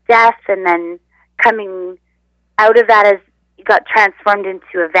deaf and then coming out of that as he got transformed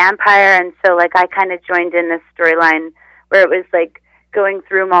into a vampire. And so like I kind of joined in this storyline where it was like going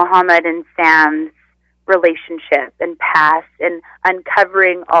through Mohammed and Sam's relationship and past and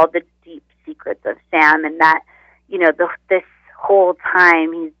uncovering all the deep secrets of Sam, and that this whole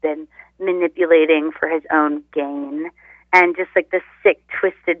time he's been manipulating for his own gain, and just like this sick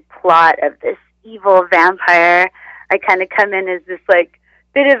twisted plot of this evil vampire. I kind of come in as this like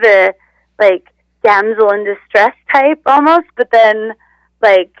bit of a like damsel in distress type almost, but then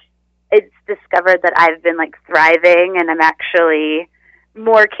like it's discovered that I've been like thriving and I'm actually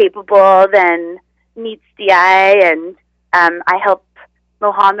more capable than meets the eye, and I help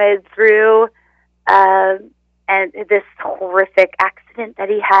Mohammed through and this horrific accident that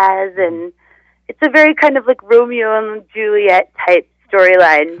he has, and it's a very kind of like Romeo and Juliet type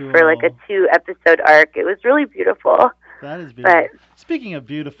storyline for like a 2-episode arc. It was really beautiful. That is beautiful. But Speaking of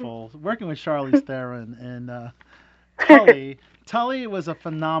beautiful, working with Charlize Theron and Tully. Tully was a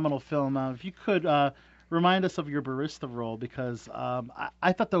phenomenal film. If you could remind us of your barista role, because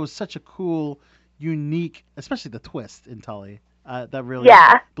I thought that was such a cool, unique, especially the twist in Tully. That really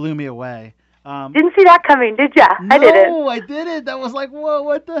blew me away. Didn't see that coming, did ya? No, I didn't. No, I didn't. That was like, whoa,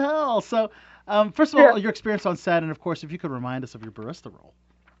 what the hell? So, first of all, your experience on set, and of course, if you could remind us of your barista role.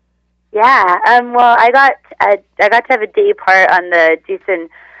 Yeah. Well, I got to have a day part on the Jason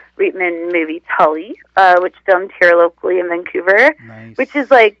Reitman movie Tully, which filmed here locally in Vancouver. Nice. Which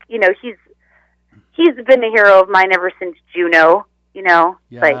is like, he's been a hero of mine ever since Juno. Yes.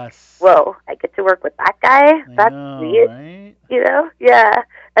 Like, whoa, I get to work with that guy. That's sweet. Right? Yeah.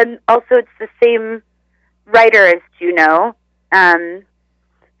 And also, it's the same writer as Juno, and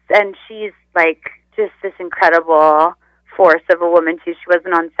she's like just this incredible force of a woman too. She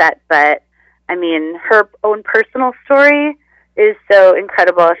wasn't on set, but I mean, her own personal story is so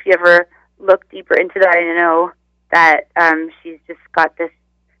incredible. If you ever look deeper into that, I know that she's just got this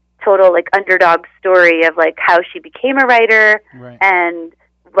total like underdog story of like how she became a writer, right. And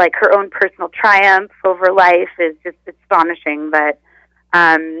like her own personal triumph over life is just astonishing. But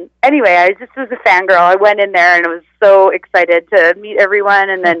anyway, I just was a fangirl. I went in there and I was so excited to meet everyone,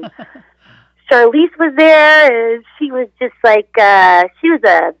 and then Charlize was there. And she was just like she was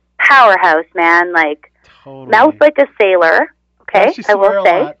a powerhouse, man. Like mouth like a sailor. Okay, I will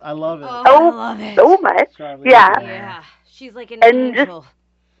say. Lot. I love it. Oh, I love it. So much. Charlize, Yeah. She's like an angel.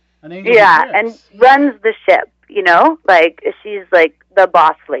 An angel. Yeah, and runs the ship. Like she's like the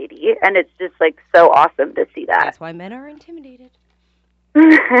boss lady, and it's just like so awesome to see that. That's why men are intimidated.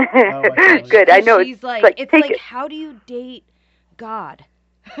 Good, I know. She's it's like how do you date God?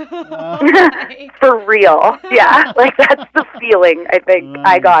 For real, yeah. Like that's the feeling I think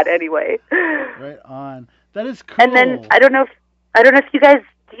I got anyway. Right on. That is cool. And then I don't know if you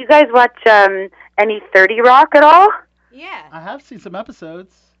guys watch any 30 Rock at all? Yeah. I have seen some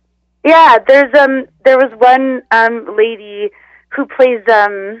episodes. Yeah, there was one lady who plays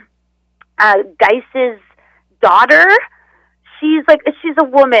Geis's daughter. She's a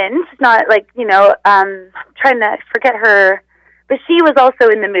woman. She's not like, I'm trying to forget her, but she was also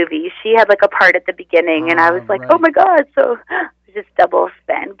in the movie. She had like a part at the beginning, and I was like, right. Oh my God. So I was just double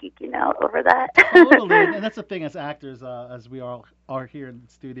fan geeking out over that. Totally. And that's the thing as actors, as we all are here in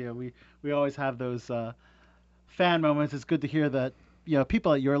the studio, we always have those fan moments. It's good to hear that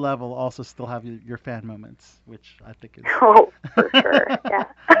people at your level also still have your fan moments, which I think is. Oh, for sure, yeah.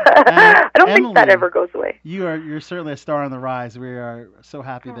 I don't Emily, think that ever goes away. You're certainly a star on the rise. We are so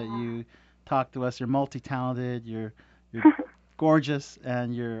happy that you talked to us. You're multi-talented. You're gorgeous,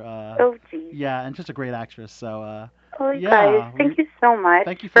 and you're and just a great actress. So guys, thank you so much.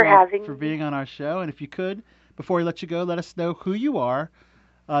 Thank you for having for being on our show. And if you could, before we let you go, let us know who you are.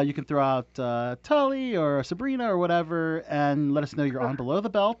 You can throw out Tully or Sabrina or whatever, and let us know you're on Below the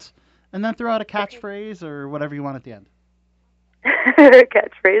Belt, and then throw out a catchphrase or whatever you want at the end.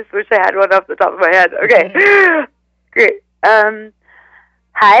 Catchphrase? Wish I had one off the top of my head. Okay, great.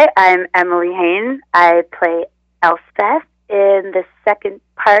 Hi, I'm Emily Hain. I play Elspeth in the second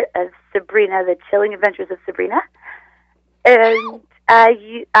part of Sabrina, The Chilling Adventures of Sabrina, and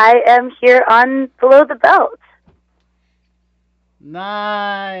I am here on Below the Belt.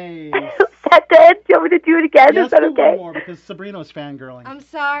 Nice. Is that good? Do you want me to do it again? Yes, is that okay? One more because Sabrina was fangirling. I'm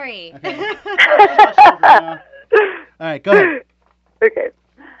sorry. Okay. All right, go ahead. Okay.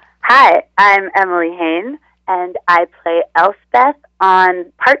 Hi, I'm Emily Hain, and I play Elspeth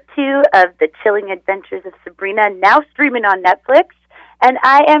on part 2 of The Chilling Adventures of Sabrina, now streaming on Netflix, and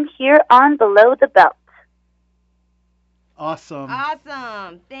I am here on Below the Belt. Awesome.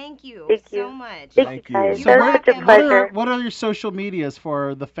 Thank you so much. Thank you guys. So that was such a pleasure. What are your social medias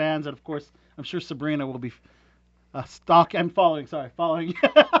for the fans? And of course, I'm sure Sabrina will be following. Stalking.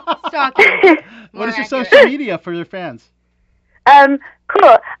 What is your social media for your fans?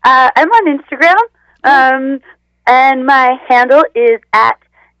 Cool. I'm on Instagram. And my handle is at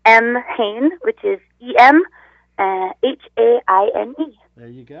mhaine, which is EMHAINE. There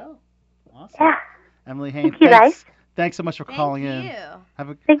you go. Awesome. Yeah. Emily Hain, thank you guys. Thanks so much for calling in.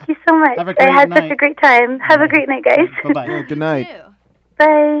 Thank you so much. Have a great I had night. such a great time. Have a great night, guys. Bye-bye. Good night.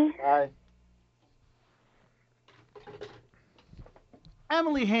 Bye. Bye.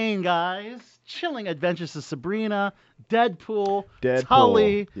 Emily Hain, guys. Chilling Adventures of Sabrina, Deadpool,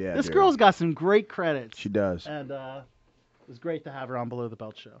 Tully. Yeah, this dude. girl's got some great credits. She does. And it was great to have her on Below the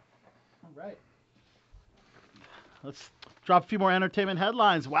Belt show. All right. Let's drop a few more entertainment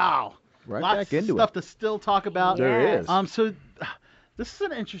headlines. Wow. Right Lots back into of stuff to still talk about. There is. So This is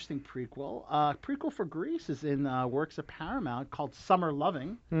an interesting prequel. Prequel for Grease is in works at Paramount called Summer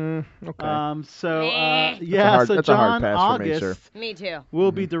Loving. Okay. Yeah, so that's a hard John pass for me, sir. August Me too.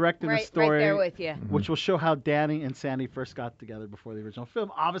 will be directing the Right story, there with you. which will show how Danny and Sandy first got together before the original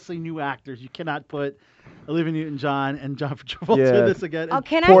film. Obviously, new actors. You cannot put Olivia Newton-John and John Travolta Yeah. in this again. Oh,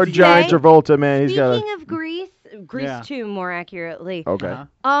 can Poor I John say, Travolta, man. He's got speaking of Grease Yeah. 2 more accurately. Okay.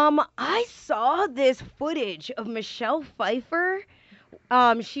 I saw this footage of Michelle Pfeiffer.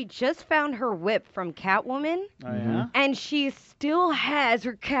 She just found her whip from Catwoman. Oh, yeah? And she still has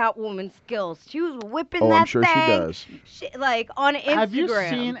her Catwoman skills. She was whipping Oh, that I'm sure she thing. does. Like on Instagram. Have you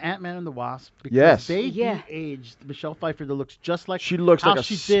seen Ant-Man and the Wasp? Because Yes. they Yeah. de-aged Michelle Pfeiffer that looks just like She looks how like a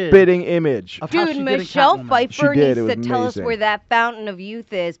she did spitting image. of how she Dude, did in Michelle Catwoman. Pfeiffer She did. needs It was to tell us amazing. where that fountain of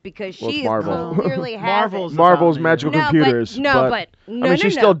youth is because Well, it's she Marvel. clearly has Marvel's it. the Marvel's fountain, magical No, but- computers. no, but- I no, mean,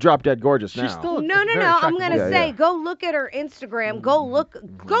 she's no. still drop dead gorgeous now. She's still No, very I'm attractive. gonna Yeah, say, yeah. go look at her Instagram. Go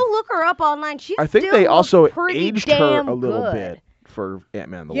look her up online. She's I think still they looks also pretty aged her damn a little good. bit for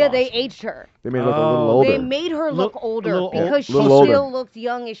Ant-Man and the Yeah, Wasp. they aged her. They made her look a little Oh. older. They made her look older little because she little older. still looks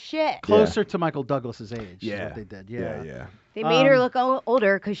young as shit. Closer to Michael Douglas's age. Is Yeah. what they did. yeah, yeah. They made her Um, look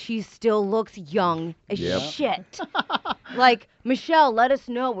older because she still looks young as Yep. shit. Like, Michelle, let us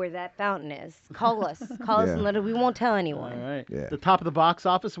know where that fountain is. Call us. Call us Yeah. and let us. We won't tell anyone. All right. Yeah. The top of the box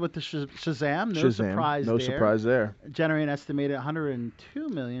office with the Shazam. No surprise No there. surprise there. Generating an estimated 102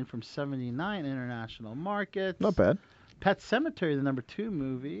 million from 79 international markets. Not bad. Pet Cemetery, the number 2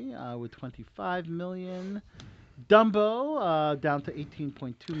 movie, with 25 million. Dumbo, down to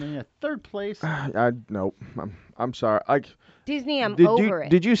 18.2 million at third place. Nope. I'm sorry. Disney, I'm Did over it.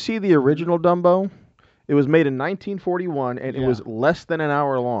 Did you see the original Dumbo? It was made in 1941, and it was less than an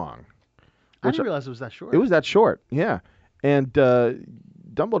hour long. I didn't realize it was that short. It was that short, yeah. And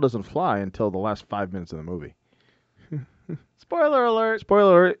Dumbo doesn't fly until the last 5 minutes of the movie. Spoiler alert.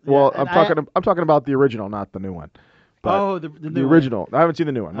 Spoiler alert. Yeah, Well, and I'm talking about the original, not the new one. But Oh, the new the one. original. I haven't seen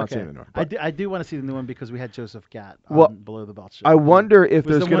the new one. I'm not Okay. seeing the new one. I do want to see the new one because we had Joseph Gatt on Well, Below the Belt Show. I wonder if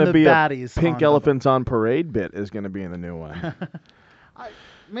Was there's the going one to of the be a baddies Pink on Elephants on Parade bit is going to be in the new one.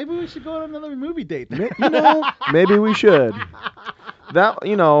 Maybe we should go on another movie date. Maybe we should. That,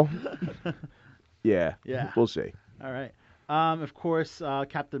 yeah. Yeah. We'll see. All right. Of course,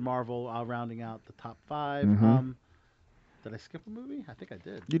 Captain Marvel rounding out the top 5. Mhm. Did I skip a movie? I think I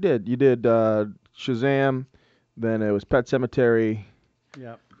did. You did. You did Shazam, then it was Pet Cemetery,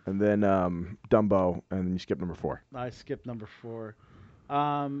 Yep. and then Dumbo, and then you skipped number 4. I skipped number 4.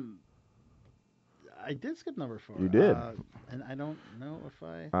 I did skip number 4. You did. And I don't know if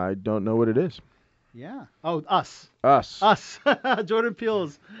I... I don't know what it is. Yeah. Oh, Us. Us. Us. Jordan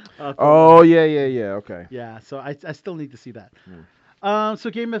Peele's. Film. Oh, yeah, okay. Yeah, so I still need to see that. Hmm. So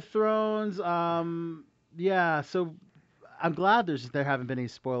Game of Thrones, yeah, so I'm glad there haven't been any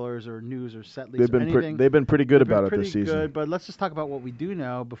spoilers or news or set leaks or anything. They've been pretty good They've been about it pretty this season. good, but let's just talk about what we do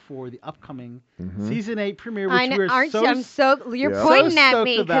know before the upcoming Mhm. season 8 premiere, which I know, we're aren't so you? I'm so you're Yeah. pointing so at stoked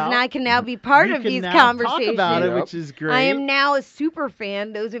me because about. I can now be part You of can these now conversations. talk about it, Yep. which is great. I am now a super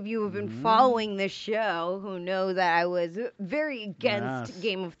fan. Those of you who have been following this show who know that I was very against Yes.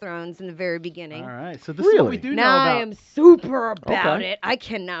 Game of Thrones in the very beginning. All right, so this is what we Really? do know Now about. I am super about Okay. it. I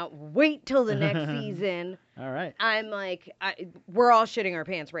cannot wait till the next season. All right. I'm like, we're all shitting our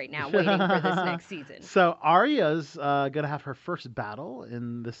pants right now waiting for this next season. So Arya's gonna have her first battle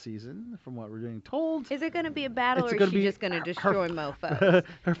in this season, from what we're being told. Is it going to be a battle It's or is gonna she be just going to her- destroy mofos?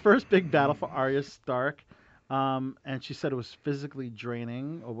 Her first big battle for Arya Stark, and she said it was physically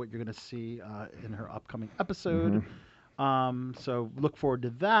draining, or what you're going to see in her upcoming episode. So look forward to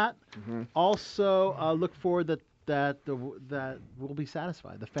that. Also, look forward that we'll be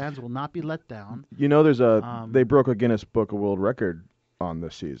satisfied. The fans will not be let down. You know, they broke a Guinness Book of World Record on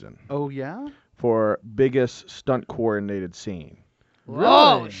this season Oh yeah. for biggest stunt coordinated scene.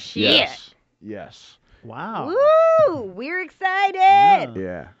 Oh, Really? shit. Yes. Wow. Woo! We're excited.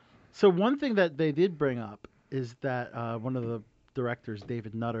 Yeah. So one thing that they did bring up is that one of the directors,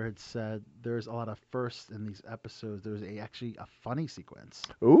 David Nutter, had said there's a lot of firsts in these episodes. There's actually a funny sequence.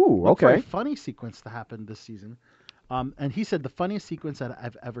 Ooh, Look for okay. a funny sequence to happen this season. And he said the funniest sequence that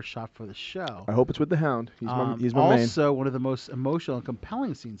I've ever shot for the show. I hope it's with the Hound. He's my main. Also, one of the most emotional and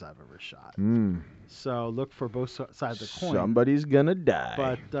compelling scenes I've ever shot. So look for both sides of the coin. Somebody's gonna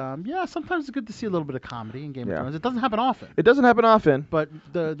die. But yeah, sometimes it's good to see a little bit of comedy in Game of Yeah. Thrones. It doesn't happen often, It doesn't happen often. but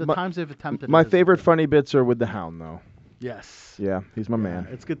the My- times they've attempted My it is favorite good. funny bits are with the Hound, though. Yes. Yeah, he's my man.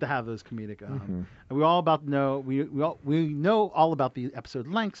 It's good to have those comedic. Mhm. And we all know all about the episode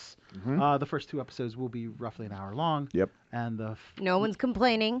lengths. Mhm. The first 2 episodes will be roughly an hour long. Yep. And No one's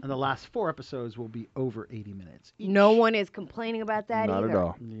complaining. And the last 4 episodes will be over 80 minutes. No one is complaining about that Not either. at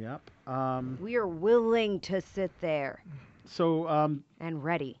all. Yep. We are willing to sit there So and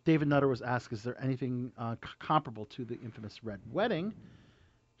ready. David Nutter was asked, is there anything comparable to the infamous Red Wedding?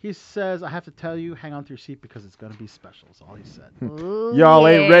 He says, I have to tell you, hang on to your seat because it's going to be special. That's all he said. Ooh, Y'all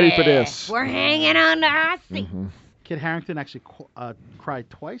ain't ready for this. We're hanging on to our seats. Kit Harington actually cried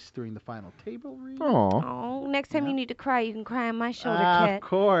twice during the final table read. Oh, next time you need to cry, you can cry on my shoulder, Kit. Of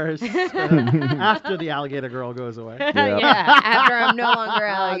course. After the alligator girl goes away. Yeah, after I'm no longer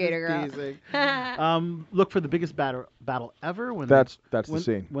alligator girl. Just teasing. Look for the biggest battle ever. When That's the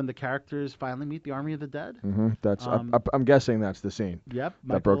scene. When the characters finally meet the Army of the Dead. That's I'm guessing that's the scene. Yep.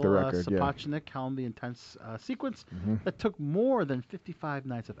 That broke the record. Sapochnik helmed the intense sequence that took more than 55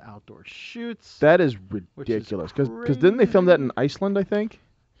 nights of outdoor shoots. That is ridiculous. Because didn't they film that in Iceland? I think.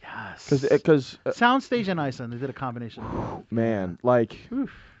 Yes. Because soundstage in Iceland, they did a combination. Man, like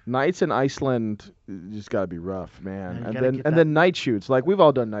nights in Iceland just gotta be rough, man. And then night shoots. Like we've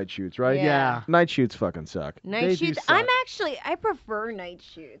all done night shoots, right? Yeah. Night shoots fucking suck. Night shoots. I prefer night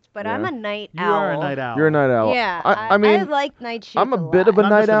shoots, but I'm a night You owl. are a night owl. You're a night owl. Yeah, I mean, I like night shoots. I'm a bit of a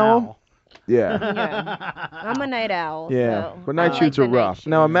night owl. Yeah. Yeah. I'm a night owl. Yeah, so but night I shoots like are the night rough. shoots.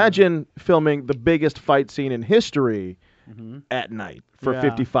 Now imagine filming the biggest fight scene in history at night for Yeah.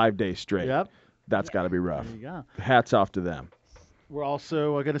 55 days straight. Yep. That's got to be rough. There you go. Hats off to them. We're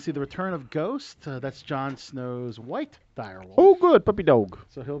also going to see the return of Ghost. That's Jon Snow's white direwolf. Oh, good, puppy dog.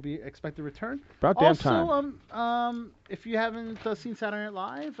 So he'll be expected to return. About damn also, time. If you haven't seen Saturday Night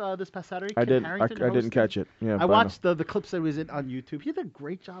Live this past Saturday, I Kit didn't. Harington I didn't hosted. catch it. Yeah, I but watched the clips that he was in on YouTube. He did a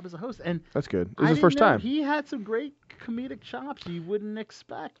great job as a host, and That's good. This I is his didn't first know time. He had some great comedic chops you wouldn't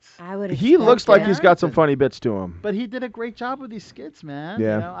expect. I would. He looks like he's got some funny bits to him. But he did a great job with these skits, man.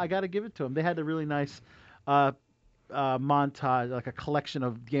 Yeah. You know, I got to give it to him. They had a really nice montage, like a collection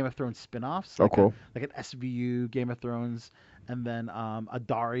of Game of Thrones spin-offs. Oh, Like cool. like an SVU Game of Thrones, and then a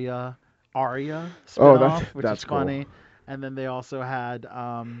Arya Oh, spin-off, which that's is cool. funny. And then they also had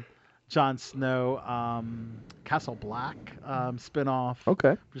Jon Snow, Castle Black spin-off.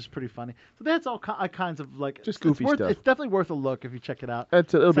 Okay. Which is pretty funny. So that's all kinds of like Just it's goofy worth- stuff. It's definitely worth a look if you check it out. It'll be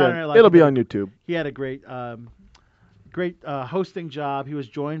Saturday Night on, Live, it'll be he on did- YouTube. He had a great hosting job. He was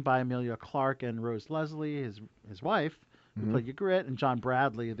joined by Amelia Clark and Rose Leslie, his wife, who Mhm. played Ygritte, and John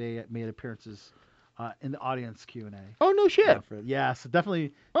Bradley. They made appearances in the audience Q&A. Oh, no shit. Yeah, so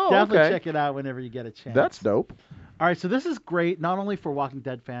definitely okay. check it out whenever you get a chance. That's dope. All right, so this is great not only for Walking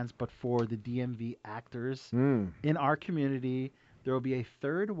Dead fans, but for the DMV actors in our community. There will be a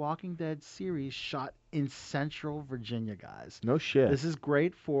third Walking Dead series shot in Central Virginia, guys. No shit. This is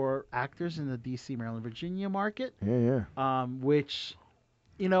great for actors in the DC, Maryland, Virginia market. Yeah. Which,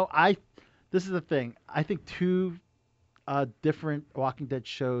 this is the thing. I think 2 different Walking Dead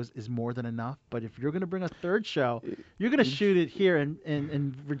shows is more than enough. But if you're going to bring a third show, you're going to shoot it here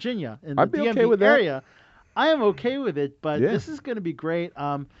in Virginia, in the I'd be DMV okay with that. area. I am okay with it, but Yeah. this is going to be great.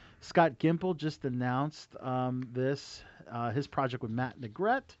 Scott Gimple just announced his project with Matt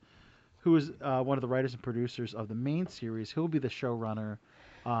Negrete, who is one of the writers and producers of the main series. He'll be the showrunner,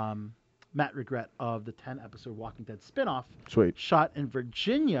 Matt Negrete, of the 10-episode Walking Dead spinoff. Sweet. Shot in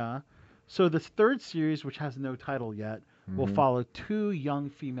Virginia. So this third series, which has no title yet, will Mhm. follow 2 young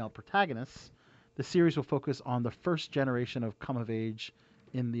female protagonists. The series will focus on the first generation of come-of-age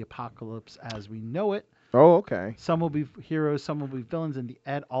in the apocalypse as we know it. Oh, okay. Some will be heroes, some will be villains. In the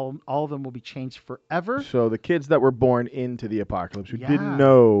end, all of them will be changed forever. So the kids that were born into the apocalypse who Yeah. didn't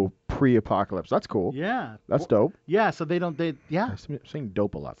know pre-apocalypse. That's cool. Yeah. That's dope. Yeah, so I'm saying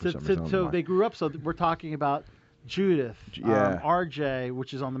dope a lot for some reason. So they grew up. So we're talking about Judith, Yeah. RJ,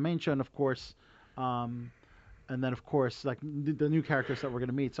 which is on the main show, and of course, and then of course, like the new characters that we're going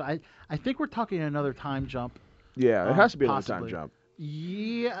to meet. So I think we're talking another time jump. Yeah, it has to be another time possibly. jump.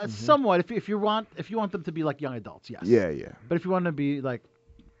 Yeah, somewhat. If you want them to be like young adults, yes. Yeah. But if you want them to be like,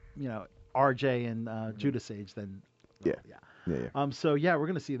 RJ and Judith's age, then Yeah. So yeah, we're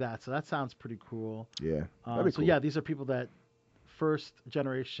gonna see that. So that sounds pretty cool. Yeah. So That'd be cool. yeah, these are people that first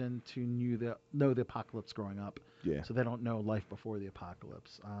generation to know the apocalypse growing up. Yeah. So they don't know life before the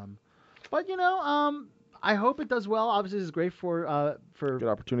apocalypse. But I hope it does well. Obviously, this is great for Good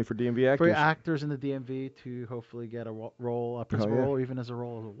opportunity for DMV actors. for actors in the DMV to hopefully get a role, a principal yeah. role, or even as a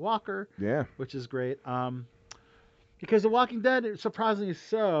role as a walker. Yeah. Which is great. Because The Walking Dead, surprisingly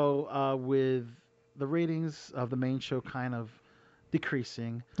so, with the ratings of the main show kind of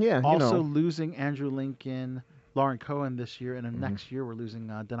decreasing. Yeah, Also losing Andrew Lincoln, Lauren Cohen this year, and then next year we're losing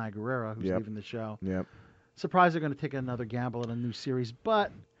Denai Guerrera, who's leaving the show. Yep. Surprised they're going to take another gamble at a new series,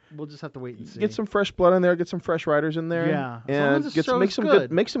 but we'll just have to wait and see. Get some fresh blood in there. Get some fresh writers in there. Yeah. As long and as the make show's some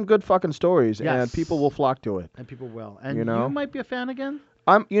good. Make some good fucking stories, Yes. and people will flock to it. And people will. And You know? might be a fan again?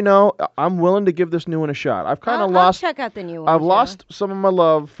 I'm willing to give this new one a shot. I've kind of I'll lost. check out the new one. I've too. lost some of my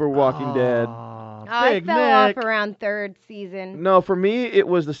love for Walking Dead. I Big fell Nick. off around third season. No, for me, it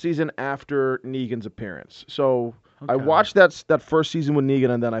was the season after Negan's appearance. So I Okay. watched that first season with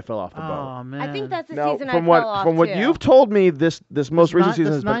Negan, and then I fell off the boat. Oh, man. I think that's the Now, season I from fell off what too. you've told me, this most recent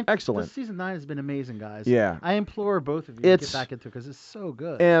season has been This excellent. season 9 has been amazing, guys. Yeah. I implore both of you to It's- get back into it because it's so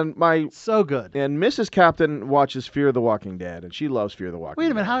good. And so good. And Mrs. Captain watches Fear the Walking Dead, and she loves Fear the Walking Wait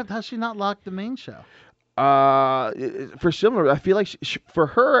a Dead. minute, how's she not locked the main show? For similar, I feel like for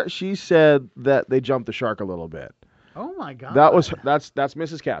her, she said that they jumped the shark a little bit. Oh my God. That's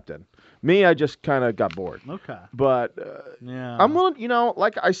Mrs. Captain. Me, I just kind of got bored. Okay. But Yeah. I'm willing,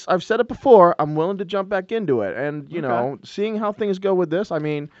 like I've said it before, I'm willing to jump back into it. And seeing how things go with this, I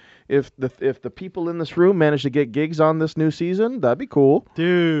mean, if the people in this room manage to get gigs on this new season, that'd be cool.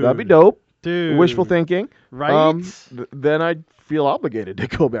 Dude. That'd be dope. Dude. Wishful thinking. Right? Then I'd feel obligated to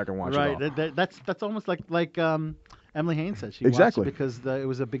go back and watch Right. it all. That's almost like Emily Haynes said. She Exactly. watched it because it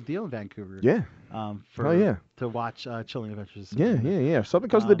was a big deal in Vancouver. Yeah. To watch Chilling Adventures. Yeah. If something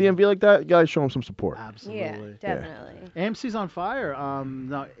comes to the DMV like that, you gotta show them some support. Absolutely. Yeah, definitely. AMC's on fire.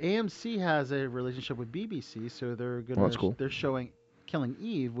 Now AMC has a relationship with BBC, so they're gonna that's cool. they're showing Killing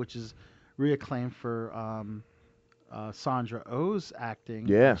Eve, which is reacclaimed for Sandra Oh's acting.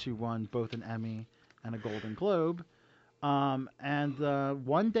 Yeah. She won both an Emmy and a Golden Globe. And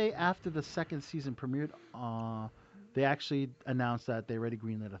one day after the second season premiered, they actually announced that they already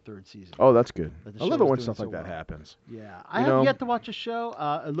greenlit a third season. Oh, that's good. That the I show love it was when doing stuff so like that well. happens. Yeah, I have yet to watch a show.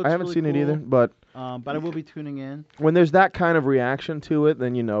 It looks I haven't really seen it cool. either, but I will be tuning in. when there's that kind of reaction to it,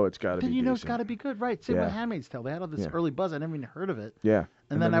 then you know it's got to be Then you know it's decent. got to be good, right? Same Yeah. with Handmaid's Tale. They had all this Yeah. early buzz. I never even heard of it. Yeah.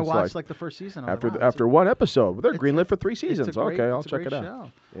 And then I it's watched like the first season. I was after like, wow, after one episode, they're it's- greenlit for 3 it's a seasons. great- Okay, I'll it's a check great it out.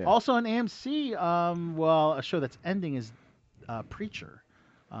 show. Yeah. Also on AMC, a show that's ending is Preacher.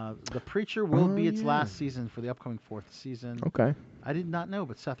 The Preacher will be its last season for the upcoming 4th season. Okay. I did not know,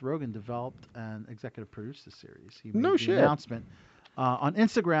 but Seth Rogen developed and executive produced the series. He No made the shit. announcement on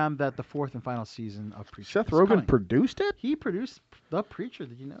Instagram that the 4th and final season of Preacher Seth is Rogen coming. produced it? He produced The Preacher.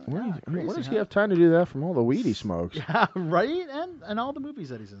 Did you know? Yeah, When crazy, does he huh? have time to do that from all the weed he smokes? Yeah, right? And all the movies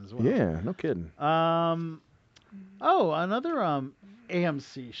that he's in as well. Yeah, no kidding. Another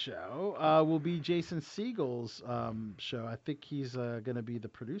AMC show will be Jason Segel's show. I think he's going to be the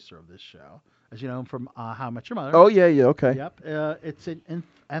producer of this show, as you know him from How I Met Your Mother. Oh, yeah, okay. Yep. It's an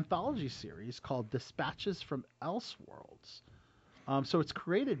anthology series called Dispatches from Elseworlds. So it's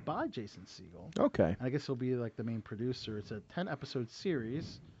created by Jason Segel. Okay. And I guess he'll be like the main producer. It's a 10-episode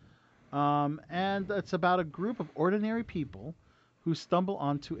series. And it's about a group of ordinary people who stumble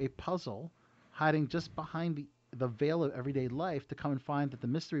onto a puzzle hiding just behind the veil of everyday life to come and find that the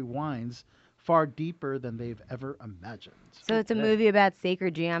mystery winds far deeper than they've ever imagined. So it's a movie about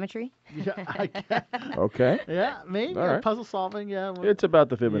sacred geometry? Yeah, I guess. Okay. Yeah, maybe. All right. Puzzle solving, yeah. It's about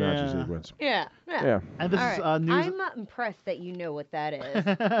the Fibonacci Yeah. sequence. Yeah. Yeah. And this All is right. news. I'm not impressed that you know what that is.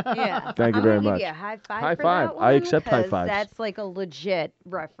 Yeah. Thank you I'm very gonna much. Give you a high five High for five. that I one, accept high 'cause fives. That's like a legit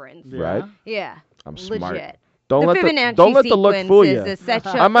reference. Right? Yeah. I'm smart. Legit. Don't the let the Fibonacci don't let the look sequence fool you. is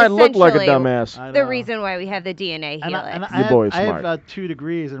I might look like a essentially dumbass. The reason why we have the DNA helix. Your boy is I smart. have 2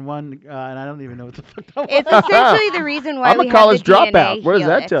 degrees and one, and I don't even know what the fuck that It's was. essentially the reason why I'm we a college have the DNA dropout. What does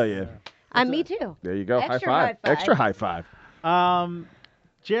that helix. tell you? Me too. There you go. Extra high five. high five. Extra high five.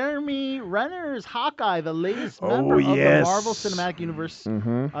 Jeremy Renner's Hawkeye, the latest Oh, member of the yes. Marvel Cinematic Universe,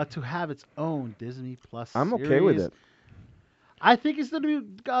 Mhm. to have its own Disney Plus I'm okay with series. it. I think it's going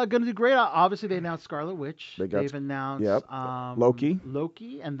to do great. Obviously, they announced Scarlet Witch. They've announced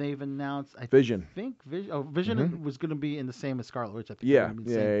Loki, and they've announced Vision. Vision Mhm. was going to be in the same as Scarlet Witch. I think Yeah, they're gonna be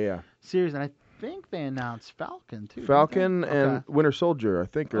the same yeah. series, and I think they announced Falcon too. didn't Falcon they? and Okay. Winter Soldier, I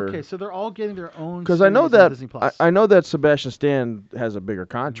think. Okay, so they're all getting their own. Because I know series on that Disney Plus. I know that Sebastian Stan has a bigger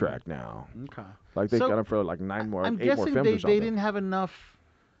contract now. Okay. Like they So, got him for like 8 more I'm films guessing or they something. didn't have enough.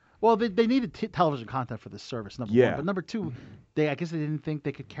 Well, they needed television content for this service. Number Yeah. one, but number two, I guess they didn't think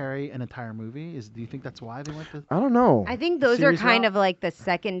they could carry an entire movie. Do you think that's why they went to? I don't know. I think those are Series kind route? of like the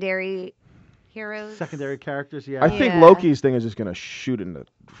secondary heroes. Secondary characters, yeah. I think Loki's thing is just gonna shoot in the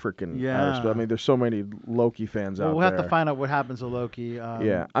freaking. Yeah. I mean, there's so many Loki fans Well, out we'll there. have to find out what happens to Loki.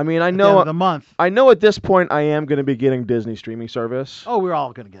 Yeah, I mean, I at the know. end of the month. I know at this point I am going to be getting Disney streaming service. Oh, we're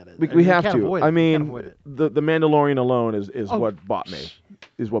all gonna get it. We have can't to. avoid it. I We can't mean, avoid it. the Mandalorian alone is Oh, what bought me.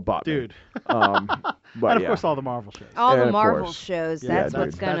 Is what bought Dude. me. But and of yeah. course, all the Marvel shows. All And the of Marvel course. shows. Yeah, That's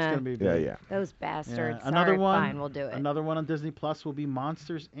what's dude. gonna. That's gonna be big. Yeah, yeah. Those bastards. Yeah. Another Sorry, one. Fine, we'll do it. Another one on Disney Plus will be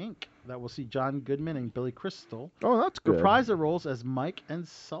Monsters Inc. That will see John Goodman and Billy Crystal Oh, that's good. reprise their roles as Mike and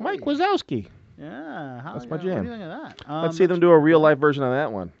Sully. Mike Wazowski. Yeah, That's my What do jam. you think of that? Let's see them do a real life version of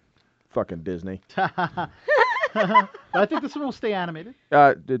that one. Fucking Disney. But I think this one will stay animated.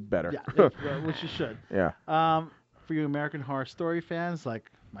 Did better. Yeah, which you should. Yeah. For you American Horror Story fans like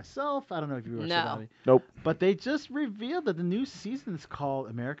myself, I don't know if you watched No. it. Nope. But they just revealed that the new season is called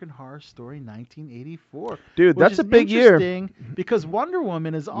American Horror Story 1984. Dude, which that's is a big year. interesting because Wonder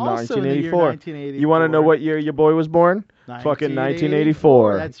Woman is also in the year 1984. 1984. You want to know what year your boy was born? Fucking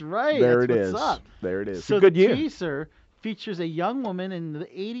 1984. That's right. There That's it what's is. up. There it is. So a good the year. teaser features a young woman in the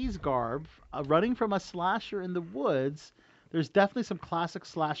 80s garb running from a slasher in the woods. There's definitely some classic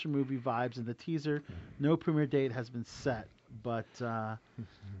slasher movie vibes in the teaser. No premiere date has been set, but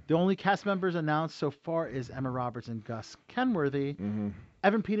the only cast members announced so far is Emma Roberts and Gus Kenworthy. Mm-hmm.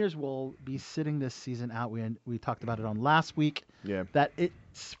 Evan Peters will be sitting this season out. We talked about it on last week. Yeah. That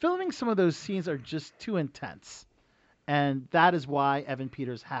filming some of those scenes are just too intense, and that is why Evan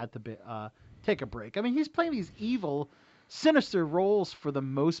Peters had to take a break. I mean, he's playing these evil, sinister roles for the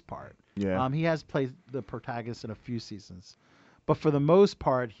most part. Yeah. He has played the protagonist in a few seasons, but for the most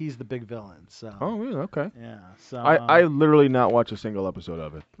part, he's the big villain. So. Oh, really? Okay. Yeah. So. I literally not watched a single episode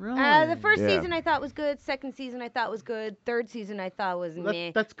of it. Really. The first Yeah. season I thought was good. Second season I thought was good. Third season I thought was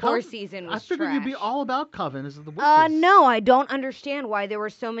meh. That's Fourth Coven. season I was figured you'd be trash. all about Coven as the witches. No, I don't understand why there were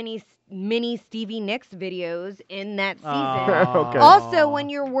so many mini Stevie Nicks videos in that season. Okay. Also, when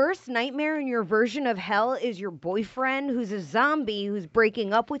your worst nightmare in your version of hell is your boyfriend who's a zombie who's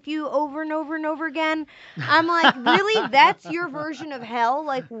breaking up with you over and over and over again, I'm like, really? That's your version of hell?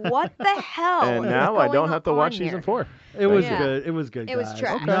 Like, what the hell? And is now I don't going have to on watch here? season 4. It was Yeah. good. It was good. It was guys.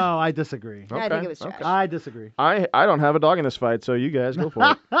 trash. Okay. No, I disagree. I think it was trash. I disagree. I don't have a dog in this fight, so you guys go for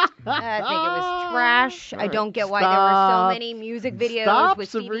it. I think it was trash. I Alright. don't get why there were so Stop. many music videos Stop, with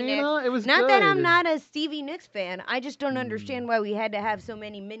Stevie Sabrina. Nicks. It was Not that I'm good. not a Stevie Nicks fan. I just don't understand why we had to have so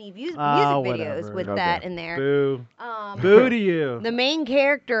many mini music Oh, videos whatever. with Okay. that in there. Boo. Um, Boo to you. the main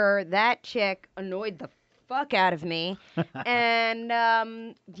character, that chick, annoyed the fuck out of me.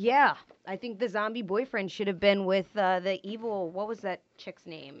 And yeah, I think the zombie boyfriend should have been with the evil. What was that chick's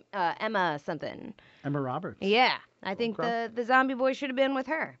name? Emma something. Emma Roberts. Yeah, I think Okay. the zombie boy should have been with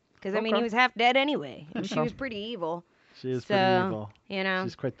her. Because, I mean, he Okay. was half dead anyway. And she was pretty evil. She is So, pretty evil. You know.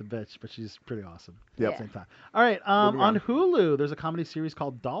 She's quite the bitch, but she's pretty awesome Yep. at the same time. All right, Moving on on. Hulu, there's a comedy series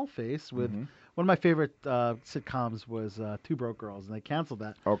called Dollface with Mhm. one of my favorite sitcoms was Two Broke Girls, and they canceled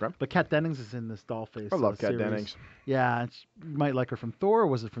that. Okay. But Kat Dennings is in this Dollface. I love Kat series. Dennings. Yeah, and you might like her from Thor, or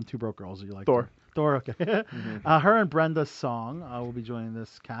was it from Two Broke Girls? Or you like Thor. Thor, okay. Mm-hmm. Her and Brenda Song will be joining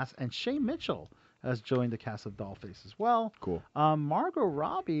this cast, and Shay Mitchell has joined the cast of Dollface as well. Cool. Margot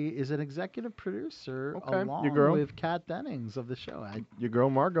Robbie is an executive producer Okay, along your girl. with Kat Dennings of the show. Your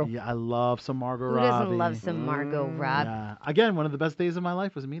girl Margot. Yeah, I love some Margot Who Robbie. doesn't love some Margot Robbie? Yeah. Again, one of the best days of my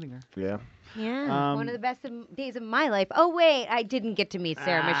life was meeting her. Yeah. Yeah, one of the best days of my life. Oh, wait, I didn't get to meet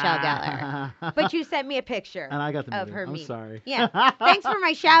Sarah Michelle Gellar. But you sent me a picture And I got to meet of her. her I'm meeting. sorry. Yeah, thanks for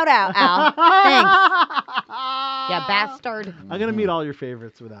my shout out, Al. Thanks. Yeah, bastard. I'm going to meet all your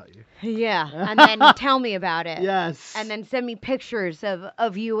favorites without you. Yeah, and then tell me about it. Yes. And then send me pictures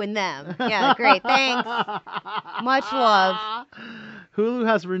of you and them. Yeah, great. Thanks. Much love. Hulu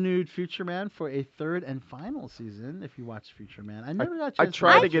has renewed Future Man for a third and final season. If you watch Future Man, I never got a I chance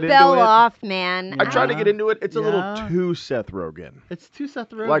tried to watch get it. into Fell it. off, man. I tried to get into it. It's a little Yeah. too Seth Rogen. It's too Seth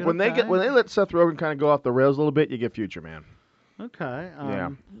Rogen. Like when okay. they let Seth Rogen kind of go off the rails a little bit, you get Future Man. Okay. Yeah.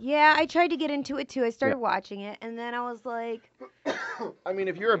 Yeah, I tried to get into it too. I started watching it, and then I was like, I mean,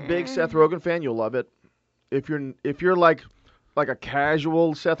 if you're a big Seth Rogen fan, you'll love it. If you're like a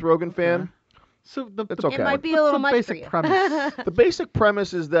casual Seth Rogen fan, So it's okay. it might be a What's little the much for basic you. premise? The basic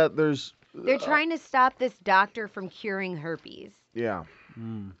premise is that there's They're trying to stop this doctor from curing herpes. yeah,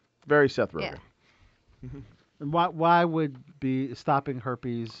 very Seth Rogen. Yeah. And why would be stopping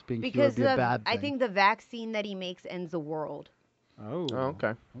herpes being Because cured be a bad thing? I think the vaccine that he makes ends the world. Oh. Oh,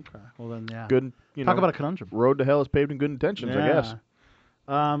 okay. Okay. Well then, yeah. Good. Talk about a conundrum. Road to hell is paved in good intentions, I guess.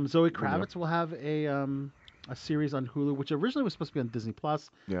 Zoe Kravitz will have a a series on Hulu, which originally was supposed to be on Disney Plus.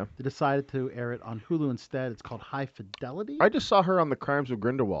 Yeah. They decided to air it on Hulu instead. It's called High Fidelity. I just saw her on The Crimes of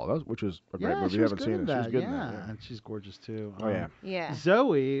Grindelwald, which was a great movie. She You was haven't good seen in it. She was that. good in that. Yeah. And she's gorgeous too. Oh, yeah. Yeah.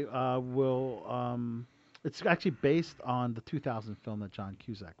 Zoe will. It's actually based on the 2000 film that John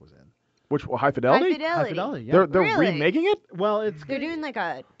Cusack was in. Which High Fidelity? High Fidelity. High Fidelity. Yeah. They're Really? remaking it? Well, it's They're doing like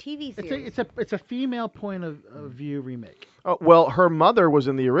a TV series. it's a female point of view remake. Oh, well, her mother was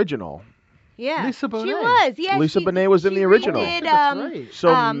in the original. Yeah. Lisa Bonet. She was. Yeah. Lisa she, Bonet was in she the original. redid, That's right. So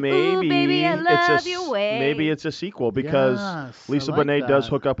Ooh, maybe baby, I love your way. maybe it's a sequel because Yes, Lisa I like Bonet does that.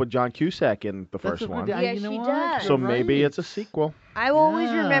 hook up with John Cusack in the That's first a good one. idea. Yeah, You know she what? does. So You're maybe right. it's a sequel. I always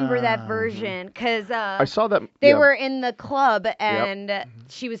remember that Yeah. version because I saw that. they yeah. were in the club and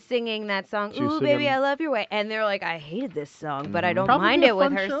she was singing that song, She was Ooh, Baby, singing- I Love Your Way. And they're like, I hated this song, but I don't Probably mind be a it with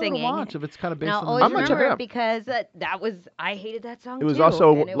fun her show singing. To watch if it's kind of based And I'll on always I might check it remember it out. because I hated that song It was too.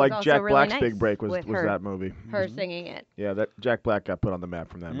 also and it like was also Jack really Black's nice big break was with her, that movie. her singing it. Yeah, that Jack Black got put on the map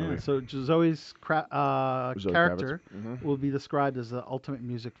from that Yeah, movie. so Zoe's Zoe character Kravitz. Mhm. will be described as the ultimate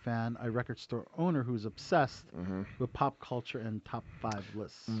music fan, a record store owner who's obsessed Mhm. with pop culture and top 5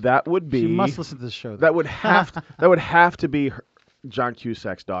 lists. That would be. She must listen to this show. That would have. That would have to be John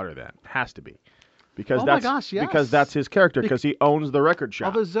Cusack's daughter. Then has to be, because Oh my that's gosh, yes. because that's his character. Because he owns the record shop.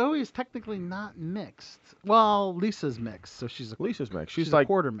 Although Zoe is technically not mixed. Well, Lisa's mixed, so she's a Lisa's mixed. she's She's a like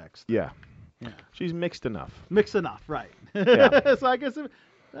quarter mixed. yeah, Yeah. she's mixed enough. Mixed enough, right? Yeah. So I guess,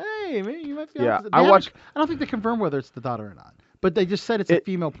 hey, maybe you might be. Yeah, opposite. I They watched- haven't- I don't think they confirmed whether it's the daughter or not, but they just said it's a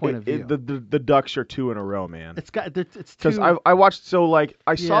female point of view. The Ducks are 2 in a row, man. It's got it's Because too. I watched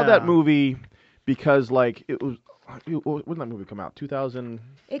I saw that Yeah. movie because like it was. When did that movie come out? 2000.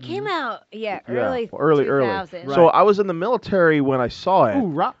 It came out, early. 2000s. So I was in the military when I saw it.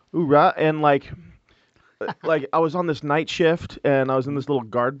 Hoorah. And like I was on this night shift and I was in this little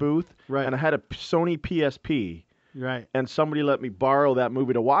guard booth. Right. And I had a Sony PSP. Right. And somebody let me borrow that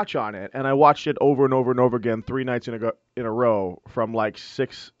movie to watch on it, and I watched it over and over and over again 3 nights in a row from like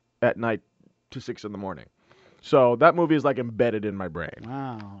 6 at night to 6 in the morning. So that movie is like embedded in my brain.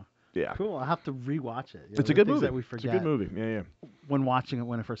 Wow. Yeah. Cool. I'll have to rewatch it. It's the a good things movie. That we It's a forget good movie. Yeah. when watching it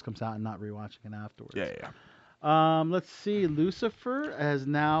when it first comes out and not rewatching it afterwards. Yeah. Let's see. Lucifer has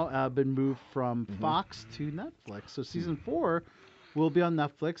now been moved from Mm-hmm. Fox to Netflix. So season 4 will be on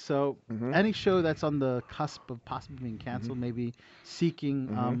Netflix. So Mm-hmm. any show that's on the cusp of possibly being canceled, maybe seeking,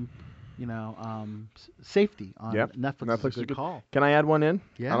 safety on Yep. Netflix, is a good call. Can I add one in?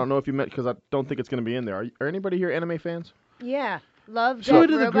 Yeah. I don't know if you meant because I don't think it's going to be in there. Are anybody here anime fans? Yeah. Love, To Death, a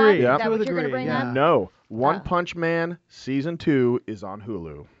degree. Robot. Is Yeah. that To a what you're going to degree, bring yeah. up? No. One Oh. Punch Man season 2 is on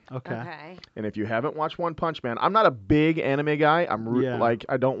Hulu. Okay. And if you haven't watched One Punch Man, I'm not a big anime guy. Yeah. Like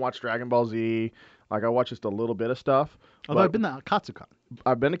I don't watch Dragon Ball Z. Like I watch just a little bit of stuff. Although but I've been to Katsucon.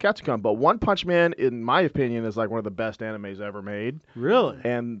 I've been to Katsucon, but One Punch Man, in my opinion, is like one of the best animes ever made. Really?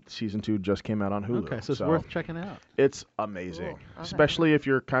 And season 2 just came out on Hulu. Okay, so it's worth checking out. It's amazing, Cool. Okay. especially if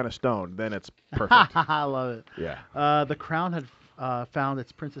you're kind of stoned. Then it's perfect. I love it. Yeah. The Crown had found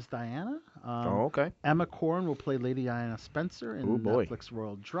its Princess Diana. Oh, okay. Emma Corrin will play Lady Diana Spencer in Oh, boy. Netflix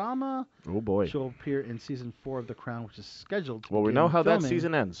world drama. Oh boy. She'll appear in season 4 of The Crown, which is scheduled to Well, we begin know how that filming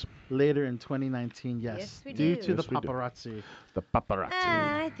season ends. later in 2019. Yes, Yes, we due do. to the Yes, we do. paparazzi. The paparazzi.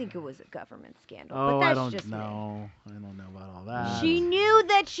 I think it was a government scandal. Oh, but that's I don't just me. know. I don't know about all that. She knew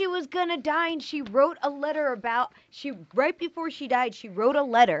that she was gonna die, and she wrote a letter about. Right before she died, she wrote a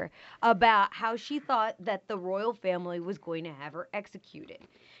letter about how she thought that the royal family was going to have her executed.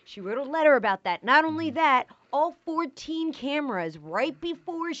 She wrote a letter about that. Not only that, all 14 cameras right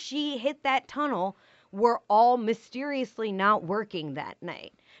before she hit that tunnel were all mysteriously not working that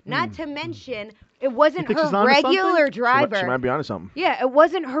night. Not to mention, it wasn't think she's her onto regular something? driver. She might be onto something. Yeah, it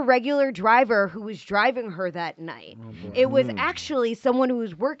wasn't her regular driver who was driving her that night. It was actually someone who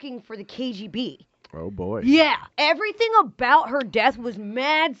was working for the KGB. Oh boy. Yeah, everything about her death was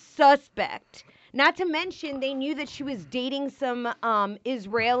mad suspect. Not to mention, they knew that she was dating some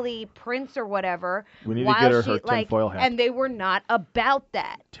Israeli prince or whatever. We need to while get her she, her tinfoil hat. And they were not about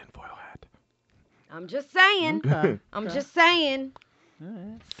that. Tinfoil hat. I'm just saying. Okay. I'm just saying.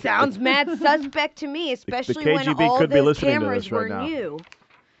 Sounds mad suspect to me, especially when KGB all could be those listening to cameras this right were now. new.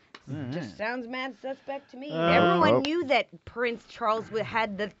 Alright. Just sounds mad suspect to me. Oh. Everyone knew that Prince Charles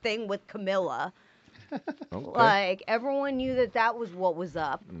had the thing with Camilla. Okay. Like, everyone knew that that was what was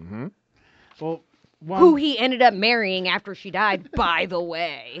up. Mm-hmm. Well, Who he ended up marrying after she died, by the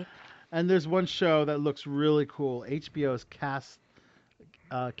way. and there's one show that looks really cool. HBO's cast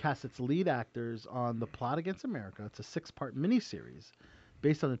its lead actors on The Plot Against America. It's a 6-part miniseries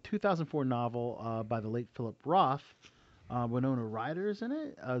based on a 2004 novel by the late Philip Roth. Winona Ryder's in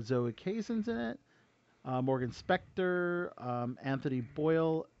it. Zoe Kazan's in it. Morgan Spector, Anthony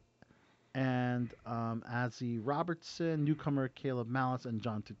Boyle, and Azzy Robertson, newcomer Caleb Malice, and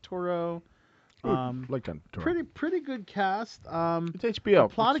John Turturro. Like John Turturro. Pretty good cast. It's HBO.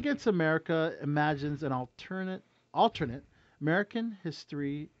 The Plot Against America imagines an alternate American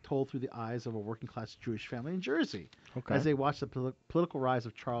history told through the eyes of a working-class Jewish family in Jersey. Okay. As they watch the political rise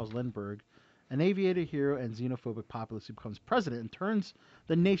of Charles Lindbergh, an aviator hero and xenophobic populist who becomes president and turns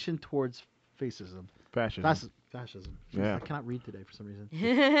the nation towards fascism. Fascism. Fascism. Yeah. I cannot read today for some reason.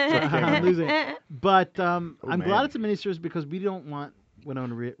 I'm losing it. But I'm glad it's a miniseries because we don't want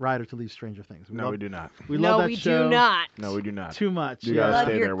Winona Ryder to leave Stranger Things. We do not. We love that show. do not. No, we do not. Too much. You gotta Love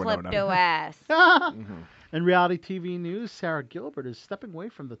stay your there, Winona. klepto ass. In reality TV news, Sarah Gilbert is stepping away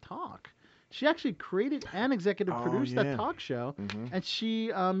from The Talk. She actually created and executive produced that talk show, and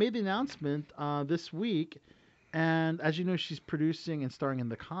she made the announcement this week. And as you know, she's producing and starring in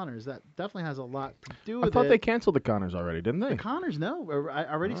The Conners. That definitely has a lot to do with it. I thought they canceled The Conners already, didn't they? The Conners, no. I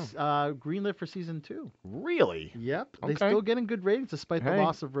already greenlit for season 2. Really? Yep. Okay. They're still getting good ratings despite the Hey.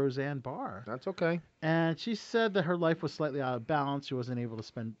 loss of Roseanne Barr. That's okay. And she said that her life was slightly out of balance. She wasn't able to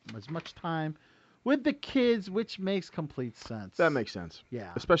spend as much time with the kids, which makes complete sense. That makes sense.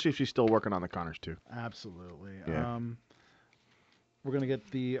 Yeah. Especially if she's still working on The Conners, too. Absolutely. Yeah. We're going to get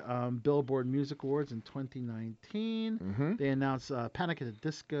the Billboard Music Awards in 2019. They announced Panic at the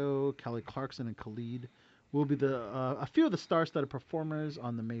Disco, Kelly Clarkson, and Khalid will be a few of the star-studded performers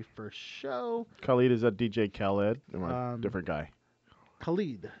on the May 1st show. Khalid, is that DJ Khaled? Or different guy?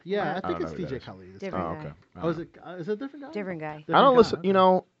 Khalid. Yeah, I think don't it's know who that DJ is. Khalid. Different Oh, guy. okay. Oh, is it a different guy? Different guy. I Different don't guy, listen. okay. You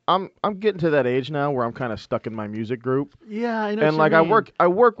know, I'm getting to that age now where I'm kind of stuck in my music group. Yeah, I know. And what like you mean. I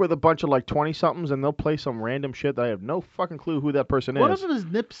work with a bunch of like 20-somethings, and they'll play some random shit that I have no fucking clue who that person One is. of them is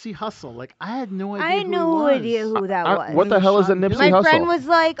Nipsey Hussle. Like I had no idea. I had who no he was. idea who that was. What the hell is a Nipsey My Hussle? friend was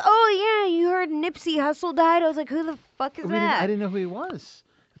like, "Oh yeah, you heard Nipsey Hussle died?" I was like, "Who the fuck is I that?" didn't know who he was.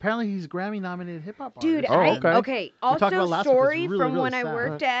 Apparently, he's Grammy-nominated hip-hop Dude, artist. okay. We talked about Also, last week, it's story really, from really when I sad.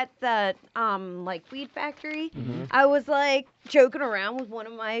 worked at the like weed factory. Mm-hmm. I was like joking around with one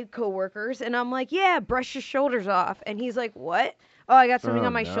of my coworkers, and I'm like, "Yeah, brush your shoulders off," and he's like, "What?" Oh, I got something Oh,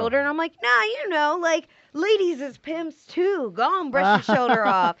 on my no. shoulder, and I'm like, "Nah, you know, like ladies is pimps too. Go on, brush your shoulder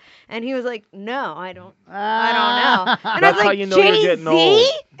off." And he was like, "No, I don't know." And I That's was how like, you know you're getting old.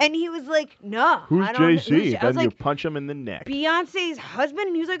 "Jay-Z?" And he was like, "No, Who's I don't know." Jay-Z? I was Then you like, punch him in the neck. Beyonce's husband,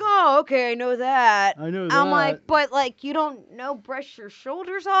 and he was like, "Oh, okay, I know that." I know I'm that. like, "But like, you don't know brush your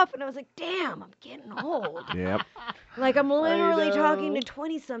shoulders off?" And I was like, "Damn, I'm getting old." Yep. Like I'm literally know. talking to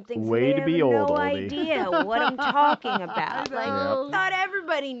 20-somethings. Way they to have be no old, oldie. idea what I'm talking about. Like, know. thought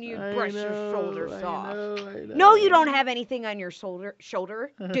everybody knew I brush your know, shoulders I off. know, I know. No, you don't have anything on your shoulder,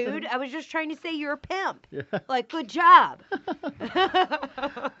 dude. I was just trying to say you're a pimp. Yeah. Like, good job.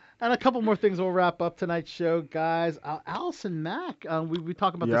 And a couple more things we'll wrap up tonight's show, guys. Allison Mack, we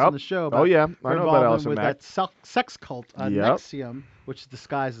talk about this on the show. Oh, yeah. her I know about involvement Allison with Mack. that sex cult, Yep. Nexium, which is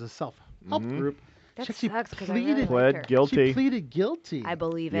disguised as a self-help group. That She actually sucks because I really liked Pled her. guilty. She pleaded guilty I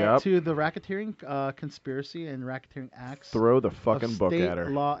believe it. Yep. to the racketeering conspiracy and racketeering acts Throw the of fucking book state at her.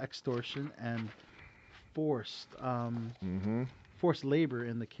 law extortion and forced forced labor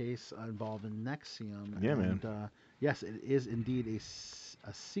in the case involving Nexium. Yeah, and, man. Yes, it is indeed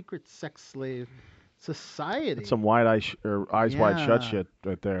a secret sex slave society. That's some eyes wide shut Yeah. shit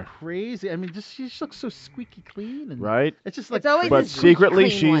right there. Crazy. I mean, she just looks so squeaky clean. And Right? It's just like It's always But the squeaky secretly,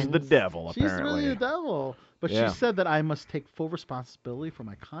 clean she's the ones. devil, she's apparently. really the devil. But Yeah. she said that I must take full responsibility for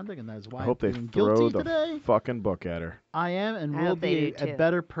my conduct, and that is why I hope I'm they feeling throw guilty the today. fucking book at her. I am and I will hope they be do, a too.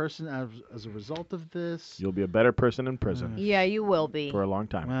 better person as a result of this. You'll be a better person in prison Yeah, you will be. for a long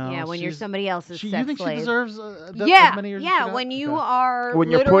time. Well, Yeah, when you're she's- somebody else's you sex think slave. she deserves as many years as she Yeah, got? when you Okay. are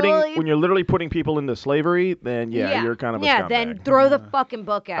When you're literally literally putting people into slavery, then you're kind of a yeah, scumbag. then throw the fucking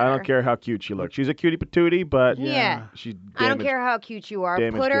book at her. I don't care how cute she looks. She's a cutie patootie, but Yeah. she's I don't damaged. care how cute you are.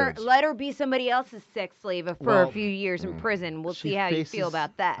 damaged Put her, goods. let her be somebody else's sex slave for Well, a few years in prison. We'll She see how you feel faces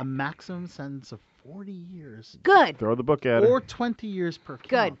about that. A maximum sentence of 40 years. Good. Throw the book at her. Or 20 years per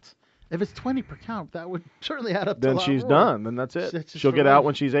count. If it's 20 per count, that would certainly add up to a Then lot she's more. done. Then that's it. That's just She'll for get out life.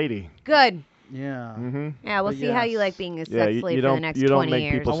 when she's 80. Good. Yeah. Mm-hmm. Yeah, we'll But see how you yes. like being a sex Yeah, you slave for don't- the next you don't 20 make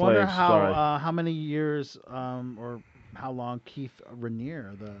years. I people wonder slaves, sorry. how many years or how long Keith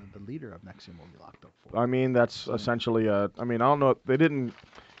Rainier, the leader of Nexium, will be locked up for. I mean, that's essentially I mean, I don't know. They didn't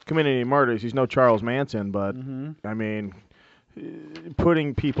commit any murders. He's no Charles Manson, but I mean,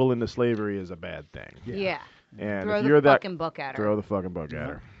 putting people into slavery is a bad thing. Yeah. And Throw if the you're that, fucking book at her. throw the fucking book at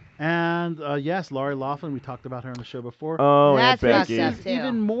her. And yes, Lori Loughlin, we talked about her on the show before. Oh, That's Aunt messed Becky. up, She's too.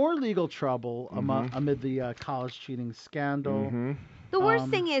 even more legal trouble amid the college cheating scandal. The worst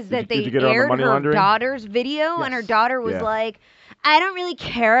thing is that did they you get her on the aired money her laundering? daughter's video, and her daughter was Yeah. like, I don't really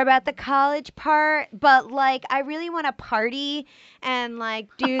care about the college part, but like I really want to party and like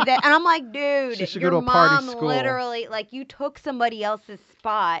do that. And I'm like, She dude, should your go to a party mom school. literally, like, you took somebody else's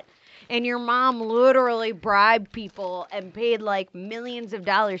spot. And your mom literally bribed people and paid like millions of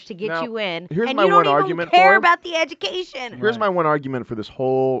dollars to get Now, you in. here's and my you don't one even argument care for it. about the education. Here's my one argument for this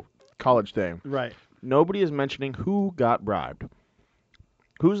whole college thing. Right. Nobody is mentioning who got bribed.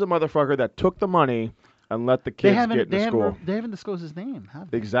 Who's the motherfucker that took the money and let the kids get into school? They haven't disclosed his name,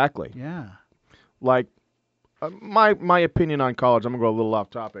 have they? Exactly. Yeah. Like, my opinion on college, I'm going to go a little off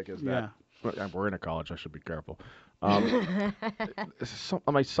topic, is that we're in a college, I should be careful.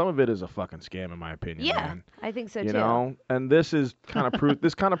 Some of it is a fucking scam, in my opinion. Yeah, man. I think so You too. know, and this is kind of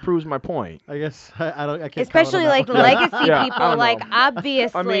proves my point. I guess I can't. Especially like legacy Yeah, I people, don't like know.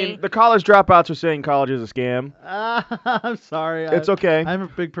 obviously. I mean, the college dropouts are saying college is a scam. I'm sorry. It's okay. I'm a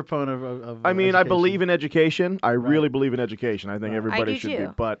big proponent of I mean, I education. believe in education. I really believe in education. I think everybody do should be.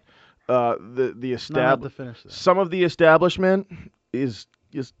 too. But the Not to finish this. some of the establishment is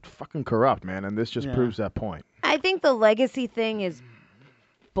fucking corrupt, man, and this just proves that point. I think the legacy thing is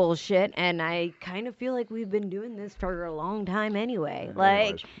bullshit, and I kind of feel like we've been doing this for a long time anyway.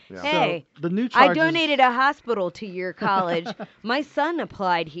 Like, yeah. hey, So, the new I charges- donated a hospital to your college. My son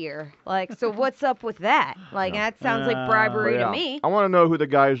applied here. Like, so what's up with that? Like, that sounds like bribery Yeah. to me. I want to know who the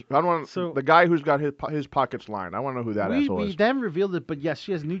guys. The guy who's got his pockets lined. I want to know who that asshole We is. then revealed it, but yes,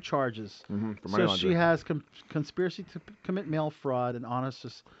 she has new charges. for money So she laundering. has conspiracy to commit mail fraud and honest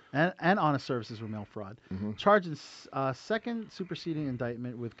services with mail fraud. Charged in second superseding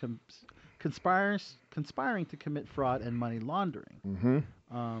indictment with conspiring to commit fraud and money laundering.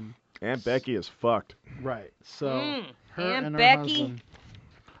 Aunt Becky is fucked. Right. So her Aunt and her Becky. husband.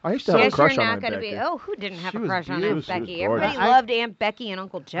 I used to have a Guess crush you're on not Aunt gonna Becky. be. Oh, who didn't have She a was crush on beautiful. Aunt She was Becky? gorgeous. Everybody loved Aunt Becky and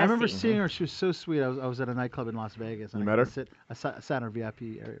Uncle Jesse. I remember seeing her. She was so sweet. I was at a nightclub in Las Vegas. And You I met got to I sat in her VIP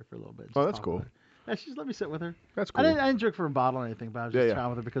area for a little bit. Oh, just that's talk cool. with her. Yeah, she's let me sit with her. That's I cool. didn't drink from a bottle or anything, but I was just Yeah. chatting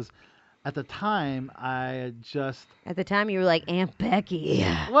with her because at the time I had just. At the time, you were like Aunt Becky.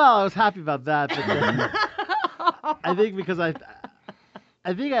 Well, I was happy about that, but then I think because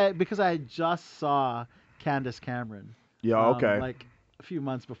I just saw Candace Cameron. Yeah, okay. Like a few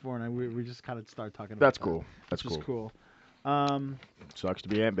months before, and we just kind of started talking about That's that, cool. That's which is cool. cool. Sucks to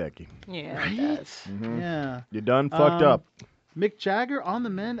be Aunt Becky. Yeah. Right? It does. Yeah. You done fucked up. Mick Jagger on the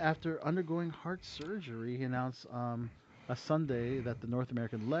mend after undergoing heart surgery. He announced a Sunday that the North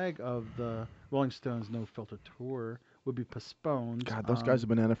American leg of the Rolling Stones No Filter tour would be postponed. God, those guys have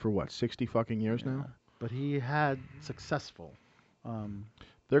been at it for what, 60 fucking years now? But he had successful.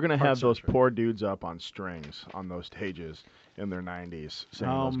 They're gonna heart have those surgery. poor dudes up on strings on those stages in their 90s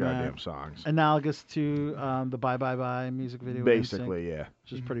singing Oh, those man. goddamn songs. Analogous to the Bye Bye Bye music video. with NSYNC, Basically, yeah.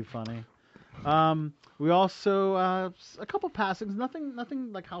 Which is pretty funny. We also a couple passings,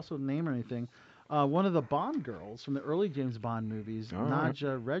 nothing like household name or anything. One of the Bond girls from the early James Bond movies, All right.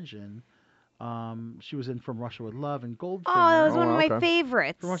 Nadja Regin. She was in From Russia with Love and Goldfinger. Oh, that was one of my okay.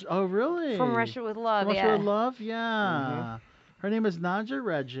 favorites. Oh, really? From Russia with Love. From yeah. Russia with Love, yeah. Her name is Nadja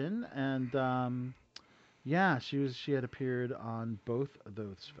Regin, and yeah, she had appeared on both of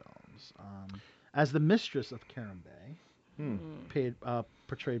those films as the mistress of Karen Bay,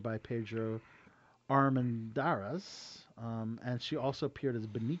 portrayed by Pedro Armendáriz, and she also appeared as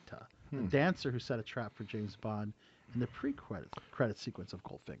Benita, the dancer who set a trap for James Bond in the pre-credit sequence of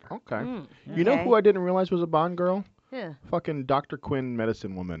Goldfinger. Okay. You know who I didn't realize was a Bond girl? Yeah. Fucking Dr. Quinn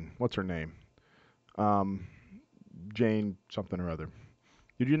medicine woman. What's her name? Jane something or other.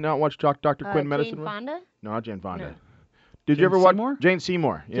 Did you not watch Dr. Quinn medicine Jane woman? Fonda? No, not Jane Fonda. No. Did you Jane ever watch Seymour? Jane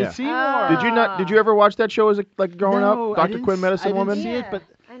Seymour? Yeah. Jane Seymour. Did you not? Did you ever watch that show as like growing No, up? I Dr. didn't Quinn medicine I didn't woman. see it, Yeah, but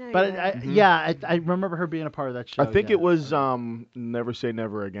I know but you I remember her being a part of that show. I think yeah. it was Never Say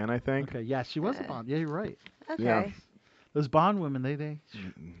Never Again. I think. Okay, yeah, she was a Bond. Yeah, you're right. Okay. Yeah. Those Bond women, they Oh,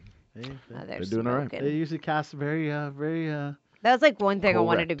 they're They're doing all right. smoking. they usually cast very That was like one thing I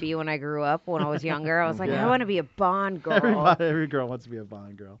wanted to Correct. be when I grew up. When I was younger, I was like, Yeah. I want to be a Bond girl. every girl wants to be a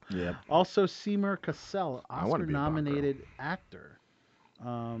Bond girl. Yeah. Also, Seymour Cassell, I wanna be a Bond girl. Oscar-nominated actor,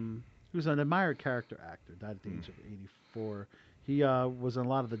 he was an admired character actor. Died at the age of 84. He was in a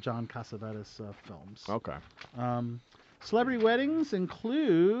lot of the John Cassavetes films. Okay. Celebrity weddings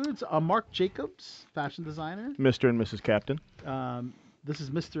includes Marc Jacobs, fashion designer. Mr. and Mrs. Captain. This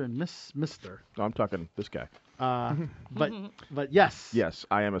is Mr. and Miss Mr. No, I'm talking this guy. But yes. Yes,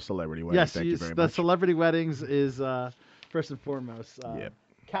 I am a celebrity wedding. Yes, Thank you very the much. celebrity weddings is first and foremost Yep.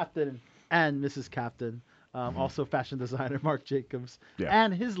 Captain and Mrs. Captain, also fashion designer Marc Jacobs, Yeah.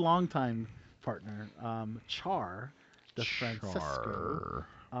 and his longtime partner Char. DeFrancesco.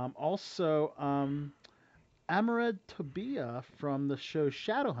 Also, Amarad Tobia from the show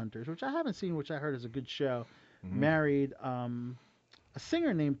Shadowhunters, which I haven't seen, which I heard is a good show, married a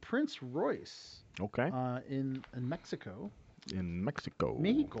singer named Prince Royce. Okay. In Mexico. In Mexico.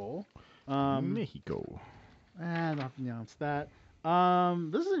 Mexico. Mexico. I don't have to announce that.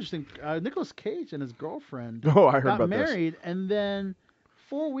 This is interesting. Nicolas Cage and his girlfriend Oh, I heard got about this. married, and then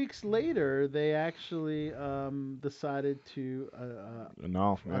 4 weeks later, they actually decided to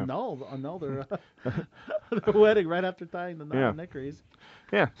annul their their wedding right after tying the knot. Yeah. Isn't that crazy?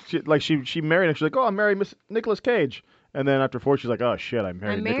 Yeah, she married him. She's like, oh, I'm marrying Nicolas Cage. And then after 4, she's like, oh, shit, I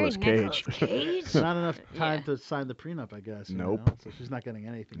married Nicolas Cage. Not enough time to sign the prenup, I guess. Nope. You know? So she's not getting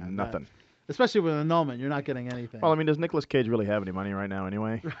anything on Nothing. that. Especially with an annulment, you're not getting anything. Well, I mean, does Nicolas Cage really have any money right now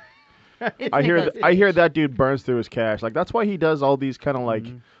anyway? I hear that dude burns through his cash. Like, that's why he does all these kind of like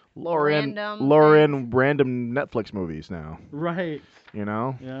lower-end random Netflix movies now. Right. You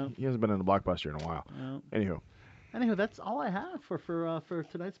know? Yeah. He hasn't been in a blockbuster in a while. Yeah. Anywho, that's all I have for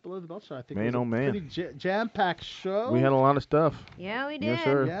tonight's Below the Belt show. I think it was a pretty jam-packed show. We had a lot of stuff. Yeah, we did. Yes,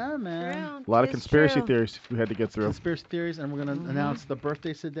 sir. Yeah, man. A lot of conspiracy theories we had to get through. Conspiracy theories, and we're going to announce the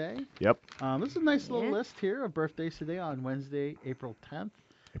birthdays today. Yep. This is a nice little list here of birthdays today on Wednesday, April 10th.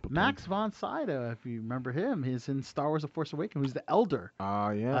 Max von Sydow, if you remember him, he's in Star Wars: The Force Awakens. Who's the elder?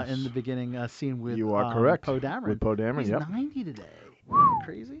 Yes. In the beginning scene with you are correct. Poe Dameron. With Poe Dameron, He's yep. 90 today.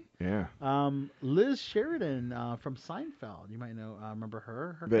 Crazy. Yeah. Liz Sheridan from Seinfeld. You might know. Remember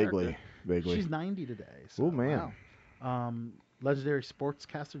her? Vaguely. She's 90 today. So, oh man. Wow. Legendary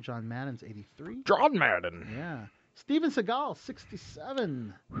sportscaster John Madden's 83. John Madden. Yeah. Steven Seagal,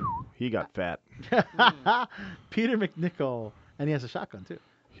 67. He got fat. Peter McNichol, and he has a shotgun too.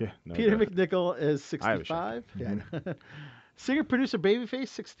 Yeah. No Peter doubt. McNichol is I have a 65. shotgun. Yeah. Singer-producer Babyface,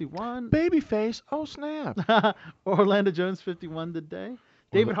 61. Babyface? Oh, snap. Orlando Jones, 51 today.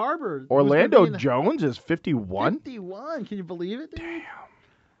 David Harbour. Orlando Jones is 51? 51. Can you believe it, dude? Damn.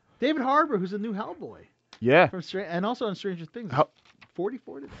 David Harbour, who's a new Hellboy. Yeah. And also on Stranger Things.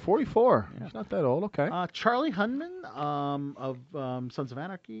 44 today. 44. Yeah. He's not that old. Okay. Charlie Hunman of Sons of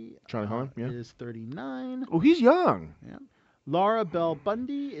Anarchy. Charlie Hunman, yeah. Is 39. Oh, he's young. Yeah. Laura Bell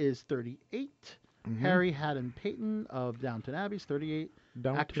Bundy is 38. Mm-hmm. Harry Haddon Payton of Downton Abbey is 38.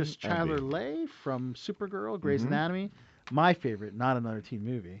 Downton Actress Abbey. Chyler Leigh from Supergirl, Grey's Anatomy. My favorite, not another teen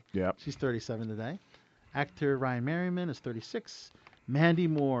movie. Yep. She's 37 today. Actor Ryan Merriman is 36. Mandy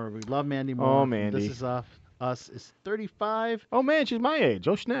Moore. We love Mandy Moore. Oh, Mandy. This Is Us is 35. Oh, man, she's my age.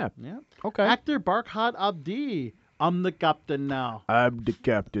 Oh, snap. Yeah. Okay. Actor Barkhad Abdi. I'm the captain now. I'm the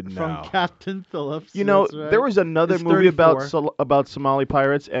captain now. From Captain Phillips. You know, That's right. there was another It's movie 34. about Somali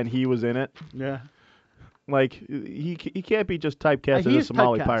pirates, and he was in it. Yeah. Like, he can't be just typecast as He a is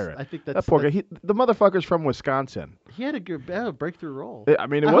Somali typecast. pirate. I think that that's poor guy. The motherfucker's from Wisconsin. He had a breakthrough role. I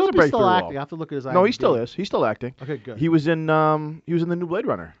mean, it I was hope a breakthrough he's still role. acting. I have to look at his IMDb. No, he still is. He's still acting. Okay, good. He was in the new Blade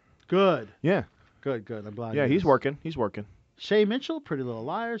Runner. Good. Yeah. Good. I'm glad. Yeah, he he's is. working. He's working. Shay Mitchell, Pretty Little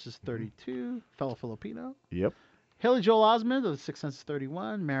Liars, is 32. Fellow Filipino. Yep. Haley Joel Osment of The Sixth Sense is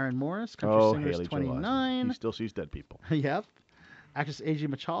 31. Marin Morris, country singer, is Haley Joel Osment. 29. He still sees dead people. Yep. Actress A.G.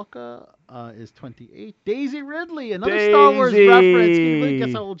 Machalka is 28. Daisy Ridley, another Star Wars reference. Can you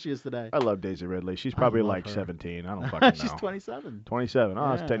guess how old she is today? I love Daisy Ridley. She's probably like her. 17. I don't fucking know. She's 27. 27. Oh,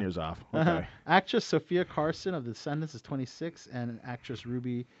 that's Yeah. 10 years off. Okay. Actress Sophia Carson of The Descendants is 26, and actress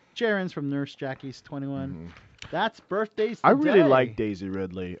Ruby Jarens from Nurse Jackie's 21. That's birthdays today. I really like Daisy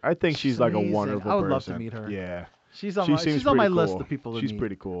Ridley. I think she's like amazing. a wonderful person. I would love to meet her. Yeah. She's on She my, seems she's on my pretty list cool. of people to She's meet.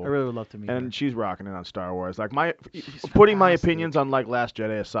 pretty cool. I really would love to meet her. And she's rocking it on Star Wars. Like putting my opinions on like Last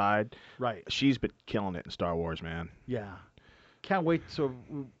Jedi aside, right? She's been killing it in Star Wars, man. Yeah, can't wait so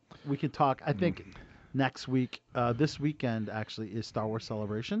we can talk. I think next week, this weekend actually is Star Wars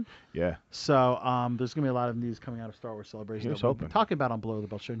Celebration. Yeah. So there's gonna be a lot of news coming out of Star Wars Celebration. Here's that we'll be hoping. talking about on Below the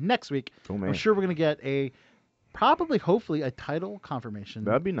Belt Show next week. Oh, man. I'm sure we're gonna get hopefully a title confirmation.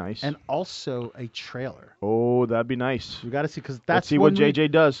 That'd be nice. And also a trailer. Oh, that'd be nice. We got to see because Let's that's see what when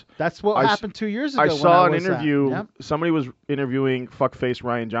JJ does. That's what happened 2 years ago. I when saw an was at- interview. Yep. Somebody was interviewing fuckface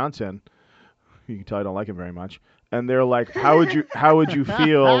Ryan Johnson. You can tell I don't like him very much. And they're like, "How would you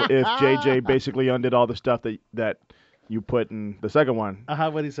feel if JJ basically undid all the stuff that you put in the second one?"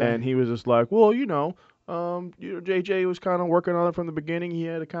 What he said. And he was just like, "Well, JJ was kind of working on it from the beginning. He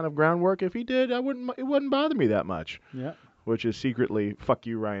had a kind of groundwork. If he did, it wouldn't bother me that much." Yeah. Which is secretly, fuck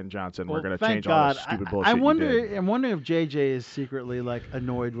you, Ryan Johnson. Well, We're going to thank change God. all this stupid bullshit I'm you did. wondering if JJ is secretly like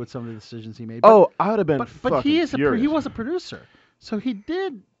annoyed with some of the decisions he made. Oh, I would have been But fucking he furious. he was a producer, so he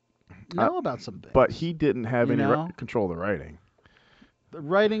did know about some things. But he didn't have You any know? control of the writing. The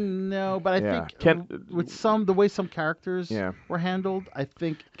writing, no, but I Yeah. think with the way some characters Yeah. were handled, I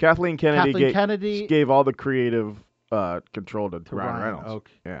think Kathleen Kennedy, Kennedy gave all the creative control to Ryan Ryan Reynolds.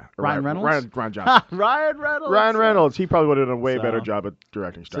 Oak. Yeah. Ryan Reynolds? Ryan Johnson. Ryan Reynolds. Ryan Reynolds. He probably would have done a way So- better job at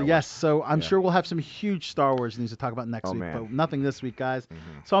directing Star So Wars. yes, so I'm Yeah. sure we'll have some huge Star Wars news to talk about next Oh, week, man. but nothing this week, guys.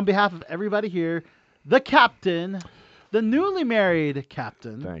 So on behalf of everybody here, the captain, the newly married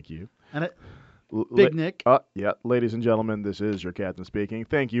captain, Thank you. and Big Nick. Yeah, ladies and gentlemen, this is your captain speaking.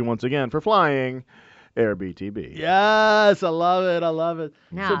 Thank you once again for flying Air BTB. Yes, I love it. I love it.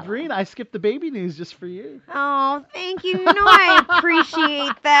 No. Sabrina, I skipped the baby news just for you. Oh, thank you. You know I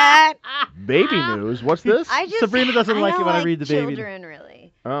appreciate that. Baby news? What's this? I just, Sabrina doesn't like don't it when I read the baby. children,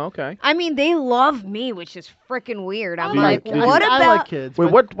 really. Oh, okay. I mean, they love me, which is freaking weird. I'm Do you like, like kids? what I about? like kids.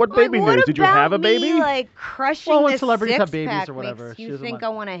 Wait, but what baby what news? Did you have a about me, baby? like crushing Well, when this celebrities have babies six-pack or whatever, makes she you doesn't think like- I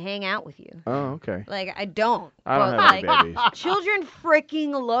want to hang out with you. Oh, okay. Like, I don't. I don't but, have any like, babies. children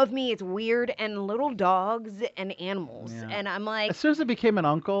freaking love me. It's weird. And little dogs and animals. Yeah. And I'm like, As soon as I became an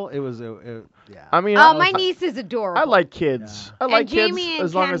uncle, it was yeah. I mean, oh, my niece is adorable. I like kids. I like and kids Jamie and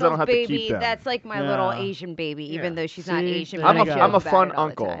as long as I don't have Kendall's to baby, keep them. that's like my Yeah. little Asian baby, even though she's not See, Asian. there But you I go. joke I'm a about fun it all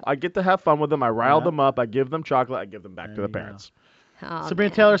the uncle. time. I get to have fun with them. I rile Yeah. them up. I give them chocolate. I give them back to There the you go. parents. Oh, Sabrina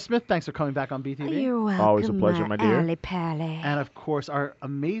man. Taylor Smith, thanks for coming back on BTV. You're welcome, Always a pleasure, my dear. Ally Pally. And of course, our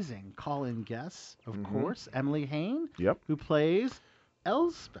amazing call-in guest, of Mhm. course, Emily Hain, Yep. who plays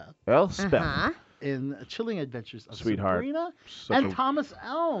Elspeth Elspeth. Uh-huh. in Chilling Adventures of Sweetheart. Sabrina, Such and a- Thomas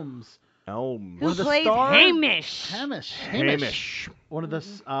Elms, Elm. Who one of the plays stars- Hamish? Hamish, one of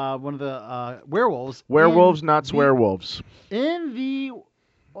the werewolves. Werewolves, not swearwolves. in the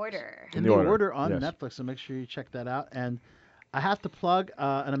Order. in the order on yes. Netflix. So make sure you check that out. And I have to plug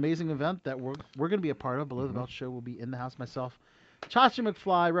an amazing event that we're going to be a part of. Below the Belt Show will be in the house myself, Chachi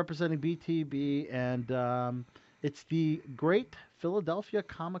McFly representing BTB, and it's the Great Philadelphia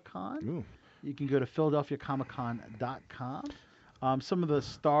Comic Con. Ooh. You can go to philadelphiacomiccon.com. Some of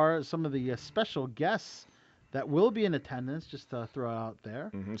the special guests that will be in attendance, just to throw out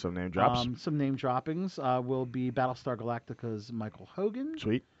there. Some name drops. Some name droppings will be Battlestar Galactica's Michael Hogan.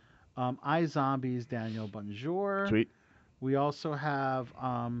 Sweet. iZombies' Daniel Bonjour. Sweet. We also have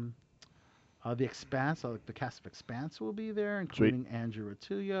The Expanse. The cast of Expanse will be there, including Andrew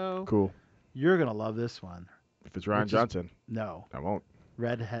Rotullo. Cool. You're going to love this one. If it's Ryan Which is- Johnson, No. I won't.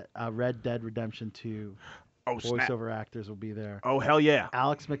 Red Dead Redemption 2 Oh, snap. voiceover actors will be there. Oh, hell yeah.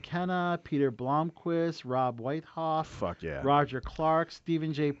 Alex McKenna, Peter Blomquist, Rob Whitehoff, Fuck yeah. Roger Clark,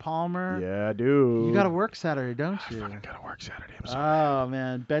 Stephen J. Palmer. Yeah, dude. You got to work Saturday, don't you? I fucking got to work Saturday. I'm sorry. Oh,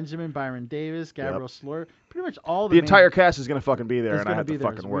 man. Benjamin Byron Davis, Gabriel Slur. Pretty much all The main- entire cast is going to fucking be there, is and I gonna have be to there.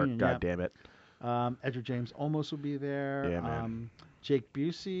 fucking It's work. reunion, God yeah. damn it. Edgar James Olmos will be there. Yeah, man. Jake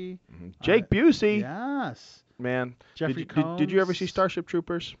Busey. Jake Busey. Yes. Man. Jeffrey did you ever Combs. see Starship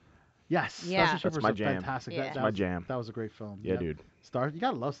Troopers? Yes. Yeah. Starship That's Troopers my was jam. fantastic. Yeah. That, That's my jam. That was a great film. Yeah, dude. You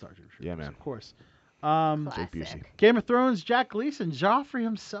gotta love Starship Troopers. Yeah, man. Of course. Jake Busey. Game of Thrones, Jack Gleason, Joffrey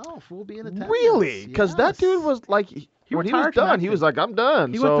himself will be in attendance. Really? Because that dude was like, when he was retired from done, he acting. was like, I'm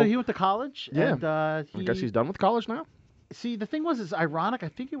done. He so, went to college. Yeah. And, I guess he's done with college now? See, the thing was, it's ironic. I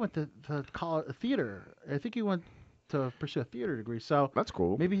think he went to college, theater. I think he went to pursue a theater degree. So That's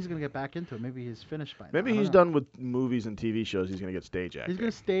cool. maybe he's gonna get back into it. Maybe he's finished by now. Maybe I don't he's know. done with movies and TV shows. He's going to get stage acting. He's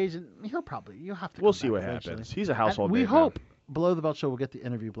gonna stage, and you'll have to. We'll come see back what eventually. happens. He's a And household we name now. hope Below the Belt Show will get to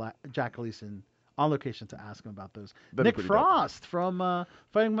interview Jack Gleason on location to ask him about those. That'd be Nick pretty dope. Frost from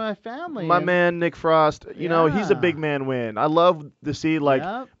Fighting My Family. My and- man Nick Frost, you know, he's a Yeah. big man win. I love to see like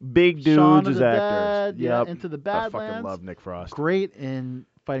Yep. big dudes Shaun of as the actors. Dead, yeah, Yep. Into the I fucking Badlands. love Nick Frost. Great in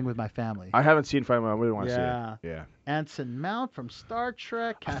Fighting with My Family. I haven't seen Fight I really want to Yeah. see it. Yeah. Anson Mount from Star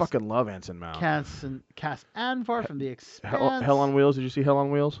Trek. I fucking love Anson Mount. Cass Anvar from The Expanse. Hell on Wheels. Did you see Hell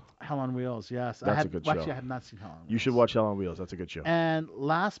on Wheels? Hell on Wheels, yes. That's a good show. Actually, I have not seen Hell on Wheels. You should watch Hell on Wheels. That's a good show. And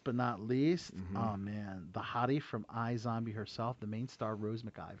last but not least, Mm-hmm. oh man, the hottie from iZombie herself, the main star Rose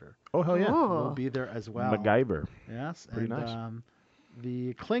McIver. Oh, hell yeah. Will be there as well. MacGyver. Yes. Pretty and, nice.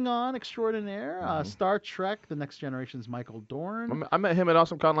 The Klingon extraordinaire, Star Trek, The Next Generation's Michael Dorn. I met him at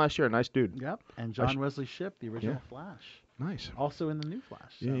AwesomeCon last year. Nice dude. Yep. And I John sh- Wesley Shipp, the original Yeah. Flash. Nice. Also in the new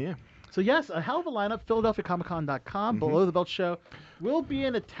Flash. So. Yeah, yeah. So yes, a hell of a lineup. PhiladelphiaComicCon.com. Below the Belt Show will be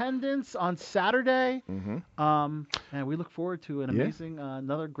in attendance on Saturday. And we look forward to an Yeah. amazing,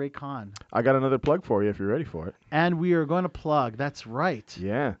 another great con. I got another plug for you if you're ready for it. And we are going to plug. That's right.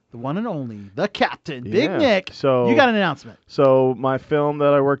 Yeah. The one and only, the Captain, Big Yeah. Nick. So You got an announcement. So my film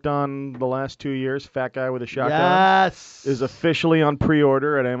that I worked on the last 2 years, Fat Guy with a Shotgun, Yes. is officially on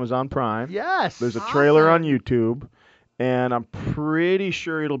pre-order at Amazon Prime. Yes. There's a trailer on YouTube, and I'm pretty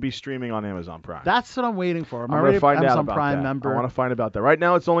sure it'll be streaming on Amazon Prime. That's what I'm waiting for. I'm going already to find Amazon out about Prime that. member. I want to find about that. Right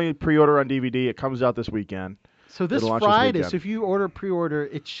now, it's only pre-order on DVD. It comes out this weekend. So this It'll launch Friday, weekend. so if you order pre-order,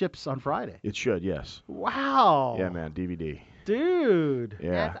 it ships on Friday. It should, yes. Wow. Yeah, man, DVD. Dude.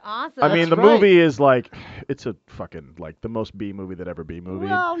 Yeah. That's awesome. I mean, the That's right. movie is like, it's a fucking, like, the most B movie that ever be movie.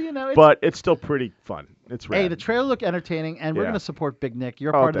 Well, you know, but it's still pretty fun. It's rad. Hey, the trailer looked entertaining, and we're Yeah. going to support Big Nick.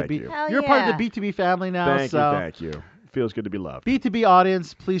 You're a Oh, part of the thank you. Hell You're part yeah. of the B2B family now. Thank you. Feels good to be loved. B2B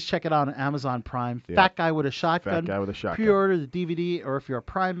audience, please check it out on Amazon Prime. Yeah. Fat Guy with a Shotgun. Fat Guy with a Shotgun. Pre-order the DVD, or if you're a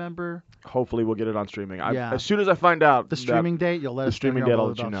Prime member, Hopefully, we'll get it on streaming. Yeah. As soon as I find out the streaming date, you'll let the us know streaming here date, on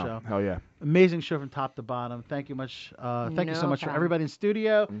I'll Below let the you Belt know. Show. Hell yeah. Amazing show from top to bottom. Thank you much. Thank you so No much for problem. everybody in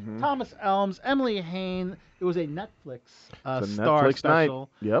studio. Mhm. Thomas Elms, Emily Hain. It was a Netflix It's a star Netflix special.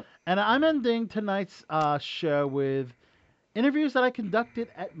 night. Yep. And I'm ending tonight's show with interviews that I conducted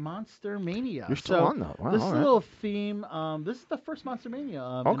at Monster Mania. You're still so on that. Wow, this is all a right. little theme. This is the first Monster Mania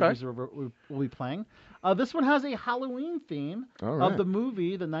Okay. interviews we'll be playing. This one has a Halloween theme All right. of the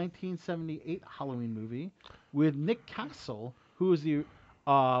movie, the 1978 Halloween movie, with Nick Castle, who is the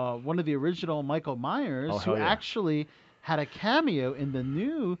one of the original Michael Myers, Oh, who hell yeah. actually had a cameo in the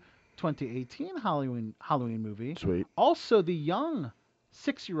new 2018 Halloween movie. Sweet. Also, the young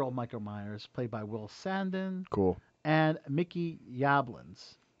 6-year-old Michael Myers, played by Will Sandon, Cool. and Mickey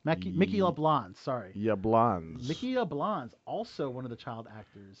Yablans. Mickey LeBlanc, sorry. Yablans. Mickey LeBlanc, also one of the child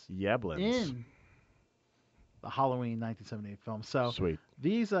actors Yablans. in the Halloween 1978 film. So Sweet.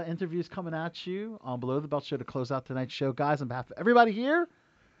 these interviews coming at you on Below the Belt Show to close out tonight's show. Guys, on behalf of everybody here,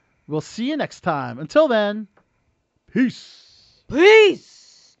 we'll see you next time. Until then, peace.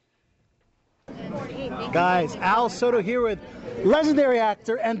 Peace. Guys, Al Soto here with legendary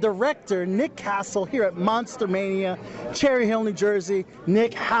actor and director Nick Castle here at Monster Mania, Cherry Hill, New Jersey.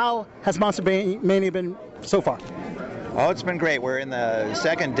 Nick, how has Monster Mania been so far? Oh, it's been great. We're in the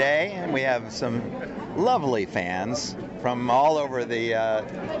second day, and we have some lovely fans from all over the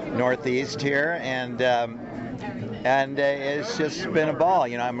Northeast here, and it's just been a ball.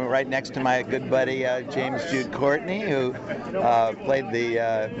 You know, I'm right next to my good buddy James Jude Courtney, who played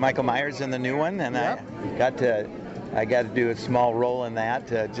the Michael Myers in the new one, and I got to do a small role in that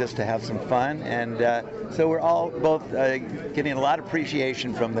just to have some fun, and so we're all both getting a lot of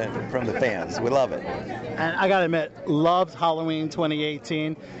appreciation from the fans. We love it. And I gotta admit, loved Halloween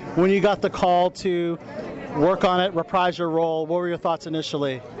 2018. When you got the call to work on it, reprise your role, what were your thoughts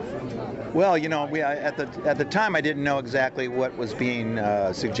initially? Well, you know, at the time I didn't know exactly what was being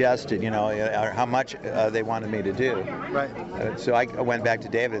suggested, you know, or how much they wanted me to do. Right. So I went back to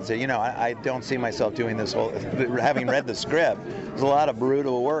David and said, you know, I don't see myself doing this whole, having read the script, there's a lot of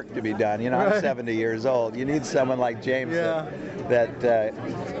brutal work to be done. You know, I'm 70 years old. You need someone like James that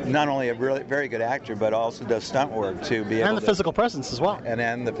not only a really very good actor, but also does stunt work to be able And the physical presence as well.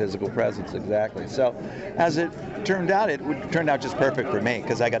 And the physical presence, exactly. So as it turned out, it turned out just perfect for me,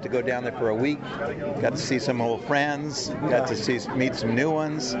 because I got to go down there for a week, got to see some old friends, got to meet some new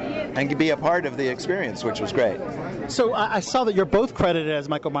ones, and be a part of the experience, which was great. So I saw that you're both credited as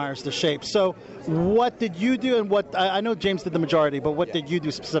Michael Myers the Shape. So what did you do, and what I know James did the majority, but what did you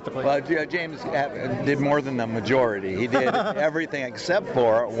do specifically? Well, James did more than the majority. He did everything except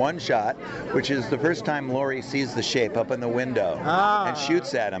for one shot, which is the first time Laurie sees the Shape up in the window and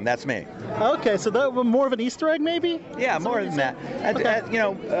shoots at him. That's me. Okay, so that was more of an Easter egg, maybe? Yeah, more than that. You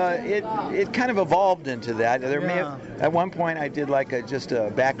know, it kind of evolved into that. There may have, at one point, I did like just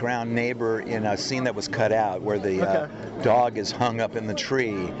a background neighbor in a scene that was cut out, where the dog is hung up in the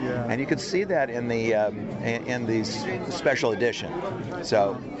tree, and you could see that in the special edition.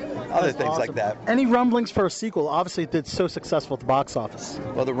 So, other things like that. Any rumblings for a sequel? Obviously, it did so successful at the box office.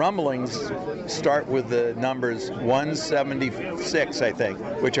 Well, the rumblings start with the numbers 176, I think,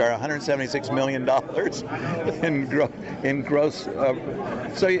 which are $176 million in gross.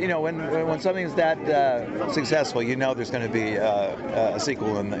 So, you know, when something's that successful, you know there's going to be a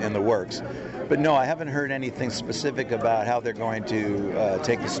sequel in the works. But no, I haven't heard anything specific about how they're going to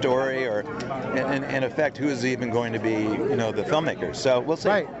take the story, or in effect, who is even going to be, you know, the filmmakers. So we'll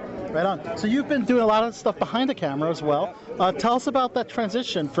see. Right on. So you've been doing a lot of stuff behind the camera as well. Tell us about that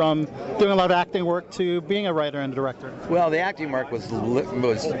transition from doing a lot of acting work to being a writer and a director. Well, the acting work was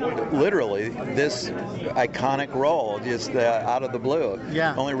literally this iconic role, just out of the blue.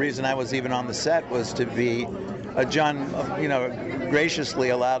 Yeah. Only reason I was even on the set was to be John, you know,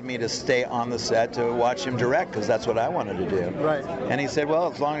 graciously allowed me to stay on the set to watch him direct, because that's what I wanted to do. Right. And he said,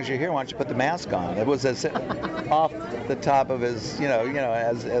 well, as long as you're here, why don't you put the mask on? It was as off the top of his, you know,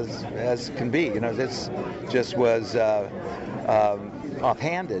 as can be. You know, this just was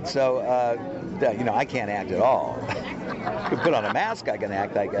offhanded. So, you know, I can't act at all. could put on a mask, I can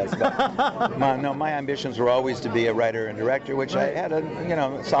act, I guess. But my ambitions were always to be a writer and director, which I had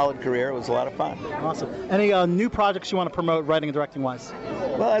a solid career. It was a lot of fun. Awesome. Any new projects you want to promote, writing and directing wise?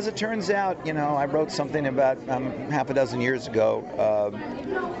 Well, as it turns out, I wrote something about half a dozen years ago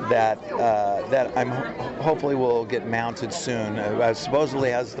that I'm hopefully will get mounted soon. Supposedly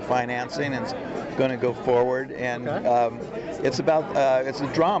has the financing and it's going to go forward, and it's about it's a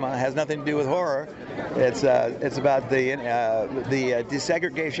drama. It has nothing to do with horror. It's about the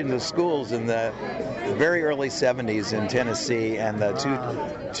desegregation of the schools in the very early 70s in Tennessee, and the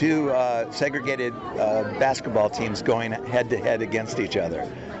two segregated basketball teams going head to head against each other.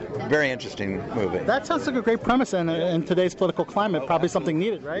 Very interesting movie. That sounds like a great premise, and in today's political climate, probably something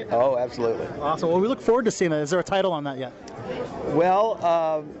needed, right? Oh, absolutely. Awesome. Well, we look forward to seeing it. Is there a title on that yet?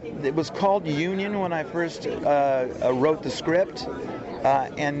 Well, it was called Union when I first wrote the script,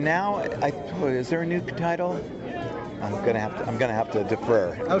 and now is there a new title? I'm gonna have to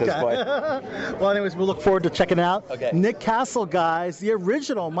defer at this point. Well, anyways, we'll look forward to checking it out. Okay. Nick Castle, guys, the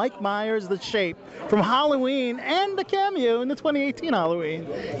original Mike Myers, The Shape from Halloween, and the cameo in the 2018 Halloween.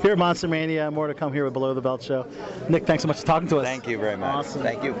 Here at Monster Mania, more to come here with Below the Belt Show. Nick, thanks so much for talking to us. Thank you very much. Awesome.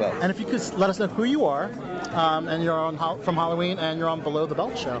 Thank you both. And if you could let us know who you are, and you're on from Halloween, and you're on Below the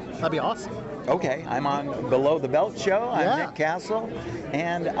Belt Show, that'd be awesome. Okay, I'm on Below the Belt Show. I'm Nick Castle,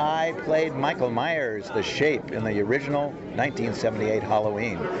 and I played Michael Myers, The Shape, in the original 1978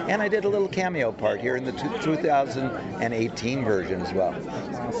 Halloween. And I did a little cameo part here in the 2018 version as well.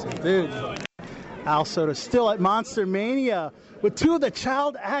 Awesome. Dude. Al Soto still at Monster Mania with two of the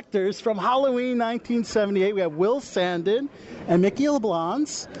child actors from Halloween 1978. We have Will Sandin and Mickey LeBlanc.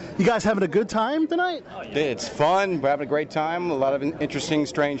 You guys having a good time tonight? It's fun. We're having a great time. A lot of interesting,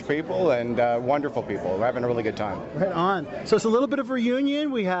 strange people and wonderful people. We're having a really good time. Right on. So it's a little bit of a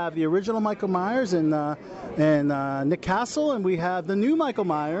reunion. We have the original Michael Myers and Nick Castle, and we have the new Michael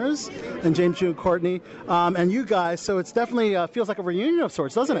Myers and James June Courtney, and you guys. So it's definitely feels like a reunion of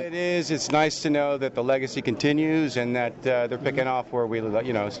sorts, doesn't it? It is. It's nice to know that the legacy continues and that they're picking off where we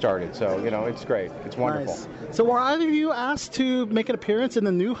started. So it's great. It's wonderful. Nice. So were either of you asked to make an appearance in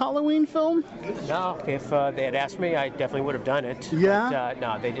the new Halloween film? No. If they had asked me, I definitely would have done it. Yeah. But,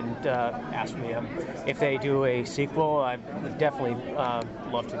 no, they didn't ask me. If they do a sequel, I would definitely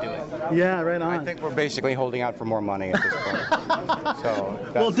love to do it. Yeah, right on. I think we're basically holding out for more money at this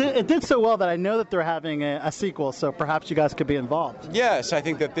point. Well, it did so well that I know that they're having a sequel, so perhaps you guys could be involved. Yes, I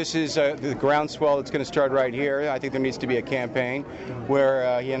think that this is the groundswell that's going to start right here. I think there needs to be a campaign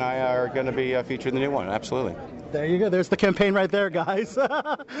where he and I are going to be featured in the new one. Absolutely. There you go. There's the campaign right there, guys.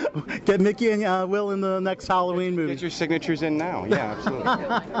 Get Mickey and Will in the next Halloween movie. Get your signatures in now. Yeah, absolutely.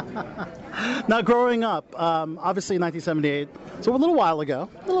 Now, growing up, obviously 1978, so a little while ago.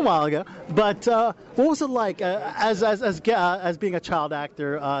 But what was it like as being a child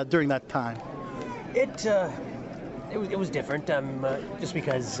actor during that time? It was different, just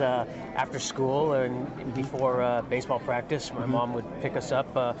because after school and before baseball practice, my mom would pick us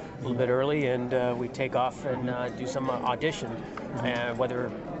up a little bit early, and we'd take off and do some audition, whether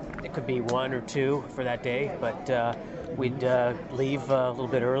it could be one or two for that day, but we'd leave a little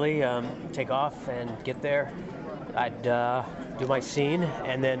bit early, take off and get there. I'd do my scene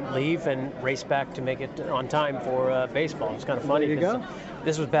and then leave and race back to make it on time for baseball. It's kind of funny because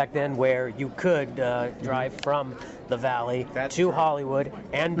this was back then where you could drive from the Valley to Hollywood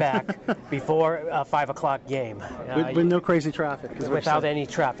and back before a 5 o'clock game. With no crazy traffic. Without any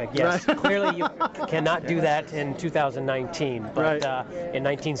traffic, yes. Right. Clearly you cannot do that in 2019, but in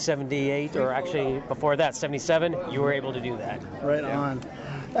 1978, or actually before that, 77, you were able to do that. Right on.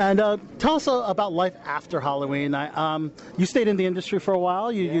 And tell us about life after Halloween. You stayed in the industry for a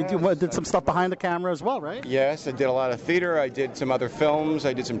while. You did some stuff behind the camera as well, right? Yes, I did a lot of theater. I did some other films.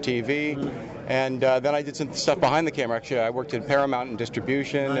 I did some TV. And then I did some stuff behind the camera. Actually, I worked at Paramount in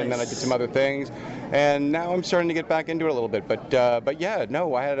distribution, and then I did some other things. And now I'm starting to get back into it a little bit. But yeah,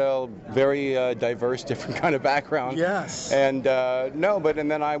 no, I had a very diverse, different kind of background. Yes. And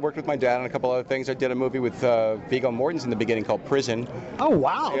and then I worked with my dad on a couple other things. I did a movie with Viggo Mortensen in the beginning called Prison. Oh,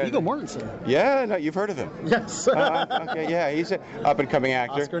 wow. Viggo Mortensen. Yeah, no, you've heard of him. Yes. Okay, yeah, he's an up-and-coming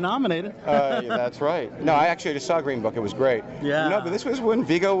actor. Oscar nominated. Yeah, that's right. No, I actually just saw Green Book. It was great. Yeah. No, but this was when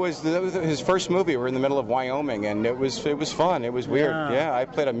Viggo was his first movie. We were in the middle of Wyoming, and it was fun. It was weird. Yeah, I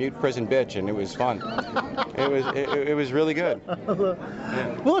played a mute prison bitch, and it was fun. It was really good.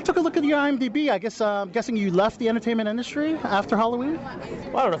 Well, I took a look at your IMDb. I guess I'm guessing you left the entertainment industry after Halloween?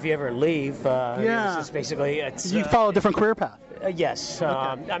 Well, I don't know if you ever leave. Yeah. It's just basically you follow a different career path. Yes.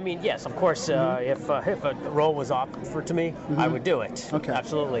 I mean, yes, of course, if a role was offered to me, I would do it. Okay.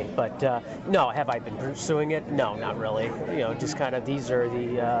 Absolutely. But no, have I been pursuing it? No, not really. You know, just kind of these are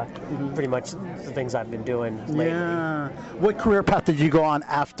the pretty much the things I've been doing lately. Yeah. What career path did you go on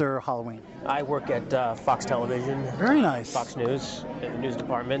after Halloween? I work at Fox Television. Very nice. Fox News, in the news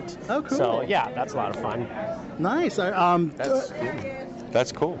department. Oh, cool. So, yeah, that's a lot of fun. Nice.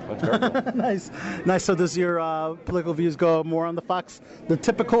 That's cool. That's very cool. Nice. So does your political views go more on the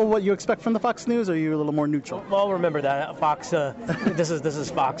typical what you expect from the Fox News, or are you a little more neutral? Well, remember that Fox. This is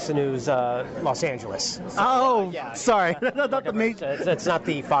Fox News Los Angeles. So, oh, sorry, not the major. It's not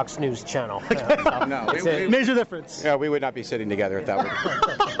the Fox News channel. No, major difference. Yeah, we would not be sitting together if that would.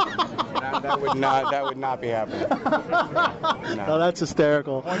 that would not be happening. No. Oh, that's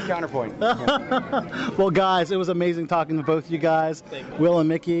hysterical. Point counterpoint. Well, guys, it was amazing talking to both you guys, Will and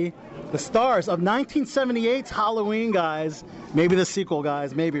Mickey, the stars of 1978's Halloween, guys. Maybe the sequel,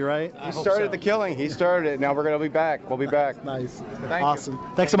 guys. Maybe, right? He started the killing. He started it. Now we're going to be back. We'll be back. Nice. Awesome.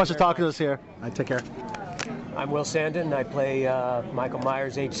 Thanks so much for talking to us here. All right, take care. I'm Will Sandin. I play Michael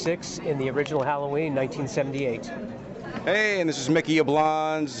Myers, age 6, in the original Halloween, 1978. Hey, and this is Mickey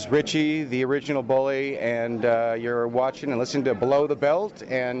Yablans, Richie, the original bully, and you're watching and listening to Below the Belt,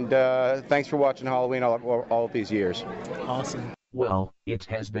 and thanks for watching Halloween all of these years. Awesome. Well, it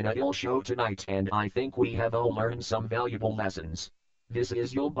has been a ill show tonight, and I think we have all learned some valuable lessons. This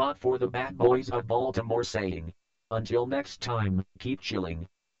is your bot for the Bad Boys of Baltimore saying, until next time, keep chilling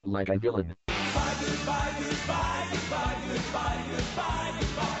like a villain. Goodbye, goodbye, goodbye, goodbye, goodbye, goodbye.